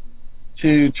approach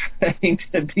to trying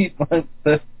to debunk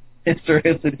the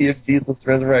historicity of Jesus'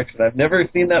 resurrection. I've never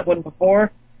seen that one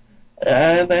before,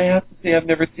 and I have to say I've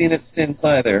never seen it since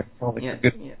either.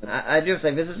 I do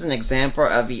say this is an example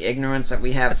of the ignorance that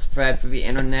we have spread through the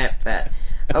internet, that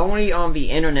only on the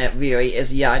internet really is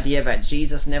the idea that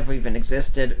Jesus never even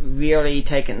existed really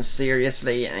taken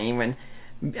seriously.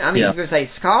 People say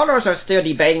scholars are still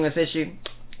debating this issue.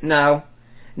 No,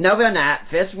 they're not.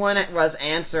 This one was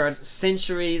answered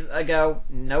centuries ago.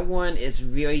 No one is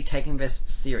really taking this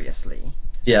seriously.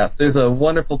 Yeah, there's a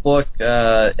wonderful book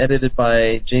edited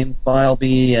by James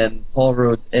Bileby and Paul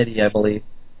Rhodes Eddy, I believe.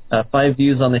 5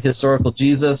 Views on the Historical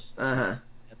Jesus.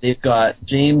 They've got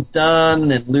James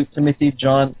Dunn and Luke Timothy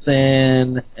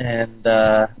Johnson and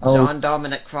John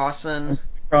Dominic Crossan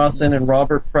and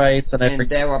Robert Price and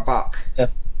Darrell Bach.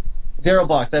 Darrell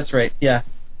Bach, that's right. Yeah,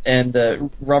 and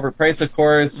Robert Price, of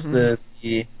course, the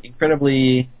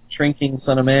incredibly shrinking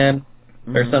Son of Man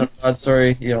or Son of God.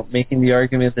 Sorry, making the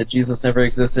argument that Jesus never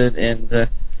existed. And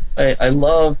I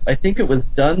think it was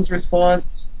Dunn's response,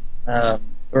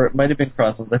 or it might have been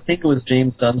Crossan's. I think it was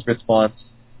James Dunn's response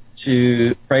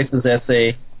to Price's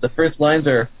essay. The first lines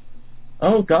are,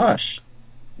 "Oh gosh,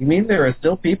 you mean there are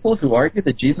still people who argue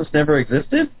that Jesus never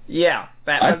existed?" Yeah,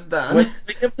 that was done. I was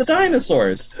thinking of the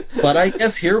dinosaurs, but I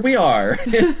guess here we are.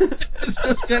 It's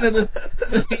just kind of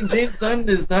James Dunn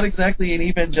is not exactly an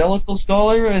evangelical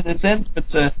scholar in a sense,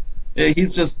 but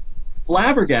he's just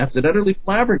utterly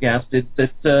flabbergasted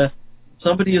that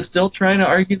somebody is still trying to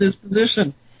argue this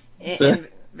position. And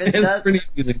it's pretty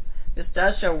amusing. This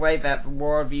does show way that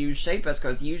worldviews shape us,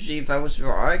 because usually those who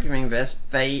are arguing this,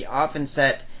 they often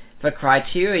set the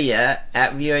criteria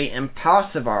at really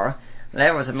impossible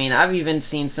levels. I've even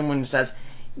seen someone who says,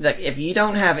 look, if you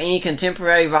don't have any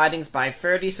contemporary writings by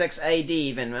 36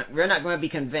 AD, then we're not going to be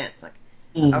convinced.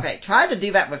 Okay, try to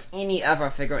do that with any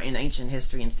other figure in ancient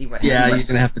history and see what happens. Yeah, you're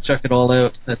going to have to chuck it all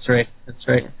out. That's right.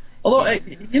 Yeah. Although,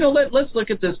 let's look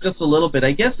at this just a little bit.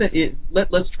 I guess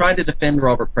let's try to defend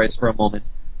Robert Price for a moment.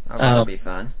 Oh, that'll be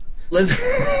fun. This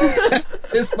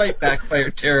might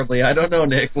backfire terribly. I don't know,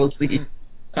 Nick. We'll see.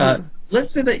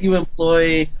 Let's say that you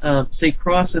employ, say,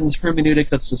 Crossan's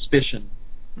hermeneutic of suspicion.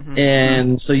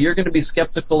 And so you're going to be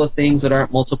skeptical of things that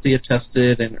aren't multiply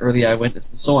attested and early eyewitness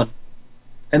and so on.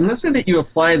 And let's say that you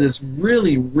apply this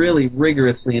really, really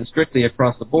rigorously and strictly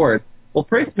across the board. Well,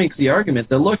 Price makes the argument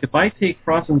that, look, if I take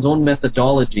Crossan's own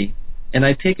methodology and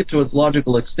I take it to its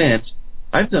logical extent,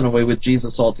 I've done away with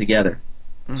Jesus altogether.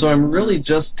 So I'm really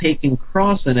just taking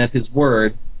Crossan at his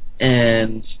word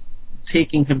and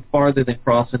taking him farther than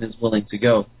Crossan is willing to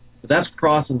go. But that's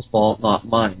Crossan's fault, not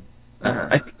mine.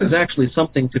 I think there's actually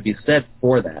something to be said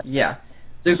for that. Yeah.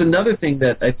 there's another thing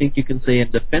that I think you can say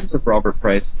in defense of Robert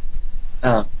Price.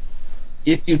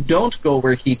 If you don't go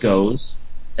where he goes,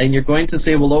 and you're going to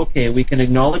say, well, okay, we can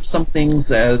acknowledge some things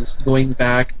as going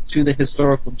back to the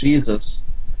historical Jesus,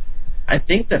 I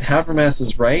think that Habermas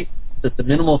is right, that the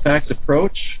minimal facts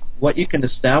approach, what you can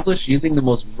establish using the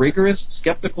most rigorous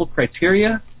skeptical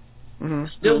criteria,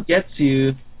 still gets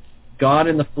you God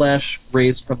in the flesh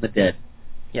raised from the dead.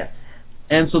 Yeah.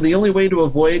 And so the only way to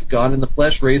avoid God in the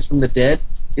flesh raised from the dead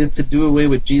is to do away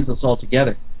with Jesus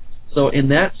altogether. So in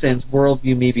that sense,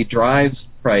 worldview maybe drives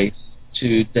Price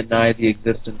to deny the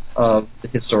existence of the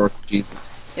historical Jesus.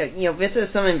 Yeah, this is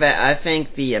something that I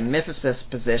think the mythicist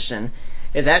position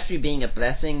is actually being a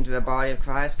blessing to the body of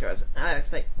Christ. Because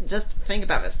just think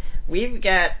about this. We've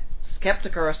got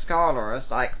skeptical scholars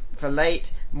like the late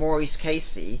Maurice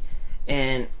Casey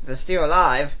and the still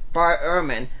alive Bart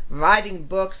Ehrman writing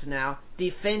books now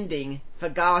defending the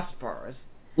Gospels.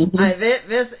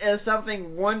 This is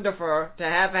something wonderful to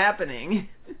have happening.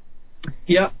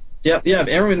 Yeah.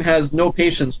 Ehrman has no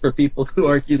patience for people who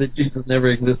argue that Jesus never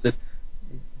existed.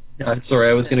 Sorry,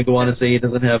 I was going to go on and say he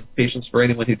doesn't have patience for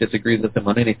anyone who disagrees with him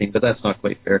on anything, but that's not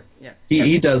quite fair. Yeah.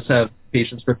 He does have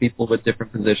patience for people with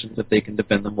different positions if they can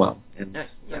defend them well. And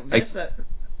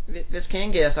this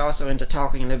can get us also into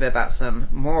talking a little bit about some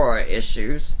moral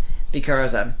issues,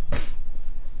 because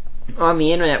on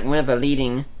the internet, one of the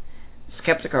leading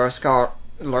skeptical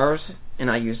scholars, and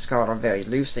I use scholar very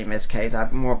loosely in this case, I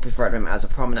more prefer him as a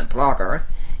prominent blogger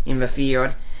in the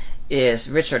field, is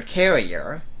Richard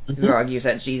Carrier, who argues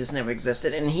that Jesus never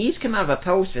existed. And he's come out of a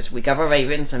post this week, I've already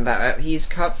written some about it, he's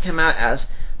come out as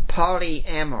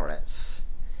polyamorous.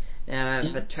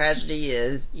 The tragedy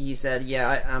is, he said,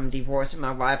 I'm divorcing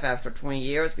my wife after 20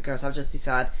 years because I've just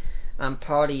decided I'm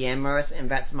polyamorous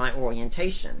and that's my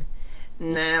orientation.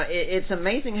 Now, it's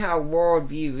amazing how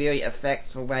worldview really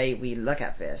affects the way we look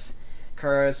at this.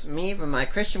 Because me, with my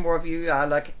Christian worldview, I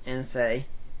look and say,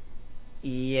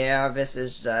 this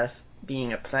is just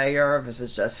being a player, this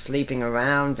is just sleeping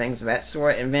around, things of that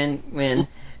sort. And then when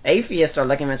atheists are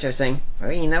looking at you saying,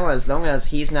 well, as long as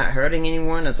he's not hurting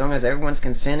anyone, as long as everyone's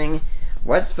consenting,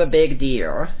 what's the big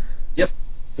deal? Yep.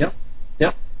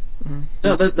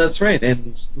 No, that's right.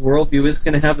 And worldview is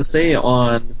going to have a say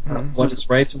on what is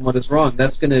right and what is wrong.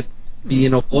 That's going to be,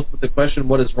 both with the question,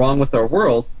 what is wrong with our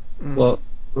world? Well,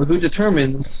 who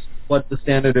determines what the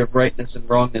standard of rightness and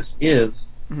wrongness is?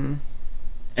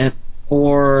 And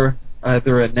for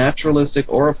either a naturalistic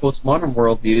or a postmodern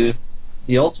worldview,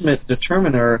 the ultimate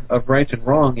determiner of right and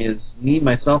wrong is me,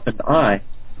 myself, and I.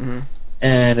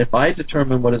 And if I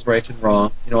determine what is right and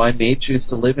wrong, I may choose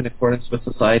to live in accordance with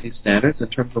society's standards in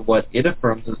terms of what it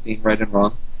affirms as being right and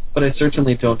wrong, but I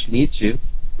certainly don't need to.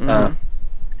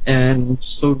 And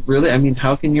so really,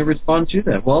 how can you respond to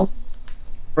that? Well,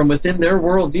 from within their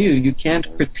worldview, you can't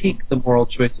critique the moral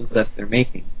choices that they're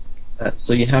making.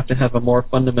 So you have to have a more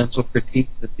fundamental critique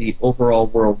that the overall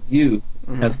worldview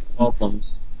has problems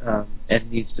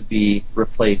and needs to be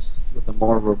replaced with a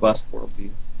more robust worldview.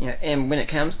 Yeah, and when it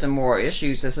comes to moral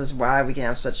issues, this is why we can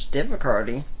have such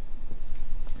difficulty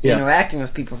interacting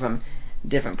with people from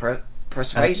different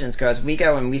persuasions, because we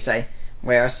go and we say,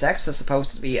 well, sex is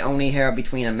supposed to be only held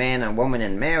between a man and a woman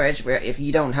in marriage, where if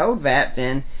you don't hold that,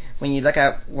 then when you look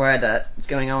at what's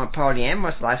going on with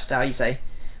polyamorous lifestyle, you say,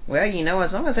 well,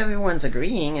 as long as everyone's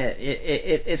agreeing,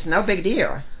 it's no big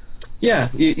deal. Yeah,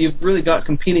 you've really got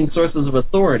competing sources of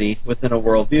authority within a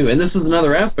worldview, and this is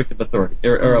another aspect of authority,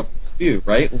 or of view,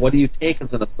 right? What do you take as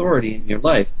an authority in your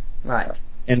life? Right.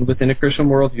 And within a Christian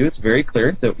worldview, it's very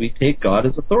clear that we take God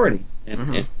as authority,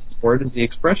 and His Word is the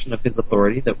expression of His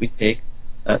authority that we take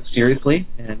seriously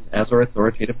and as our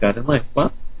authoritative God in life.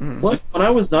 But look, when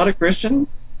I was not a Christian,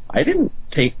 I didn't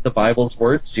take the Bible's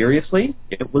word seriously.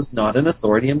 It was not an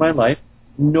authority in my life,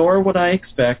 nor would I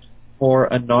expect for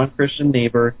a non-Christian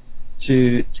neighbor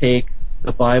to take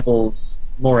the Bible's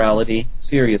morality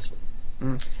seriously.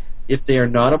 If they are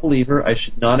not a believer, I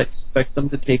should not expect them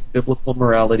to take biblical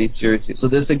morality seriously. So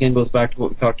this again goes back to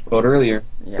what we talked about earlier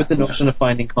with the notion of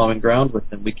finding common ground with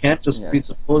them. We can't just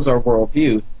presuppose our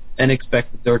worldview and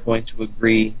expect that they're going to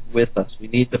agree with us. We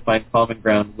need to find common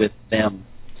ground with them.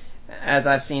 As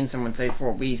I've seen someone say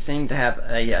before, we seem to have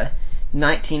a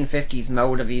 1950s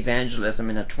mode of evangelism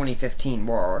in a 2015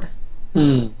 world.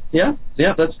 Yeah,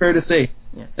 that's fair to say.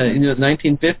 In the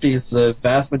 1950s, the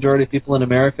vast majority of people in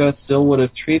America still would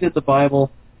have treated the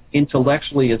Bible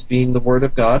intellectually as being the Word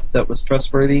of God that was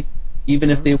trustworthy. Even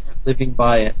if they weren't living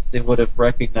by it, they would have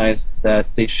recognized that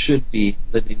they should be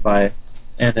living by it.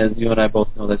 And as you and I both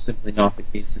know, that's simply not the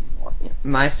case anymore.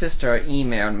 My sister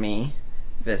emailed me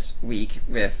this week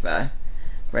with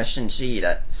question she'd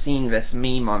seen this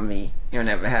meme on the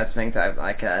internet that has things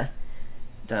like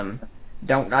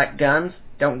don't like guns,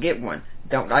 don't get one.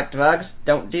 Don't like drugs,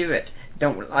 don't do it.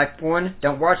 Don't like porn,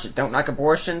 don't watch it. Don't like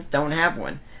abortions, don't have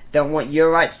one. Don't want your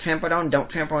rights trampled on, don't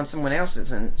trample on someone else's.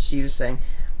 And she was saying,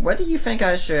 what do you think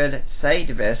I should say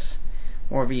to this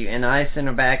review? And I sent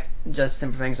her back just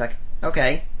simple things like,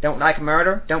 okay, don't like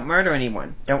murder, don't murder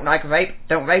anyone. Don't like rape,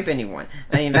 don't rape anyone.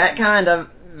 I mean, that kind of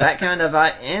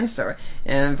answer.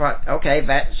 And I thought, okay,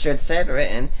 that should settle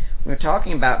it. And we were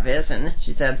talking about this, and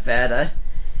she said that,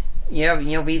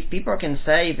 these people can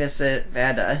say this,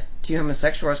 that two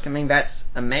homosexuals can mean that's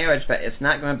a marriage, but it's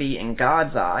not going to be in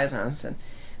God's eyes. And I said,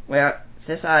 well,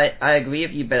 sis, I agree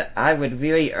with you, but I would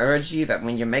really urge you that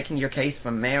when you're making your case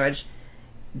for marriage,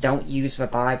 don't use the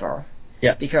Bible.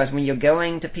 Yeah. Because when you're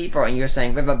going to people and you're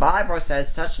saying, well, the Bible says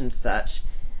such and such,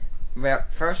 well,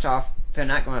 first off, they're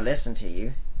not going to listen to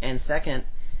you. And second,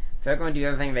 they're going to do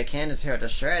everything they can to tear it to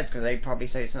shreds, because they'd probably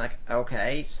say something like,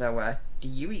 okay, so do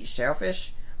you eat shellfish?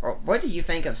 Or what do you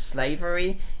think of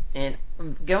slavery? And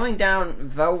going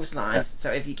down those lines, so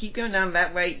if you keep going down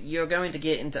that way, you're going to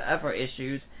get into other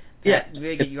issues that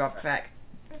really get you off track.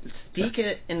 Speak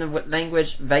it in the language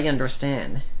they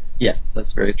understand. Yeah,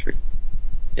 that's very true.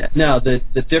 Yeah. Now, the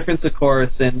difference, of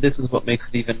course, and this is what makes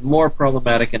it even more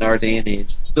problematic in our day and age,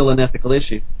 still an ethical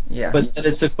issue. Yeah. But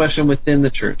it's a question within the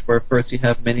church, where, of course, you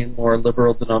have many more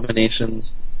liberal denominations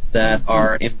that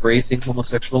are embracing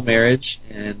homosexual marriage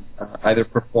and either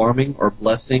performing or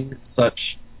blessing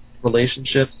such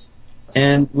relationships.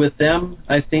 And with them,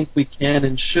 I think we can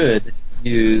and should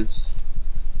use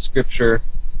Scripture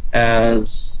as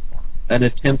an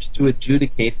attempt to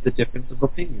adjudicate the difference of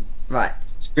opinion. Right.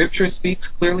 Scripture speaks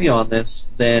clearly on this,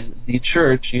 then the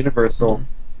church, universal,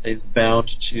 is bound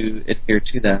to adhere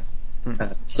to that.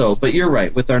 But you're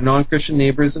right. With our non-Christian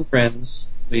neighbors and friends,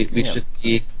 we should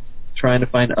be trying to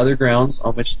find other grounds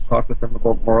on which to talk with them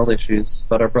about moral issues.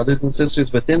 But our brothers and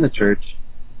sisters within the church,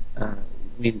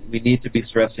 we need to be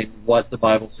stressing what the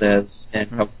Bible says and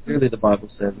how clearly the Bible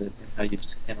says it, and how you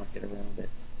just cannot get around it.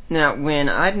 Now, when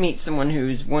I'd meet someone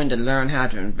who's wanting to learn how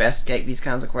to investigate these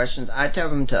kinds of questions, I tell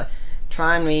them to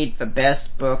try and read the best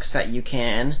books that you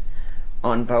can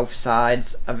on both sides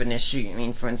of an issue. I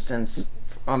mean, for instance,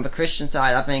 on the Christian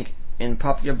side, I think in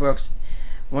popular books,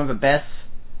 one of the best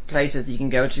places you can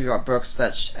go to are books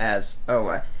such as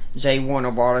J.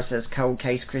 Warner Wallace's Cold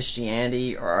Case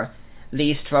Christianity or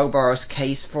Lee Strobel's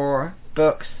Case for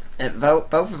books. And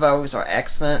both of those are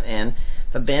excellent, and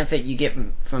the benefit you get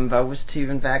from those two,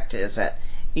 in fact, is that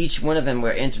each one of them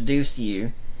will introduce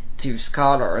you to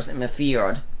scholars in the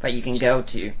field that you can go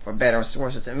to for better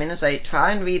sources. I mean, I say,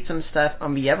 try and read some stuff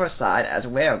on the other side as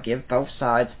well. Give both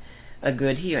sides a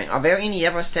good hearing. Are there any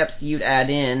other steps you'd add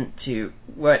in to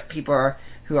what people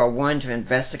who are wanting to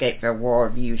investigate their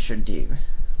worldview should do?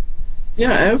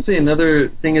 Yeah, I would say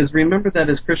another thing is remember that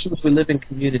as Christians we live in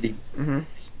community.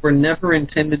 We're never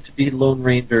intended to be lone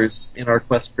rangers in our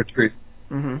quest for truth.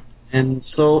 And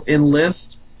so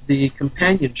enlist the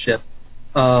companionship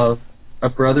of a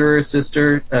brother or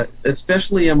sister,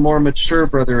 especially a more mature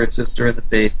brother or sister in the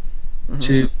faith,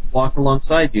 to walk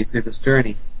alongside you through this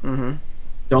journey.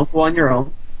 Don't go on your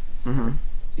own.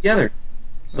 Together.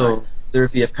 So there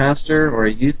be a pastor or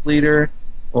a youth leader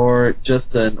or just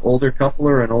an older couple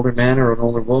or an older man or an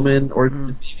older woman,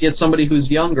 or get somebody who's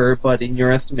younger but in your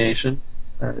estimation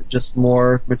just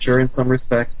more mature in some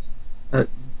respects.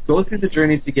 Go through the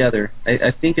journey together.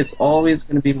 I think it's always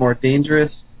going to be more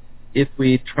dangerous if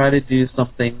we try to do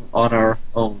something on our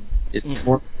own. It's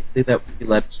more likely that we'll be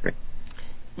led astray.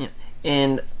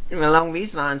 And along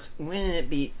these lines, wouldn't it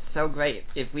be so great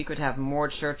if we could have more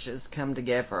churches come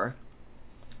together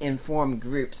and form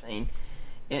groups? I mean,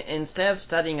 instead of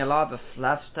studying a lot of the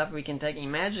fluff stuff we can take,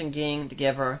 imagine getting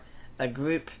together a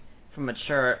group from a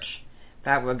church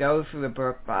that will go through a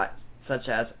book such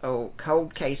as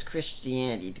Cold Case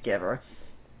Christianity together.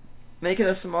 Make it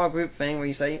a small group thing where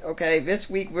you say, okay, this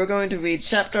week we're going to read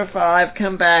chapter 5,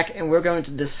 come back, and we're going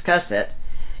to discuss it.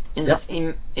 And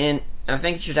I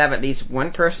think you should have at least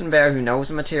one person there who knows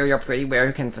the material pretty well,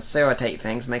 who can facilitate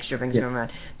things, make sure things go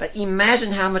around. But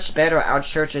imagine how much better our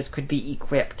churches could be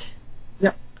equipped.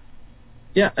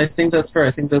 Yeah, I think that's fair.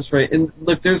 I think that's right. And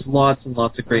look, there's lots and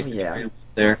lots of great materials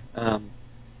there.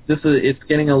 It's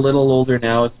getting a little older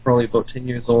now. It's probably about 10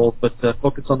 years old, but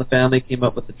Focus on the Family came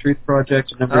up with the Truth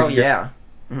Project a number of years.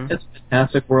 It's a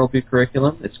fantastic worldview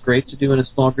curriculum. It's great to do in a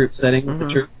small group setting with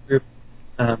a church group.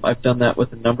 I've done that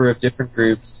with a number of different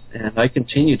groups, and I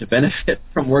continue to benefit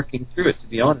from working through it, to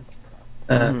be honest.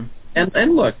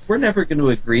 And look, we're never going to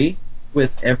agree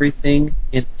with everything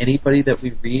in anybody that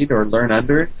we read or learn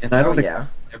under, and I don't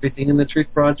everything in the Truth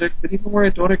Project, but even where I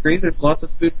don't agree, there's lots of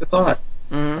food for thought.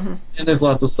 Mm-hmm. And there's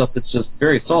lots of stuff that's just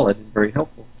very solid and very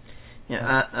helpful.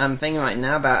 Yeah, I'm thinking right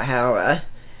now about how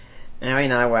Mary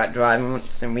and I were out driving once,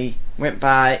 and we went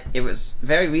by, it was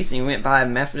very recently, we went by a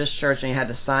Methodist church, and you had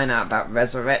a sign out about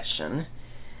resurrection.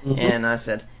 Mm-hmm. And I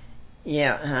said,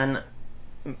 yeah, and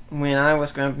when I was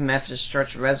going to Methodist church,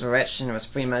 resurrection was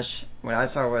pretty much, what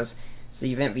I saw was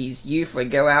the event these youth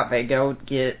would go out, they'd go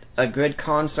get a good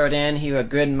concert in, hear a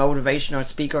good motivational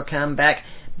speaker come back,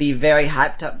 be very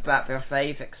hyped up about their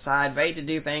faith, excited, ready to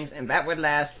do things, and that would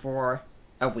last for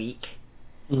a week.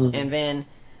 Mm-hmm. And then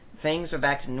things are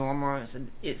back to normal.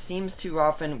 It seems too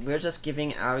often we're just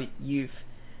giving our youth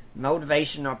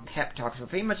motivation or pep talks. We're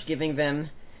pretty much giving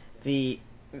them the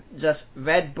just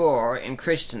Red Bull in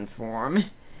Christian form,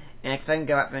 and if they can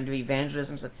go out and do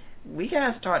evangelism. So we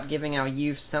gotta start giving our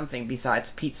youth something besides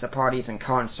pizza parties and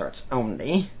concerts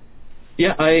only.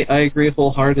 Yeah, I agree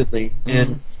wholeheartedly,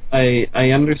 and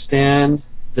I understand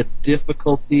the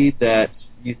difficulty that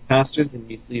youth pastors and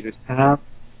youth leaders have.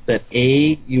 That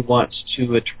A, you want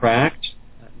to attract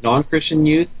non-Christian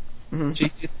youth to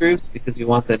youth groups because you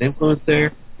want that influence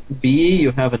there. B,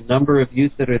 you have a number of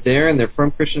youth that are there and they're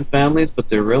from Christian families, but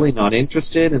they're really not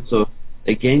interested, and so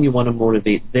again, you want to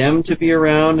motivate them to be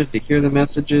around and to hear the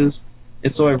messages.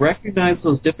 And so I recognize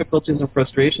those difficulties and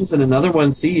frustrations. And another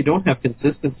one, C, you don't have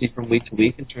consistency from week to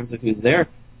week in terms of who's there.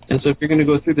 And so if you're going to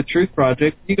go through the Truth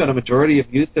Project, you got a majority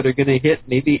of youth that are going to hit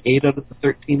maybe 8 out of the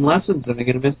 13 lessons, and they're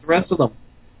going to miss the rest of them.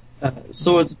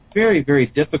 So it's very, very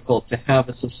difficult to have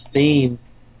a sustained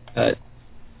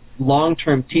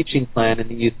long-term teaching plan in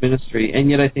the youth ministry,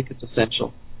 and yet I think it's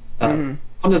essential. One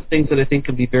of the things that I think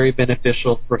can be very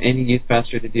beneficial for any youth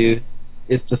pastor to do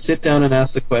is to sit down and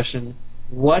ask the question,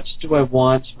 what do I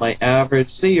want my average,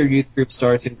 say your youth group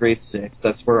starts in grade 6,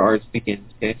 that's where ours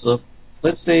begins, okay? So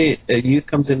let's say a youth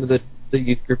comes into the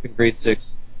youth group in grade 6,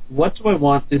 what do I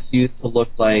want this youth to look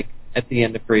like at the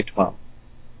end of grade 12?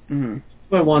 What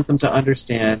do I want them to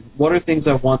understand? What are things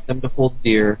I want them to hold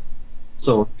dear?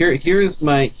 So here's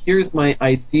my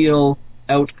ideal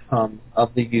outcome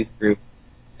of the youth group.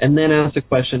 And then ask the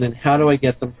question, and how do I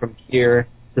get them from here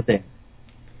to there?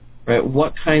 Right?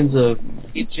 What kinds of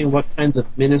teaching, what kinds of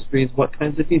ministries, what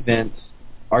kinds of events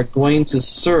are going to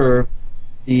serve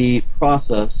the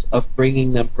process of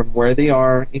bringing them from where they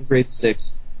are in grade 6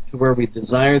 to where we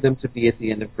desire them to be at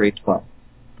the end of grade 12?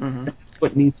 That's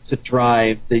what needs to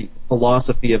drive the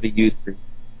philosophy of a youth group,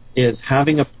 is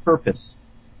having a purpose.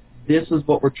 This is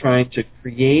what we're trying to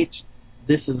create.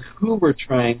 This is who we're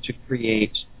trying to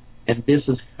create. And this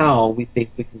is how we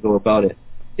think we can go about it.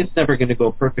 It's never going to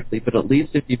go perfectly, but at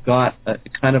least if you've got a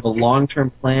kind of a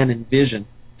long-term plan and vision,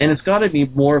 and it's got to be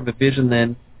more of a vision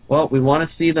than, well, we want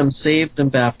to see them saved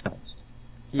and baptized.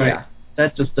 Yeah. Right?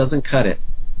 That just doesn't cut it.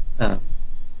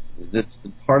 That's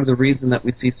part of the reason that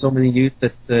we see so many youth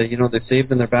that, they're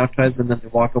saved and they're baptized and then they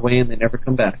walk away and they never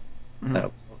come back.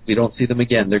 We don't see them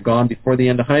again. They're gone before the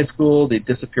end of high school. They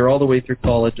disappear all the way through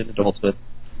college and adulthood.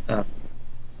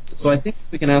 So I think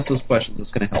if we can ask those questions,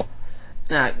 it's going to help.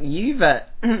 Now,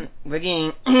 we're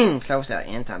getting close to the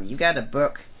end time. You got a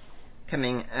book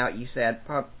coming out, you said,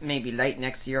 maybe late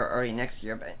next year or early next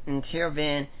year. But until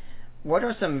then, what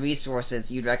are some resources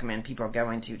you'd recommend people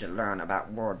going to learn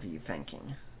about worldview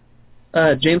thinking?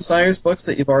 James Sire's books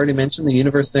that you've already mentioned, The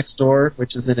Universe Next Door,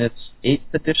 which is in its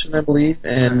 8th edition, I believe,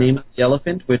 and Name of the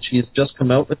Elephant, which he's just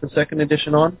come out with the 2nd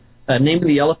edition on. Name of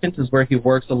the Elephant is where he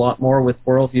works a lot more with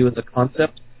worldview as a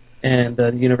concept. And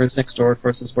The Universe Next Door, of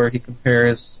course, is where he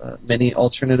compares many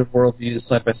alternative worldviews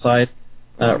side by side.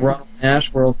 Ronald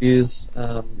Nash, Worldviews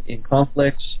in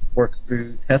Conflict, works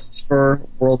through tests for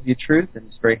worldview truth, and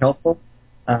it's very helpful.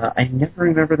 I never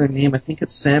remember their name. I think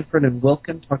it's Sanford and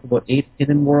Wilkin, talk about 8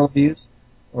 hidden worldviews,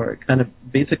 or kind of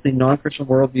basically non-Christian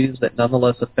worldviews that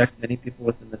nonetheless affect many people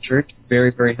within the church. Very,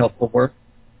 very helpful work.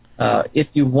 If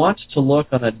you want to look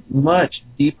on a much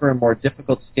deeper and more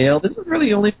difficult scale, this is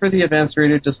really only for the advanced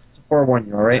reader, just to forewarn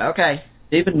you, all right? Okay.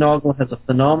 David Noggle has a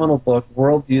phenomenal book,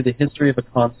 Worldview, The History of a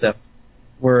Concept,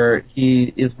 where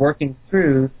he is working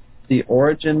through the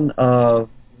origin of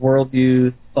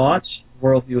worldview thought,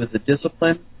 worldview as a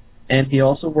discipline, and he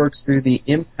also works through the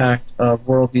impact of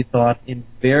worldview thought in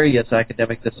various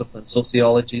academic disciplines,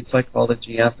 sociology,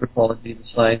 psychology, anthropology, the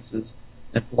sciences,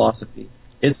 and philosophy.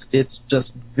 It's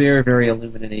just very, very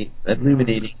illuminating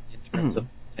in terms of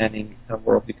understanding how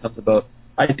worldview comes about.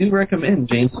 I do recommend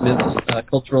James Smith's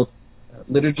Cultural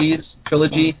Liturgies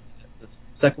trilogy. The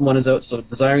second one is out, so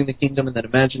Desiring the Kingdom and then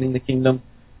Imagining the Kingdom.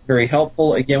 Very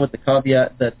helpful, again with the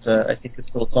caveat that I think his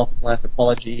philosophical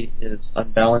anthropology is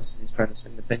unbalanced and he's trying to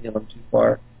swing the pendulum too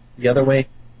far the other way.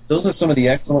 those are some of the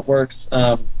excellent works.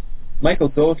 Michael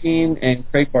Goheen and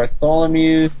Craig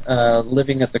Bartholomew,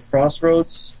 Living at the Crossroads.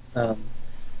 Do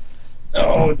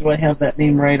I have that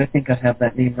name right? I think I have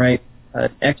that name right. An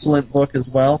excellent book as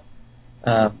well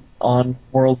on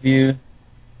worldview.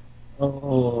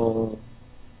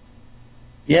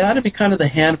 That'd be kind of the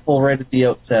handful right at the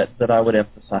outset that I would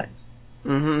emphasize.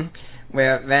 Mm-hmm.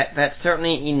 Well, that's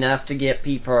certainly enough to get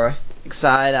people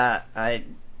excited. I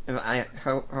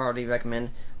wholeheartedly recommend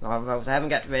a lot of those. I haven't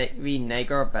got to read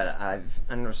Nagel, but I've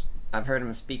heard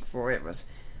him speak for it. It was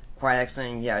quite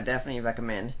excellent. Yeah, I definitely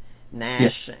recommend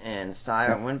Nash and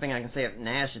Sire. One thing I can say of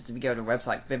Nash is if you go to the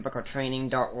website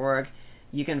biblicaltraining.org,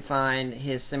 you can find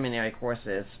his seminary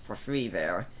courses for free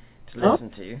there to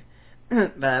listen to.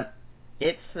 But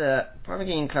it's probably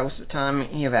getting close to time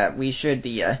here that we should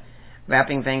be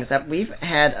wrapping things up. We've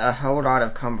had a whole lot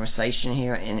of conversation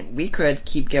here, and we could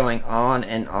keep going on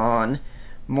and on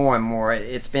more and more.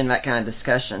 It's been that kind of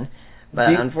discussion. But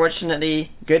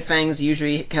unfortunately, good things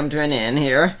usually come to an end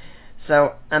here.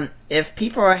 So if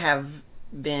people have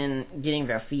been getting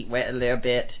their feet wet a little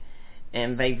bit,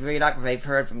 and they really like what they've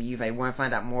heard from you, they want to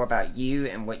find out more about you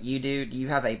and what you do you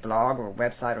have a blog or a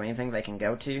website or anything they can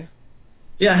go to?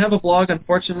 Yeah, I have a blog.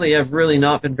 Unfortunately, I've really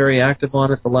not been very active on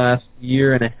it the last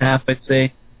year and a half, I'd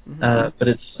say. But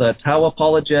it's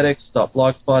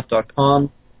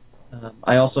tauapologetics.blogspot.com.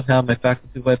 I also have my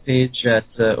faculty webpage at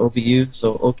OBU,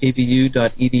 so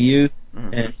okbu.edu.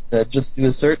 And just do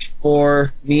a search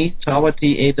for me, Tawa,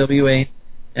 T-A-W-A,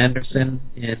 Anderson,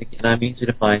 and again, I'm easy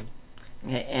to find.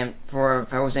 Okay, and for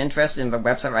those interested in the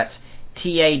website, that's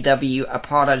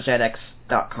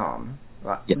tawapologetics.com.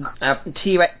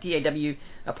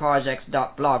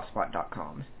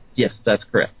 tawapologetics.blogspot.com. Yes, that's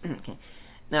correct. Okay.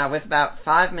 Now, with about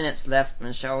 5 minutes left in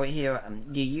the show here,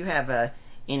 do you have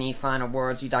any final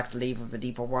words you'd like to leave with the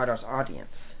Deeper Waters audience?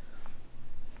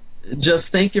 Just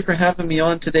thank you for having me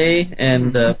on today,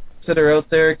 and that are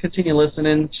out there, continue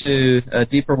listening to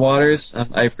Deeper Waters.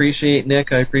 I appreciate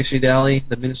Nick, I appreciate Allie,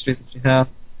 the ministry that you have,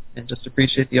 and just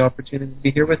appreciate the opportunity to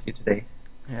be here with you today.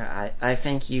 Yeah, I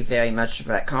thank you very much for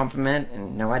that compliment,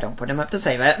 and no, I don't put him up to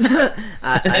say that.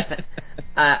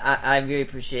 I really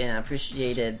appreciate it, and I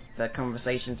appreciated the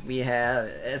conversations we had,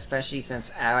 especially since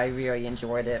I really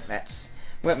enjoyed it. That's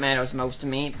what matters most to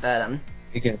me, but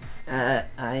again,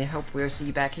 I hope we'll see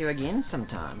you back here again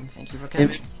sometime. Thank you for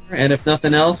coming. And if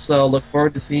nothing else, I'll look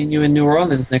forward to seeing you in New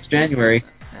Orleans next January.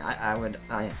 I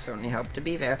certainly hope to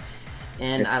be there.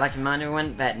 And I'd like to remind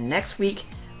everyone that next week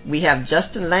we have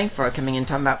Justin Langford coming in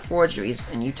talking about forgeries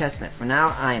in New Testament. For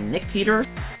now, I am Nick Peters.